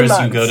not been in dangerous you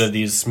months. go to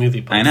these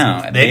smoothie places.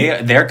 I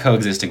know. They're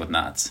coexisting with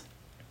nuts.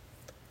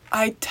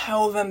 I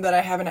tell them that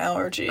I have an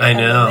allergy. I and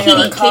then know. they are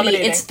Katie,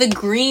 accommodating. it's the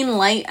Green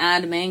Light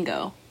add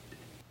mango.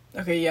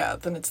 Okay, yeah,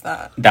 then it's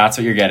that. That's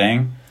what you're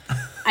getting?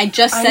 I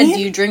just I said, mean-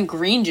 do you drink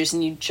green juice?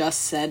 And you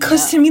just said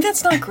Because no. to me,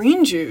 that's not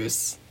green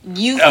juice.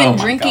 You've Oh been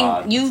my drinking.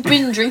 God. You've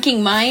been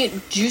drinking my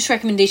juice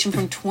recommendation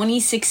from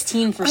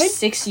 2016 for I-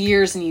 6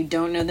 years, and you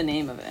don't know the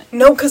name of it.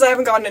 No, because I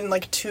haven't gotten it in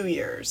like 2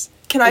 years.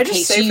 Can I Okay,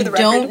 just so say you for the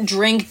don't record?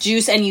 drink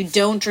juice, and you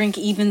don't drink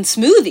even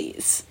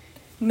smoothies.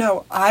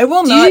 No, I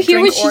will Do not. you hear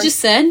drink what she orange- just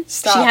said?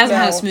 Stop, She hasn't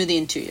had a no. smoothie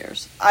in 2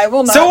 years. I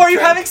will not. So are you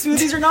drink- having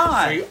smoothies or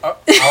not?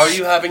 Are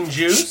you having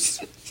juice?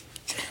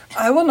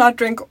 I will not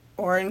drink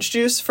orange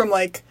juice from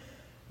like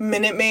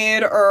Minute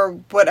Maid or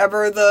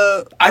whatever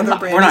the other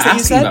brand we're is not that you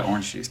asking said. about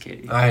orange juice,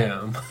 Katie. I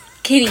am.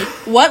 Katie,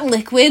 what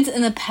liquids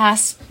in the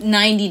past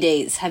 90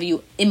 days have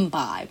you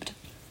imbibed?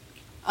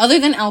 Other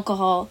than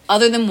alcohol,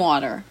 other than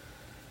water.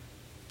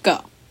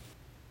 Go.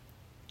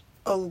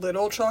 A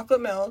little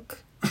chocolate milk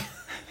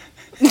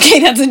Okay,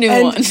 that's a new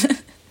And- one.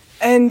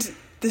 and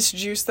this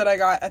juice that I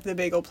got at the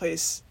bagel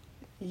place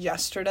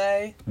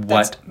yesterday. What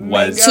that's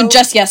was- So mango.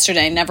 just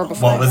yesterday, never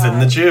before. What was in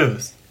the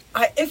juice?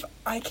 If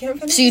I can't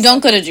finish. So you this don't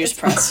go to sentence. Juice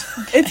Press.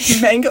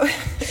 It's mango.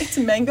 It's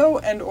mango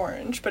and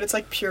orange, but it's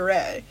like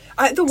puree.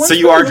 The ones So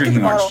you where are look at the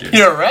drinking orange bottle- juice.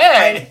 You're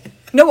right.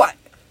 No, what?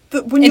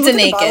 When you It's look a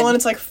at the bottle naked. and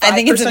it's like 5% I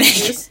think it's a naked.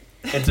 juice.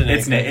 It's a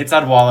It's naked. it's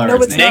Adwala. No,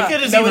 or it's not.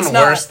 Naked is No, even it's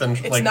not. worse than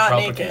It's like not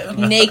Tropicana. naked.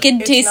 Naked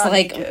It's tastes not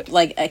like naked.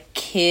 like a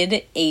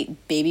kid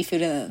ate baby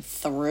food and then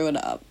threw it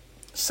up.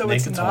 So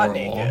it's Naked's not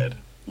horrible. naked.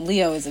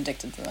 Leo is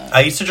addicted to that. I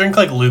used to drink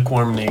like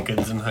lukewarm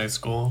nakeds in high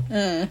school.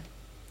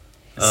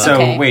 So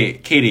Okay.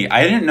 wait, Katie,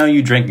 I didn't know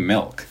you drank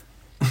milk.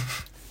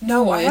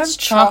 No, Oh, I have it's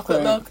chocolate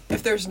chocolate. milk.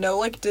 If there's no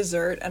like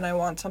dessert and I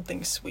want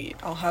something sweet,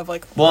 I'll have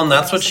like. Well, and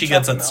that's a what glass she of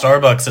gets at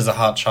chocolate milk. Starbucks is a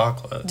hot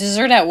chocolate.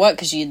 Dessert at what?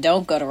 Because you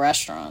don't go to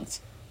restaurants.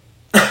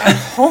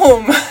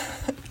 Home.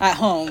 At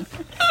home.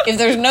 If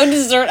there's no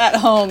dessert at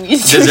home, you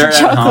drink Dessert at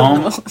chocolate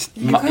home.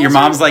 milk. Your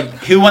mom's like,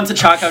 "Who wants a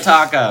choco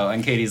taco?"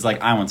 And Katie's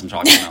like, "I want some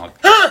chocolate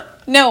milk."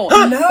 No.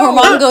 Her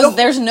mom goes,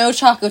 "There's no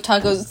choco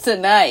tacos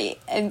tonight,"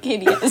 and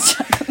Katie has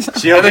chocolate milk.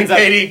 She opens up.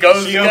 Katie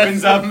goes She and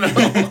opens gets up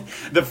some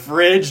the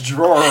fridge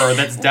drawer.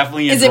 That's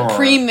definitely a Is it drawer.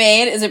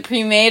 pre-made? Is it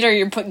pre-made, or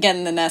you're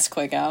getting the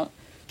Nesquik out?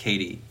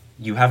 Katie,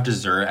 you have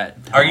dessert at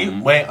home. Are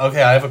you wait?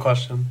 Okay, I have a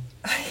question.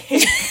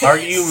 Are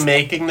you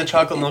making the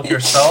chocolate milk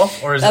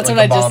yourself, or is That's it what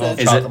like a I just bottle said. of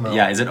Is chocolate it? milk?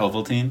 Yeah. Is it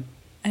Ovaltine?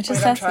 I just Wait,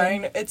 I'm have to.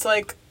 trying. It's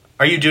like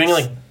Are you doing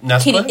like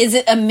Nestle? Katie, is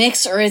it a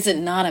mix or is it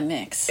not a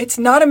mix? it's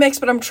not a mix,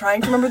 but I'm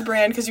trying to remember the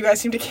brand because you guys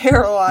seem to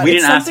care a lot. We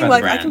It's didn't ask something about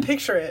the like I brand. can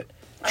picture it.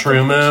 I can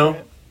True Moo?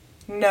 picture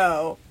it.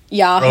 No,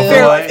 Yahoo.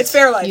 Fair Fairlife. It's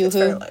Fairlife. It's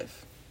Yoo-hoo. Fairlife.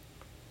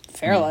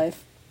 Fairlife.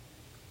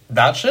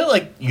 That shit,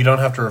 like, you don't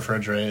have to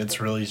refrigerate. It's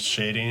really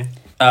shady.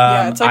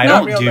 Yeah, it's, like, I not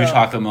don't real do milk.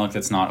 chocolate milk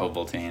that's not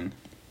Ovaltine.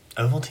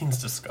 Ovaltine's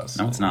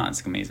disgusting. No, it's not.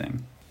 It's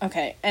amazing.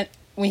 Okay, and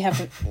we have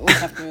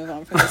to move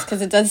on from this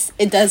because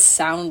it does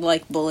sound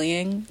like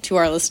bullying to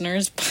our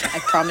listeners, but I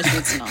promise you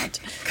it's not.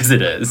 Because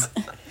it is.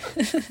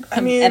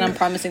 I mean, And I'm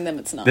promising them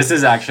it's not. This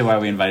is actually why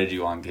we invited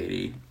you on,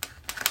 Katie.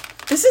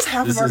 this is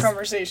half This of our is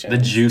conversation. The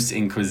Juice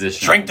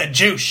Inquisition. Drink the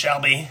juice,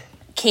 Shelby.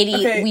 Katie,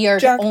 Okay, we are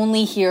Jack-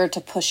 only here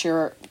to push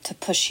your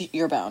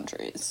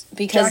boundaries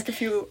because Jack,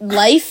 if you-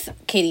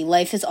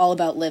 life is all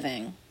about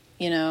living.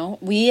 You know,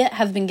 we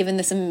have been given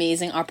this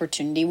amazing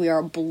opportunity. We are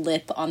a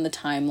blip on the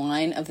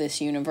timeline of this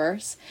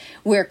universe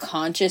where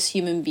conscious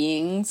human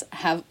beings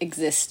have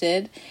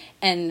existed,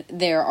 and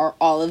there are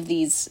all of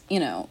these,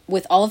 you know,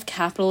 with all of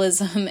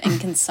capitalism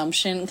and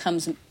consumption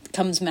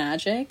comes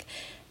magic,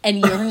 and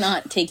you're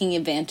not taking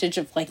advantage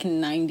of like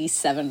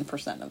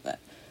 97% of it.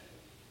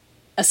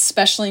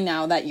 Especially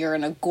now that you're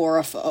an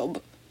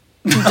agoraphobe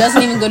who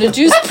doesn't even go to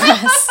Juice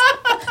Press.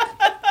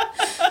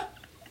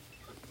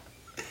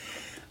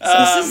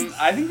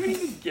 I think we need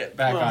to get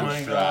back on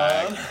my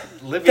track. God.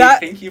 Libby, that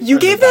thank you. you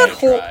for gave the that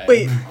whole diatribe.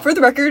 wait for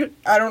the record.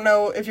 I don't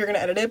know if you're gonna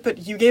edit it, but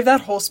you gave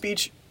that whole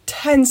speech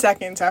 10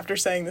 seconds after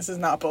saying this is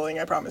not bullying.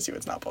 I promise you,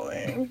 it's not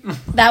bullying.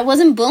 That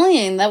wasn't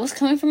bullying. That was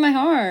coming from my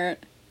heart.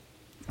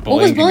 What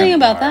was can bullying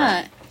come about from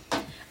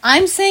that?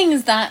 I'm saying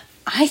is that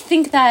I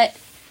think that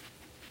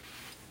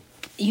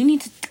you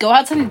need to go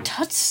outside and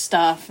touch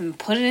stuff and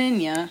put it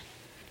in you.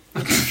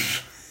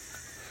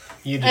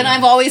 You do. And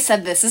I've always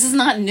said this. This is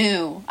not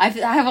new.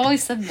 I've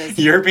always said this.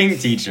 You're being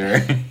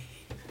teacher.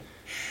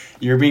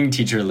 You're being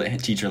teacher Libby.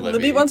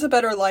 Libby wants a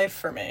better life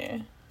for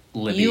me.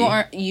 Libby.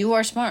 You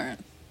are smart.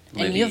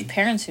 Libby. And you have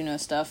parents who know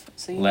stuff,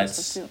 so you know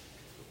stuff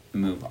too.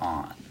 Move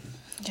on.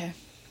 Okay.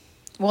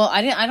 Well,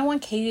 I don't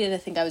want Katie to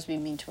think I was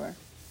being mean to her.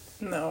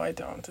 No, I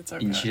don't. It's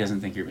okay. And she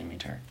doesn't think you're being mean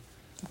to her.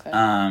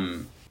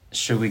 Okay.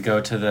 Should we go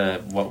to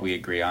the what we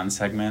agree on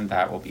segment?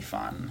 That will be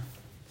fun.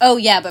 Oh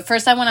yeah, but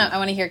first I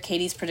want to hear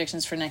Katie's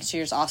predictions for next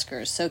year's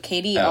Oscars. So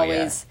Katie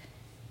always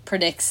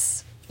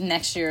predicts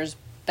next year's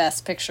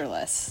Best Picture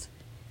list.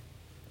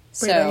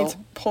 Wait, So I need to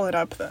pull it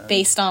up then.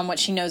 based on what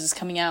she knows is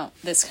coming out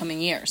this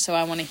coming year. So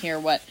I want to hear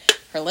what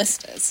her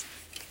list is.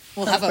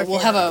 We'll have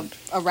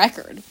a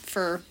record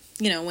for,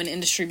 when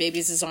Industry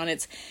Babies is on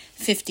its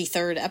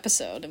 53rd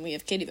episode and we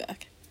have Katie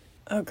back.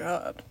 Oh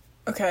god.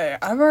 Okay,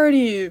 I've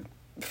already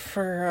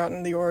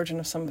forgotten the origin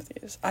of some of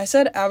these. I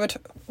said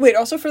Avatar. Wait,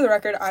 also for the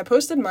record, I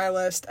posted my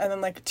list and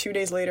then 2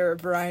 days later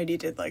Variety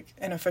did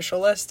an official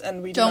list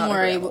and we did Don't not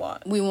worry, agree on a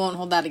lot. we won't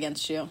hold that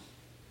against you.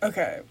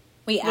 Okay.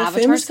 Wait, Well,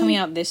 Avatar's famously- coming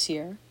out this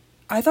year.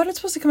 I thought it's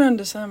supposed to come out in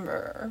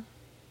December.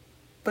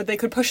 But they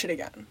could push it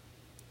again.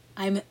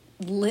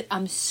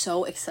 I'm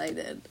so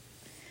excited.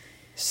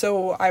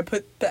 So I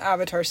put the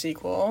Avatar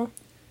sequel.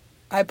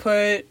 I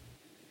put...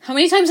 How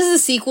many times has a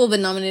sequel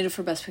been nominated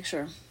for Best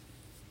Picture?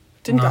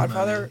 Didn't Not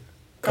Godfather...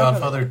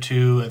 Godfather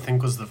 2, I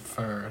think, was the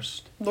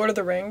first. Lord of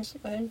the Rings,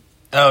 I think.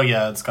 Oh,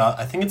 yeah,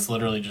 I think it's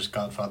literally just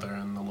Godfather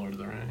and the Lord of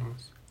the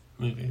Rings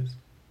movies.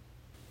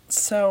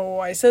 So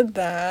I said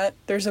that.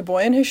 There's A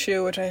Boy in His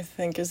Shoe, which I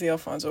think is the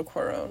Alfonso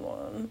Cuarón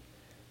one.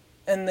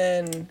 And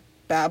then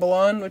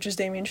Babylon, which is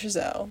Damien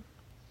Chazelle.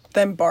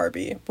 Then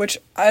Barbie, which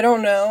I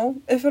don't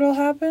know if it'll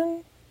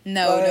happen.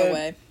 No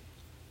way.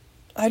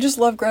 I just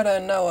love Greta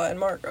and Noah and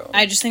Margot.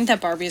 I just think that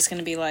Barbie is going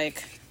to be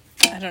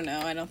I don't know.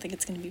 I don't think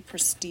it's going to be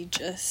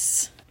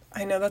prestigious.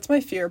 I know, that's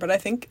my fear, but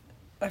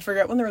I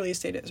forget when the release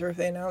date is or if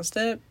they announced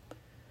it.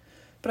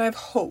 But I have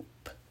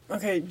hope.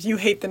 Okay, you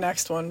hate the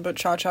next one, but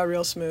Cha Cha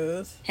Real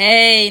Smooth.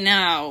 Hey,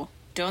 now.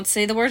 Don't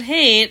say the word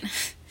hate.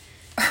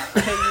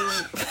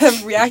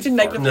 Have reacted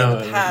negatively in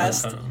the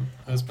past.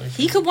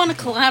 He could want to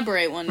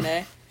collaborate one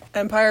day.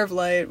 Empire of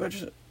Light,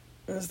 which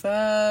is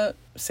that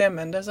Sam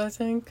Mendes, I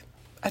think.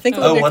 I think.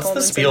 Oh, Olivia what's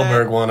Colman's the in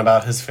Spielberg that. one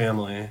about his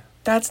family?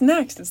 That's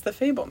next. It's The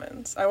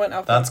Fablemans. I went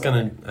out. That's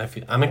gonna.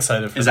 I'm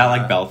excited for. Is that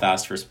like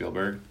Belfast for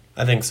Spielberg?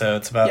 I think so.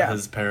 It's about Yeah.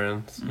 his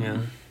parents. Mm-hmm. Yeah.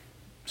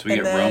 So we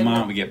And get then-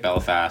 Roma, we get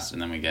Belfast,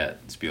 and then we get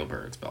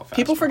Spielberg's Belfast.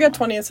 People forget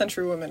Roma. 20th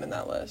Century Women in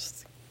that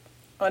list.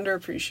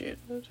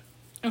 Underappreciated.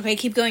 Okay,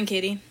 keep going,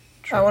 Katie.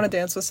 I Want to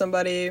Dance with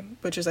Somebody,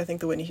 which is I think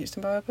the Whitney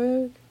Houston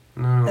biopic.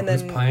 No, And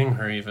who's then- playing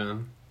her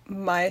even?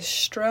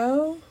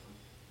 Maestro,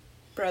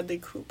 Bradley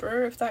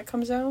Cooper, if that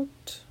comes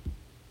out.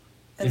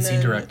 And Is he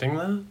then- directing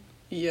that?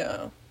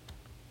 Yeah.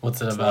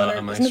 What's it It's about?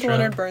 Leonard- A isn't it the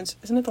Leonard maestro?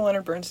 Isn't it the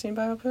Leonard Bernstein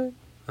biopic?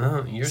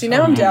 Oh, you're See,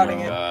 now I'm telling doubting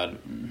me. it. God,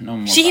 no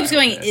more She keeps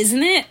going, biopics.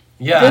 isn't it?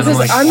 Yeah, This I'm is-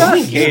 like, I'm not-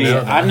 oh, Katie, you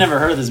know that. I've never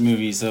heard of this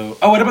movie, so...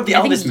 Oh, what about the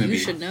I think Elvis movie? you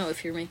should know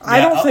if you're me. I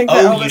don't think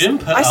that Oh, Elvis... you didn't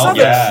put I saw Elvis.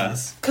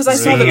 Yes. Because I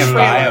saw the Speaking of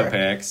trailer.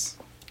 biopics,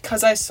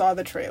 Because I saw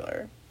the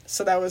trailer.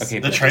 So that was Okay,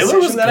 The the trailer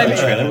was decision that I good. the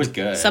made. trailer was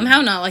good.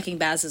 Somehow not liking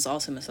Baz is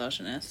also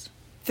misogynist.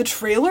 The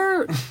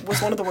trailer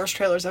was one of the worst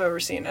trailers I've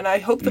ever seen, and I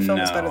hope the film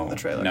is better than the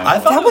trailer. No. I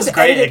thought That it was was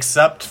great, edited-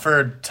 except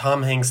for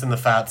Tom Hanks in the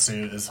fat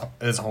suit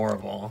is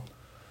horrible.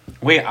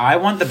 Wait, I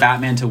want the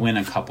Batman to win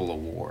a couple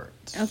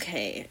awards.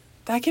 Okay.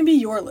 That can be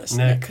your list,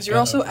 Nick, because you're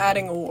also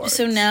adding awards.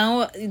 So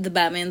now the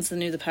Batman's the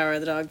new The Power of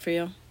the Dog for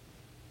you?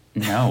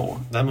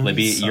 No. That movie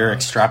Libby, you're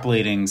sucks.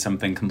 extrapolating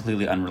something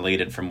completely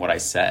unrelated from what I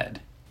said.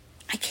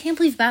 I can't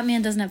believe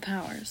Batman doesn't have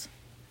powers.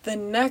 The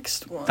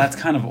next one. That's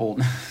kind of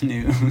old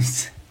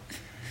news.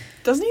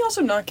 Doesn't he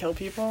also not kill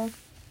people?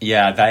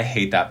 Yeah, I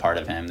hate that part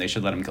of him. They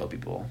should let him kill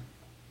people.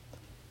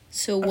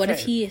 So what if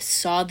Okay. he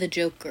saw the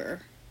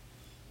Joker?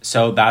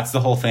 So that's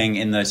the whole thing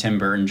in the Tim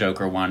Burton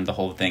Joker one. The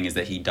whole thing is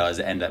that he does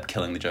end up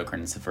killing the Joker,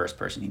 and it's the first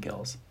person he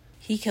kills.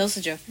 He kills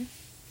the Joker?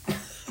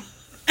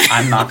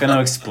 I'm not going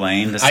to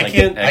explain this I like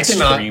can't- I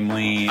cannot-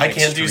 extremely, I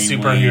can't do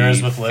extremely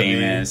superheroes with Libby.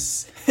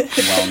 famous,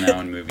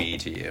 well-known movie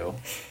to you.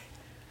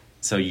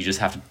 So you just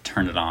have to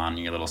turn it on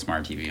your little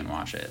smart TV and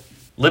watch it.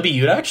 Libby,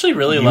 you'd actually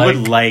really You like.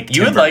 would like.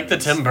 You Tim would like the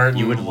Burton's. Tim Burton.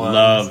 You would ones.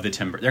 love the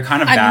Tim Burton. They're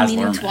kind of I'm Baz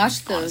meaning Luhrmann, to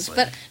watch those, honestly.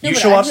 but no, You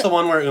but should I watch ju- the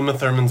one where Uma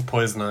Thurman's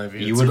Poison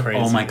Ivy. You It's would. crazy.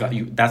 Oh my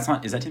god! That's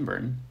not. Is that Tim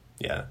Burton?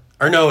 Yeah.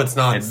 Or no, it's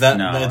not. It's- that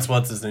no. it's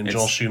what's his name, It's-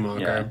 Joel Schumacher.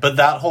 yeah. But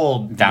that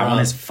whole That one run-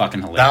 is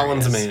fucking hilarious. that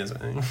one's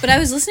amazing. But I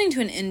was listening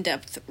to an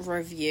in-depth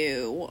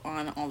review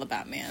on all the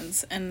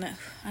Batmans, and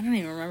I don't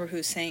even remember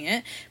who's saying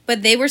it,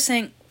 but they were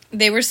saying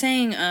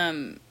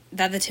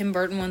that the Tim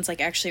Burton ones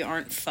actually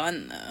aren't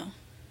fun though,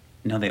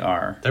 No, they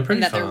are. They're pretty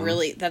and that fun.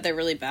 they're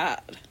really bad.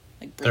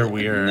 They're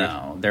weird.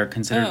 No, they're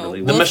considered Oh, really.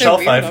 The well, if Michelle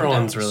they're weird, Pfeiffer I'll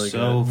one's go. really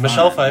So good.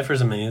 Michelle fun.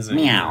 Pfeiffer's amazing.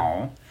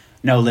 Meow.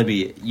 No,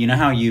 Libby, you know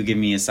how you give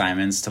me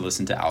assignments to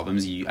listen to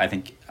albums? I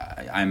think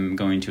I'm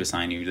going to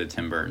assign you the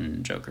Tim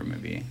Burton Joker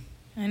movie.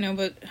 I know,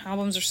 but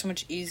albums are so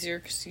much easier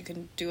because you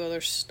can do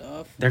other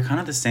stuff. They're kind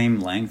of the same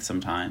length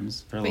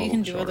sometimes. They're a But you little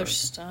can do shorter. other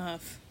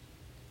stuff.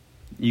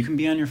 You can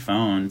be on your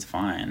phone. It's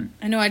fine.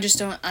 I know, I just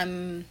don't.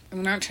 I'm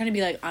not trying to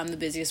be like I'm the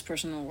busiest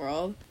person in the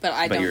world, but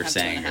I But don't you're have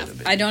saying 2.5. you're the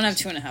busiest I don't have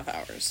 2.5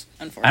 hours.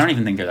 Unfortunately, I don't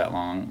even think they're that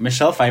long.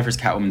 Michelle Pfeiffer's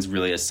Catwoman's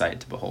really a sight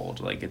to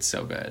behold. Like, it's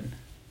so good.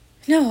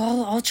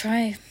 No, I'll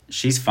try.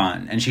 She's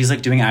fun, and she's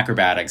like doing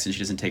acrobatics, and she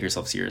doesn't take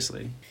herself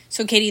seriously.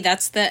 So, Katie,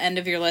 that's the end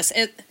of your list.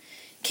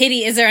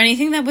 Katie, is there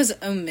anything that was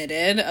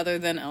omitted other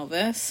than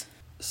Elvis?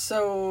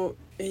 So,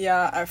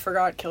 yeah, I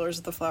forgot Killers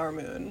of the Flower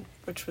Moon,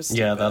 which was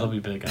Yeah, stupid. that'll be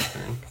big, I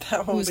think.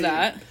 That will Who's be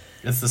that?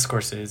 It's the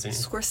Scorsese.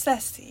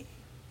 Scorsese.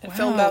 And Wow,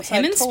 filmed outside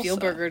him and Tulsa.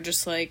 Spielberg are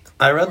just like...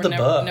 I read we're the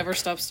never, book. Never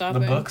stop The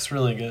stopping. book's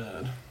really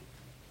good.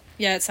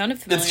 Yeah, it sounded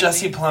familiar. It's to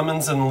Jesse me.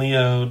 Plemons and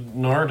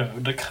Leonardo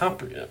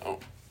DiCaprio.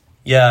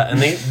 Yeah, and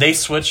they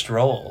switched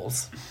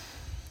roles.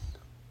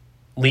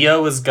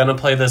 Leo was gonna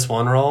play this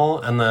one role,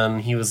 and then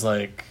he was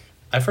like,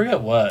 I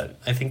forget what.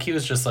 I think he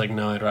was just like,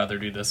 no, I'd rather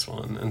do this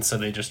one, and so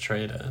they just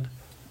traded.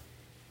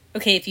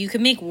 Okay, if you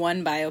could make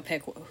one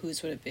biopic,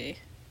 whose would it be?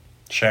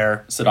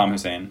 Cher. Saddam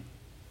Hussein.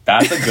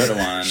 That's a good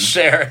one.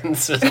 Cher and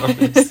Saddam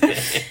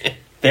Hussein.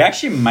 They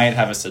actually might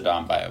have a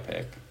Saddam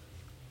biopic.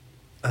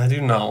 I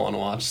do not want to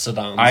watch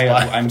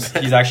Saddam's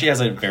He actually has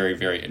a very,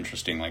 very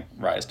interesting like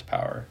rise to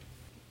power.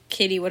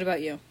 Katie, what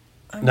about you?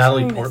 I'm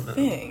Natalie trying to Portman.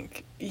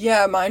 think.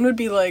 Yeah, mine would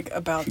be like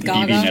about the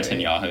Gaga. Bibi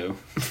Netanyahu.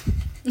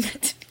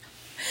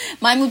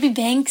 Mine would be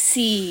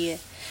Banksy.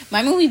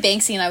 Mine would be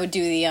Banksy, and I would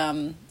do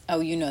the oh,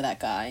 you know that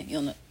guy.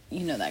 You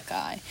know that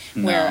guy.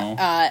 No.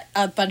 Where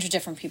a bunch of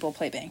different people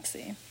play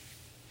Banksy.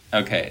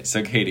 Okay,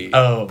 so Katie.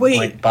 Oh, Wait,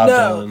 like Bob no.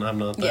 Dylan. I'm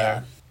not there.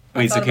 Yeah.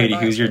 Wait, so thought of a Katie,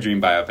 who's your biopic.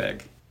 dream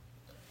biopic?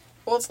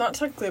 Well, it's not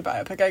technically a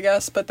biopic, I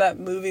guess, but that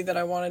movie that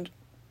I wanted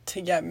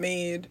to get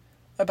made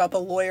about the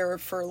lawyer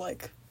for,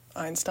 like,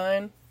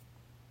 Einstein.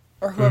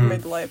 Or whoever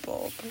made the light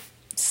bulb.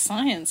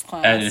 Science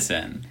class.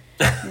 Edison.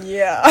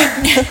 Yeah.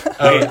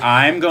 Wait,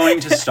 I'm going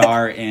to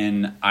star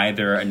in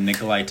either a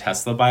Nikolai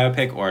Tesla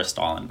biopic or a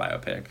Stalin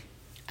biopic.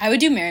 I would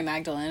do Mary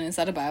Magdalene. Is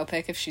that a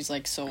biopic if she's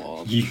like so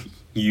old?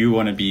 You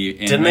want to be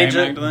in Didn't Mary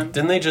they, Magdalene?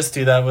 didn't they just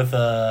do that with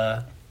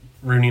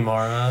Rooney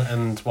Mara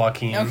and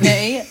Joaquin?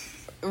 Okay.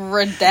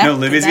 Redact No,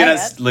 Libby's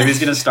that.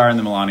 gonna star in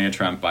the Melania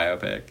Trump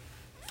biopic.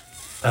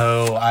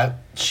 Oh,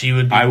 she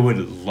would be... I would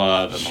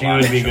love a She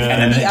Melania would be Trump. good.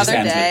 And then The it just other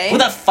ends with, day- who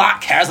the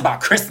fuck cares about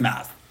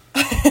Christmas?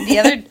 The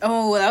other...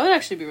 Oh, that would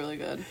actually be really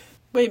good.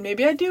 Wait,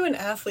 maybe I'd do an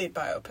athlete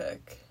biopic.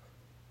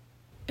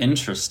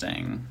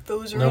 Interesting.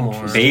 Those are No more.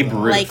 interesting. Babe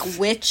Ruth. Like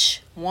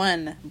which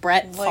one?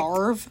 Brett Like-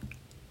 Favre?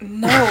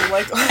 No,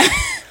 like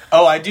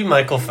Oh, I do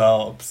Michael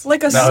Phelps.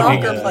 like a That would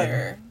be soccer good.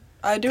 player.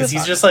 I do. Because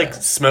he's just like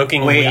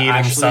smoking Wait, weed and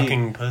actually,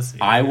 sucking pussy.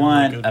 I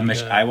want Good, a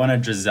good. I want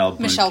a Giselle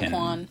Michelle Bündchen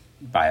Kwan.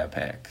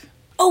 biopic.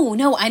 Oh,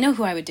 no, I know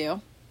who I would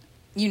do.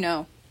 You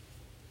know.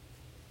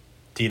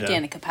 Tito.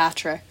 Danica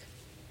Patrick.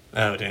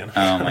 Oh, Dan.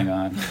 Oh my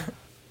god.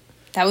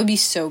 That would be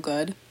so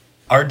good.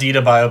 Our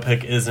Dita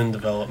biopic is in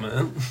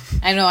development.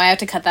 I know, I have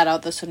to cut that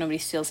out though so nobody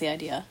steals the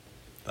idea.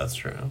 That's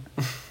true.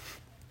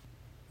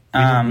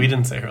 Um, We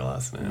didn't say her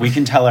last name. We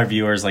can tell our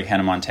viewers like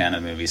Hannah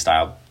Montana movie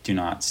style, do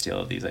not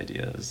steal these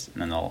ideas,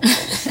 and then they'll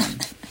listen.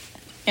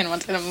 And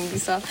what's gonna movie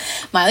style?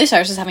 Miley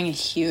Cyrus is having a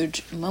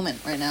huge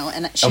moment right now,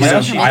 and she's my doing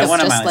gosh, her I makeup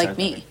want a just Miley like Cyrus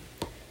me.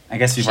 I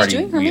guess we've She's already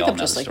doing her we all makeup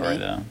know just the like story me.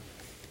 though.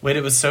 Wait,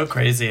 it was so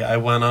crazy. I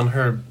went on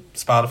her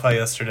Spotify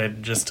yesterday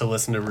just to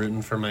listen to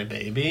Rootin' for My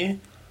Baby.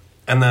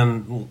 And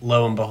then,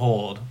 lo and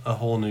behold, a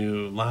whole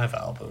new live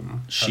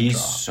album. had She's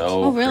dropped. so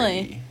Oh,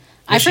 really? pretty.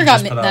 I she forgot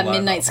just put out that a live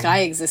Midnight album. Sky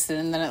existed,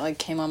 and then it like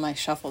came on my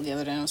shuffle the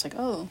other day, and I was like,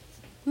 oh,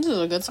 this is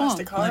a good song.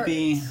 Plastic Heart.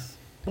 Libby,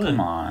 come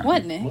on.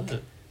 What, Nick?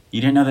 What? You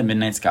didn't know that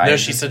Midnight Sky? No,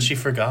 is- she said she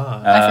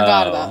forgot. I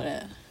forgot Oh. about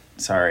it.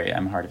 Sorry,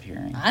 I'm hard of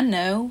hearing. I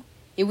know.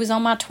 It was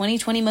on my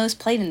 2020 most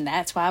played, and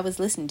that's why I was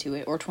listening to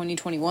it. Or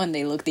 2021,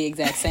 they look the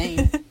exact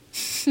same.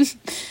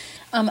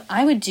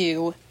 I would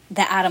do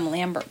the Adam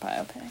Lambert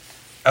biopic.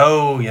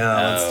 Oh, yeah,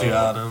 let's do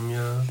Oh. Adam,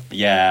 yeah.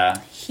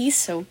 Yeah. He's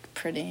so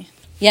pretty.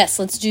 Yes,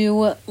 let's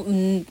do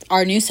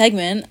our new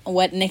segment,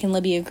 What Nick and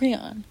Libby Agree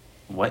On.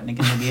 What Nick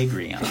and Libby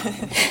agree on?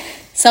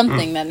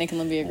 Something that Nick and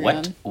Libby agree What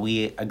on.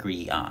 we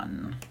agree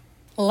on.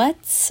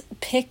 Let's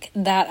pick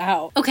that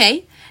out.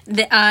 Okay.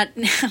 I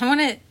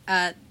want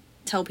to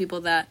tell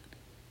people that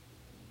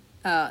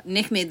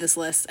Nick made this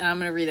list, and I'm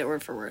going to read it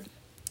word for word.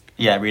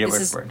 Yeah, read it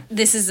word for word.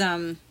 This is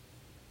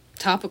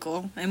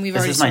topical, and we've This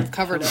already is sort my of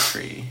covered it.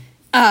 poetry.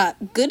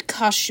 Good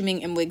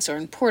costuming and wigs are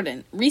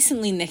important.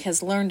 Recently, Nick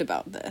has learned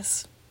about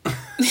this.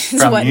 This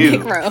is From what you.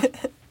 Nick wrote.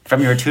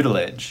 From your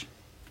tutelage.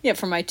 Yeah,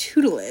 from my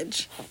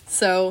tutelage.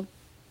 So,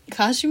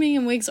 costuming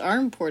and wigs are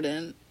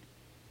important.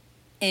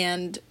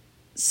 And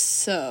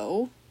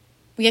so,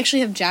 we actually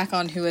have Jack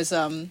on who is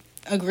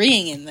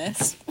agreeing in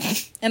this.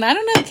 And I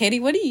don't know, Katie,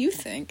 what do you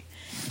think?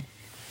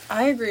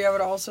 I agree. I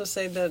would also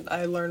say that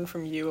I learned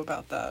from you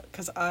about that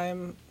because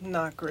I'm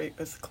not great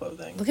with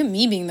clothing. Look at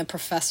me being the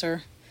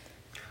professor.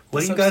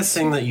 What are you guys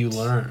saying that you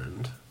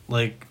learned?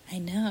 Like, I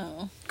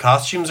know.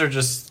 costumes are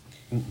just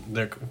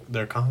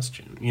their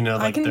costume. You know,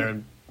 like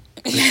they're.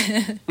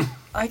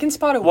 I can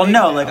spot a wig. Well,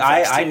 no, now, like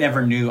thanks I to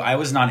never you. knew. I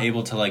was not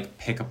able to like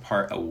pick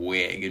apart a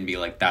wig and be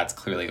like, that's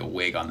clearly a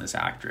wig on this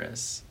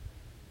actress.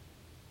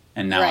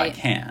 And now I Right.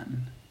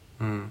 can.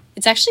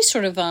 It's actually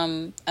sort of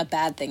a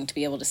bad thing to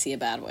be able to see a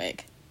bad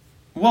wig.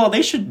 Well,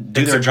 they should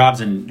do their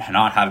jobs and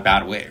not have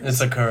bad wigs.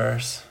 It's a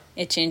curse.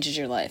 It changes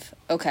your life.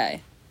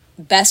 Okay.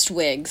 Best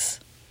wigs.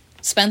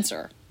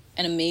 Spencer.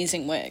 An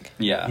amazing wig.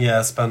 Yeah.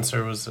 Yeah,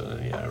 Spencer was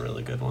a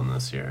really good one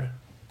this year.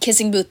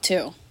 Kissing Booth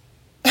 2.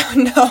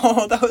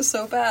 No, that was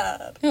so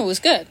bad. No, it was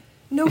good.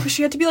 No, because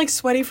she had to be like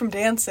sweaty from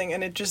dancing,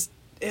 and it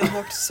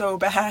looked so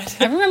bad.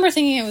 I remember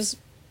thinking it was...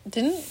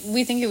 Didn't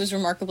we think it was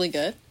remarkably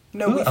good?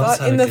 No, Who we else thought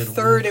had in a the good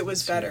third one it was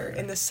this better. year?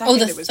 In the second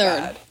the it was third.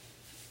 bad.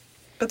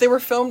 But they were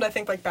filmed, I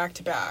think, like back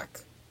to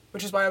back,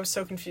 which is why I was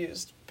so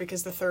confused.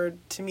 Because the third,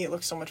 to me, it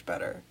looked so much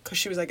better. Because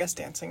she was, I guess,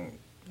 dancing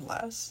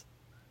less.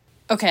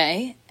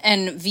 Okay.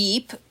 And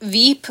Veep.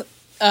 Veep,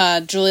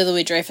 Julia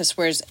Louis-Dreyfus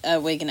wears a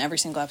wig in every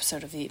single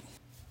episode of Veep.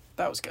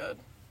 That was good.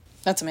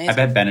 That's amazing. I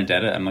bet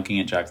Benedetta, I'm looking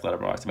at Jack's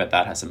letterbox, I bet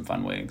that has some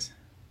fun wigs.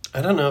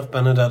 I don't know if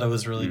Benedetta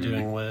was really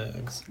doing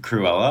wigs.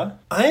 Cruella?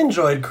 I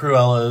enjoyed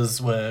Cruella's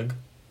wig,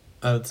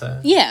 I would say.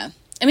 Yeah.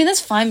 I mean,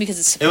 that's fine because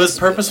it's It was supposed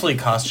to be. purposefully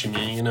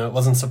costumey, you know, it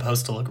wasn't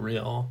supposed to look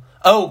real.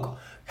 Oh,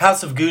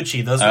 House of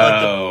Gucci, those were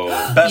like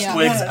the best Yeah.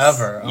 wigs Yes.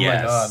 ever. Oh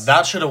Yes. my god.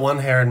 That should have won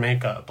hair and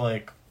makeup,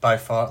 like, by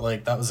far,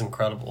 like, that was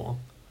incredible.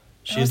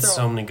 She had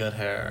so many good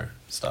hair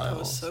styles. That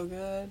was so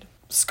good.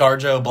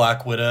 ScarJo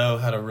Black Widow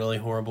had a really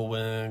horrible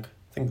wig.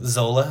 I think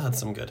Zola had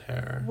some good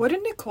hair. What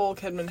did Nicole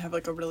Kidman have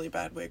like a really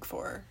bad wig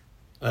for?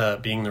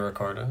 Being the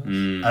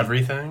Ricardos.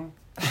 Everything.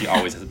 She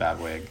always has a bad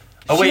wig.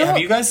 Oh wait, You know- have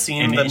you guys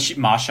seen the...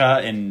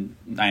 Masha in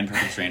Nine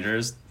Perfect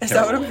Strangers? Is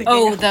that what I'm terrible wig.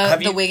 thinking? Oh, Have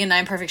the you- wig in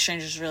Nine Perfect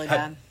Strangers is really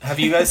bad. Have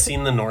you guys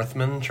seen the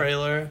Northman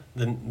trailer?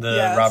 The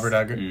Yes. Robert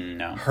Egger?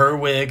 No. Her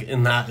wig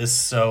in that is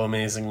so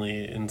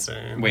amazingly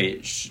insane.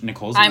 Wait,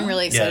 Nicole's in I'm that?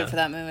 really excited Yeah. for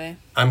that movie.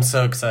 I'm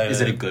so excited. Is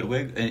it a good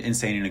wig?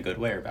 Insane in a good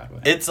way or a bad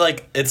way? It's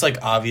like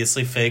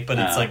obviously fake, but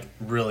it's Oh. like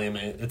really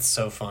amazing. It's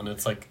so fun.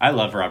 It's like I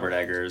love Robert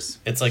Eggers.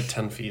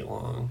 10 feet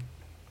long.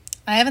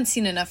 I haven't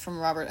seen enough from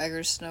Robert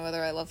Eggers to know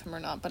whether I love him or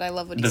not, but I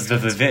love what he The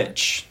stands for.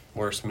 Vivitch.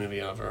 Worst movie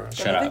ever.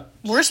 Shut up.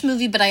 Worst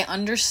movie, but I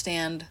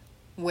understand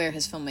where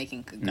his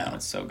filmmaking could go No,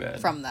 it's so good.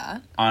 from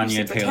that. Anya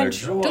There's the Taylor-Joy.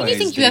 potential. Don't you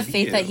think you have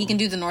faith that he can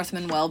do the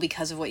Northman well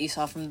because of what you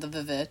saw from the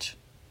Vivitch?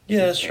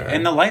 Yeah, sure.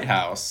 In The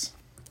Lighthouse.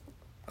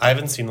 I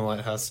haven't seen The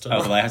Lighthouse still.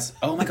 Oh, The Lighthouse.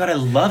 Oh my god, I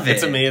love it.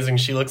 It's amazing.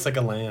 She looks like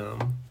a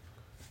lamb.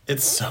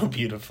 It's so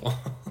beautiful.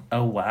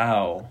 Oh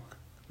wow.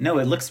 No,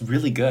 it looks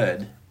really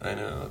good. I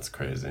know, it's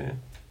crazy.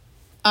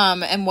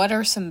 And what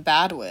are some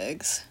bad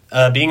wigs?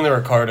 Being the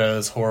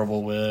Ricardos,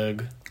 horrible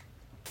wig.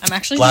 I'm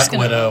actually Black just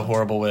gonna Widow,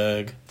 horrible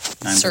wig.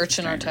 search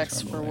in our Strangers,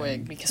 text for horrible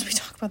wig because we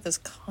talk about this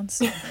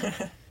constantly.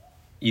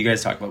 You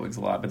guys talk about wigs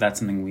a lot, but that's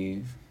something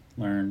we've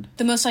learned.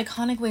 The most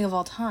iconic wig of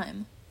all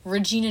time,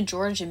 Regina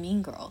George in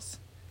Mean Girls.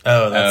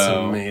 Oh, that's an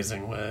Oh.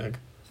 amazing wig.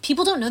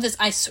 People don't know this.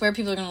 I swear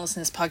people are going to listen to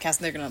this podcast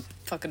and they're going to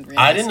fucking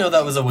realize. I didn't know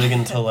that was a wig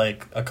until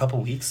like a couple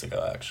weeks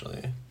ago,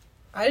 actually.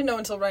 I didn't know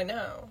until right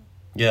now.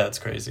 Yeah, it's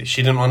crazy.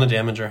 She didn't want to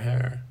damage her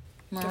hair.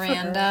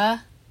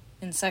 Miranda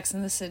in Sex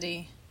and the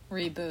City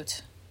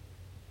reboot.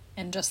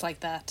 And just like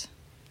that.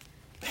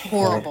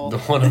 Horrible. The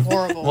one of-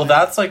 Horrible. Well,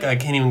 that's like I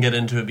can't even get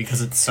into it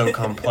because it's so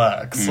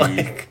complex.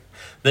 Like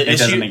the It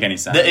doesn't make any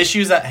sense. The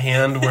issues at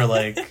hand were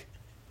like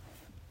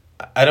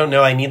I don't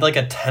know. I need like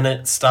a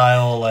Tenet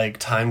style like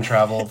time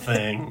travel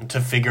thing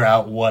to figure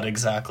out what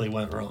exactly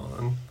went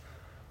wrong.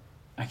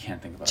 I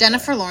can't think about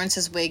Jennifer that.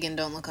 Lawrence's wig in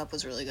Don't Look Up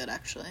was really good,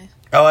 actually.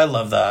 Oh, I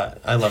love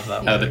that. I love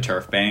that. Oh, wig. the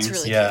turf bangs. It's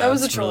really Yeah, That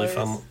was it's a really choice.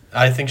 fun.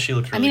 I think she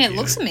looked I really mean, cute. it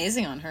looks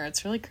amazing on her.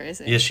 It's really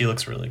crazy. Yeah, she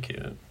looks really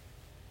cute.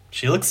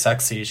 She looks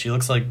sexy. She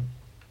looks like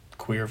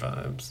queer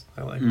vibes.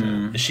 I like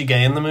that. Is she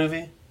gay in the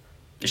movie?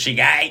 Is she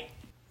gay?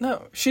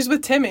 No, she's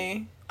with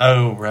Timmy.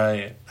 Oh,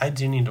 right. I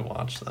do need to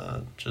watch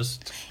that.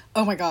 Just,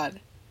 Oh my god.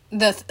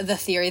 The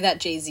theory that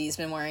Jay-Z's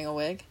been wearing a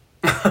wig.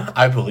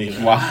 I believe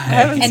it. Why?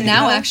 haven't And seen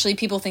now that. actually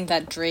people think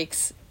that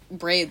Drake's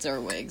braids are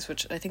wigs,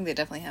 which I think they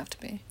definitely have to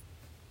be.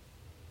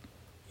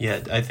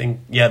 Yeah, I think,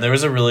 there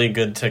was a really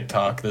good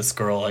TikTok, this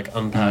girl, like,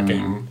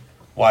 unpacking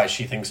why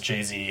she thinks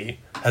Jay-Z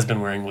has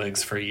been wearing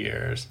wigs for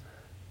years.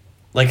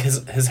 Like,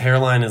 his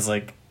hairline is,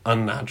 like,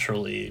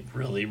 unnaturally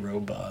really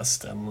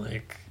robust, and,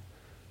 like,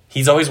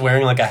 he's always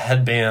wearing, like, a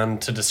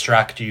headband to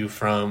distract you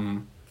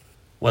from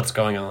what's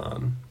going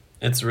on.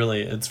 It's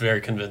very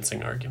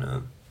convincing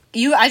argument.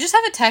 I just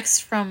have a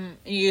text from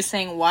you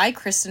saying why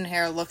Kristen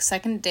Hare looks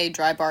second day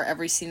dry bar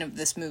every scene of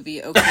this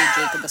movie. Okay,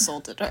 Jacob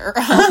assaulted her.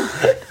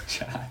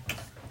 Jack.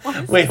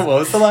 Wait, what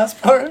was the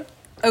last part?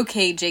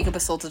 Okay, Jacob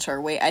assaulted her.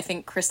 Wait, I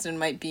think Kristen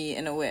might be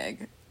in a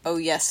wig. Oh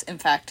yes, in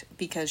fact,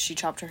 because she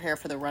chopped her hair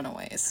for the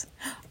Runaways.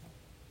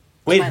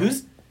 Wait,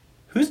 Smiley.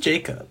 who's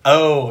Jacob?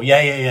 Oh,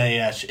 yeah.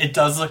 It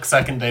does look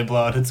second day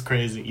blowout. It's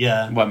crazy.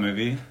 Yeah. What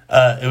movie?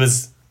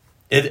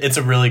 It's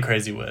a really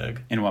crazy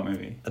wig. In what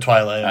movie?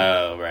 Twilight.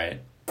 Oh, right.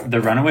 The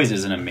Runaways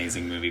is an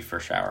amazing movie for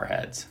shower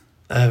heads.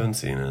 I haven't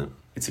seen it.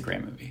 It's a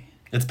great movie.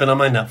 It's been on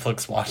my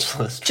Netflix watch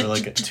list for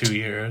like 2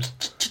 years.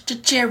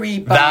 Cherry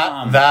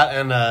bomb. That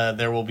and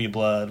There Will Be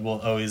Blood will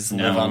always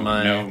live on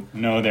my...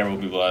 No, There Will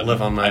Be Blood.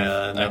 Live on my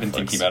I've been Netflix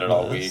thinking about it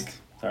all list. week.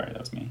 Sorry, that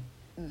was me.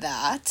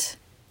 That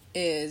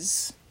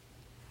is...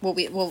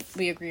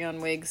 we agree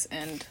on wigs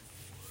and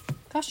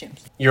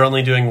costumes. You're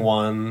only doing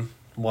one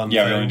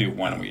Yeah, thing? we only do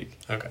 1 week.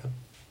 Okay.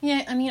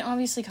 Yeah, I mean,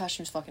 obviously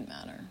costumes fucking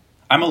matter.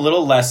 I'm a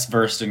little less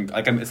versed in...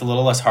 it's a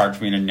little less hard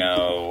for me to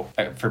know,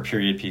 for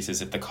period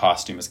pieces, if the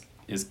costume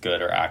is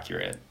good or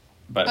accurate.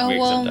 But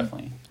wigs are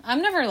definitely...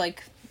 I'm never,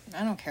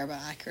 I don't care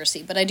about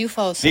accuracy, but I do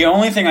follow... The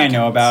only thing I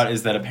know about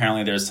is that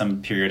apparently there's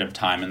some period of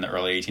time in the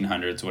early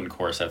 1800s when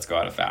corsets go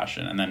out of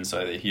fashion. And then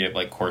so you have,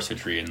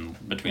 corsetry in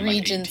between,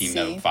 Regency.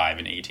 1805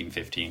 and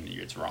 1815.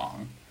 It's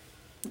wrong.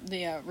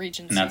 The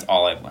Regency. And that's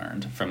all I've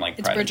learned from, Pride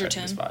and Bridgerton.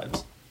 Prejudice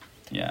vibes.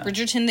 Yeah.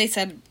 Bridgerton, they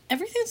said,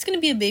 everything's going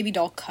to be a baby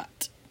doll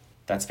cut.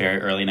 That's very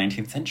early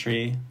 19th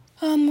century.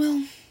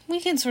 Well, we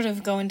can sort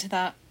of go into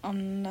that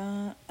on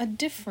a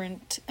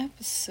different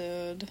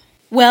episode.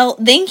 Well,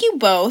 thank you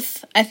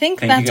both. I think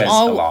Thank that's you guys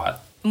all. a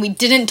lot. We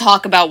didn't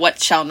talk about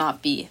what shall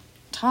not be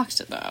talked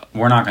about.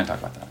 We're not going to talk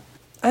about that.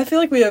 I feel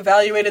like we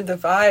evaluated the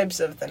vibes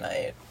of the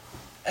night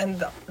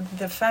and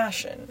the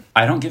fashion.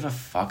 I don't give a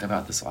fuck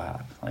about this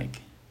lab.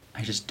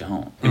 I just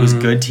don't. It was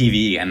good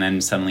TV, and then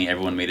suddenly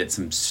everyone made it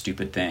some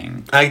stupid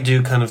thing. I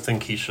do kind of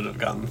think he should have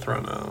gotten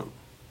thrown out.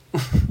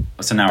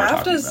 So now we're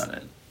talking BAFTA's- about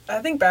it.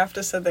 I think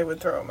BAFTA said they would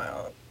throw him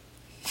out.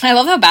 I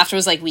love how BAFTA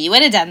was like, we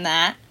would have done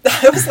that.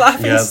 I was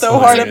laughing Yeah, it's so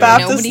hard at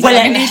hilarious. BAFTA. Nobody- Well,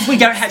 at least we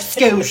don't have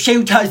school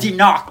shooters and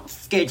not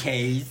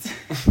skitties.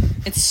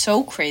 It's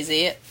so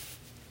crazy.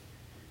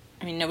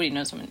 I mean, nobody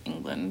knows I'm in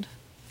England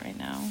right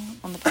now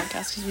on the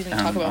podcast because we didn't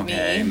talk about me.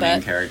 Main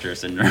But character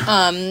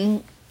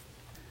syndrome.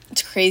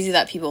 it's crazy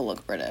that people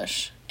look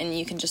British. And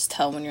you can just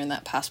tell when you're in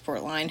that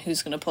passport line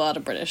who's going to pull out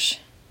a British.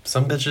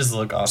 Some bitches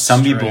look Australian.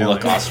 Some people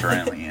look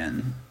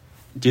Australian.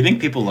 Do you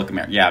think people look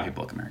American? Yeah,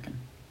 people look American.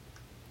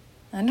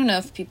 I don't know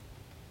if people...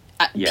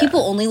 Yeah. People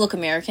only look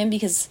American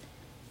because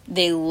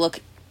they look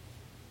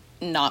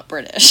not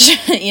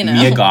British, you know?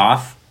 Mia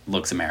Goth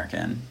looks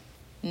American.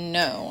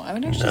 No, I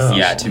would actually No. say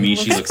Yeah, she to me,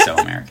 she looks so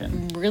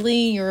American.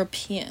 really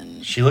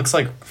European. She looks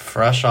like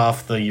fresh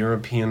off the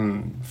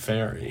European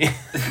ferry.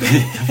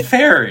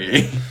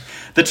 Ferry.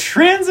 The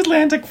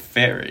transatlantic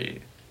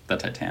ferry. The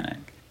Titanic.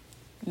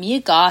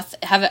 Mia Goth,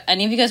 have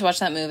any of you guys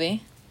watched that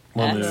movie?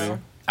 One Yes.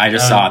 movie. I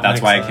just saw it. That's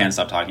makes why I sense. can't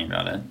stop talking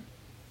about it.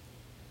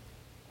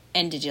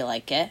 And did you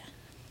like it?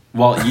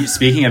 Well,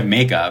 speaking of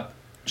makeup,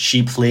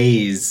 she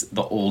plays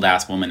the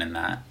old-ass woman in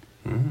that.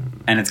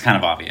 And it's kind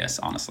of obvious,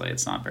 honestly.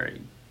 It's not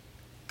very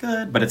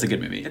good, but it's a good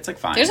movie. It's,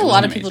 fine. There's It a lot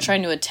wasn't of people amazing.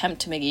 trying to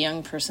attempt to make a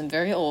young person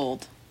very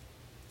old.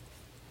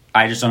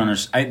 I just don't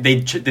understand.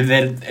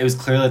 It was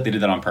clear that they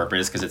did that on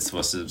purpose because it's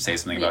supposed to say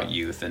something about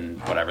youth and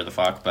whatever the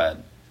fuck,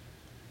 but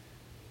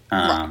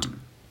Right.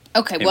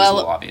 Okay, it was a little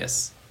well,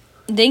 obvious.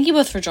 thank you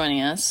both for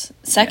joining us.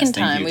 Second Yes,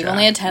 thank time. you, We've Jack.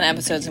 only had 10 Thank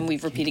episodes, you. and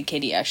we've repeated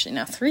Katie actually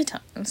now 3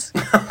 times.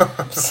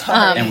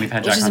 And we've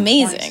had Which Jack is on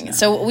amazing. twice now.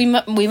 So we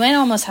might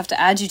almost have to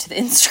add you to the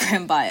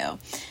Instagram bio.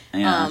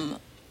 Yeah.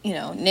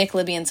 Nick,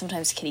 Libby, and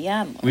sometimes Kitty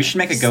Adler. We should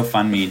make a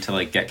GoFundMe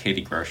to get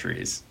Katie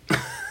groceries.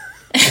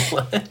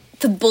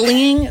 The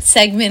bullying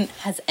segment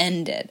has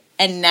ended,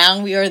 and now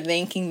we are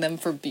thanking them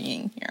for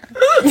being here.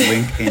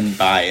 Link in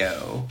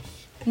bio.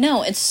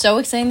 No, it's so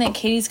exciting that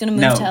Katie's going to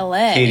move to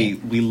LA. Katie,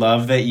 we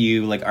love that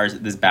you are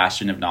this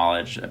bastion of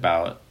knowledge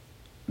about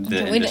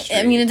the industry.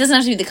 I mean, it doesn't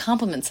have to be the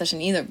compliment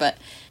session either, but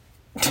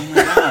Oh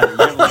my God,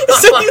 you're like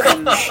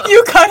So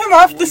you cut him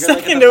off the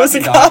second it was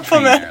a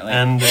compliment.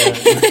 And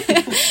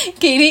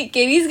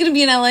Katie's going to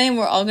be in LA, and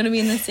we're all going to be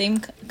in the same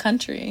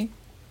country.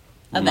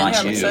 Not Yeah,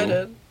 I'm you.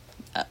 excited.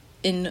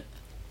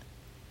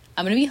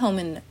 I'm going to be home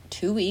in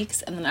 2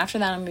 weeks, and then after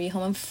that, I'm going to be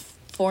home in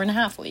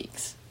 4.5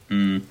 weeks.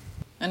 Mm.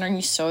 And are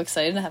you so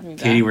excited to have me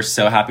back? Katie, we're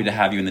so happy to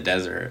have you in the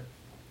desert.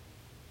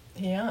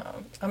 Yeah,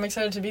 I'm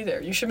excited to be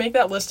there. You should make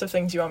that list of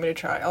things you want me to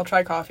try. I'll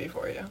try coffee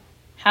for you.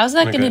 How's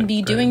that Okay, going to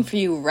be great. doing for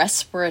you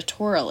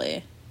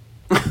respiratorily?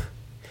 I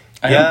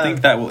Yeah. don't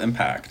think that will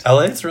impact.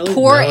 LA's really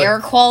Poor really- air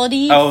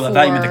quality Oh, I for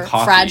thought you meant the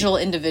coffee. fragile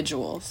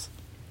individuals.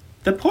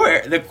 The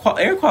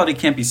air quality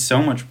can't be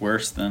so much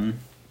worse than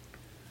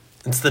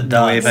It's the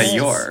the way dust. that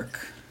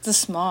York. The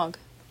smog.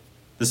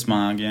 The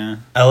smog, yeah.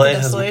 LA The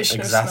has desolation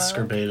of smog.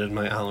 exacerbated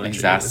my allergies.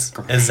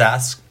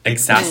 Exacerbated.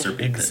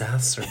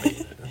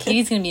 Exacerbated.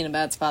 Katie's going to be in a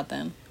bad spot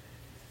then.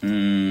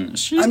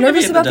 She's I'm gonna be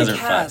nervous at about the desert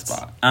flat cats.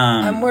 spot.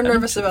 I'm more I think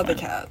nervous she'll about be the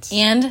fine. cats.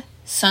 And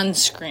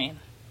sunscreen.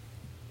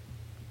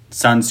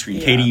 Sunscreen.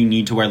 Yeah. Katie, you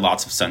need to wear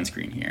lots of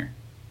sunscreen here.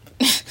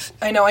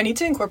 I know, I need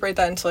to incorporate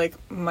that into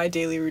my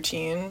daily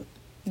routine.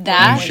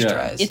 That, You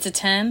should. it's a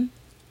 10.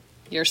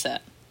 You're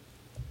set.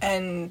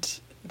 And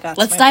that's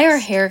Let's my dye our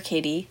list. hair,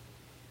 Katie.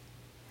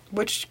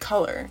 Which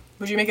color?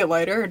 Would you make it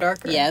lighter or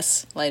darker?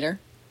 Yes, lighter.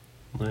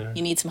 Yeah.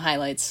 You need some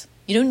highlights.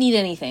 You don't need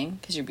anything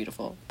because you're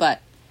beautiful,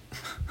 but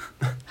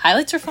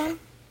highlights are fun.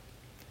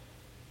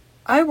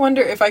 I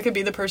wonder if I could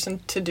be the person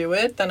to do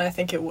it, then I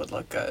think it would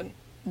look good.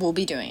 We'll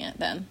be doing it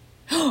then.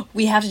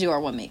 We have to do our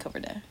one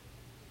makeover day.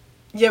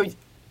 Yeah,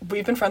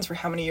 we've been friends for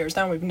how many years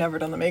now, and we've never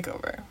done the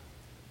makeover.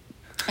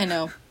 I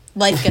know.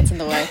 Life gets in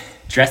the way.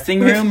 Dressing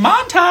room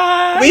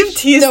montage! We've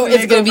teased So the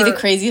it's going to be the makeover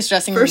craziest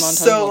dressing room for montage.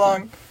 so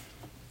long.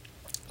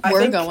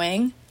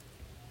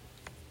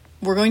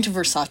 We're going to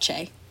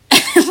Versace.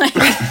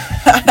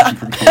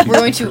 We're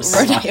going to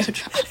Rodeo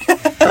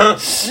Drive. I'm going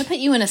to put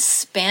you in a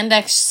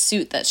spandex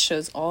suit that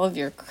shows all of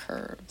your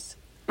curves.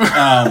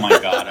 Oh my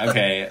god,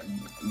 okay.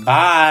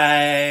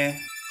 Bye!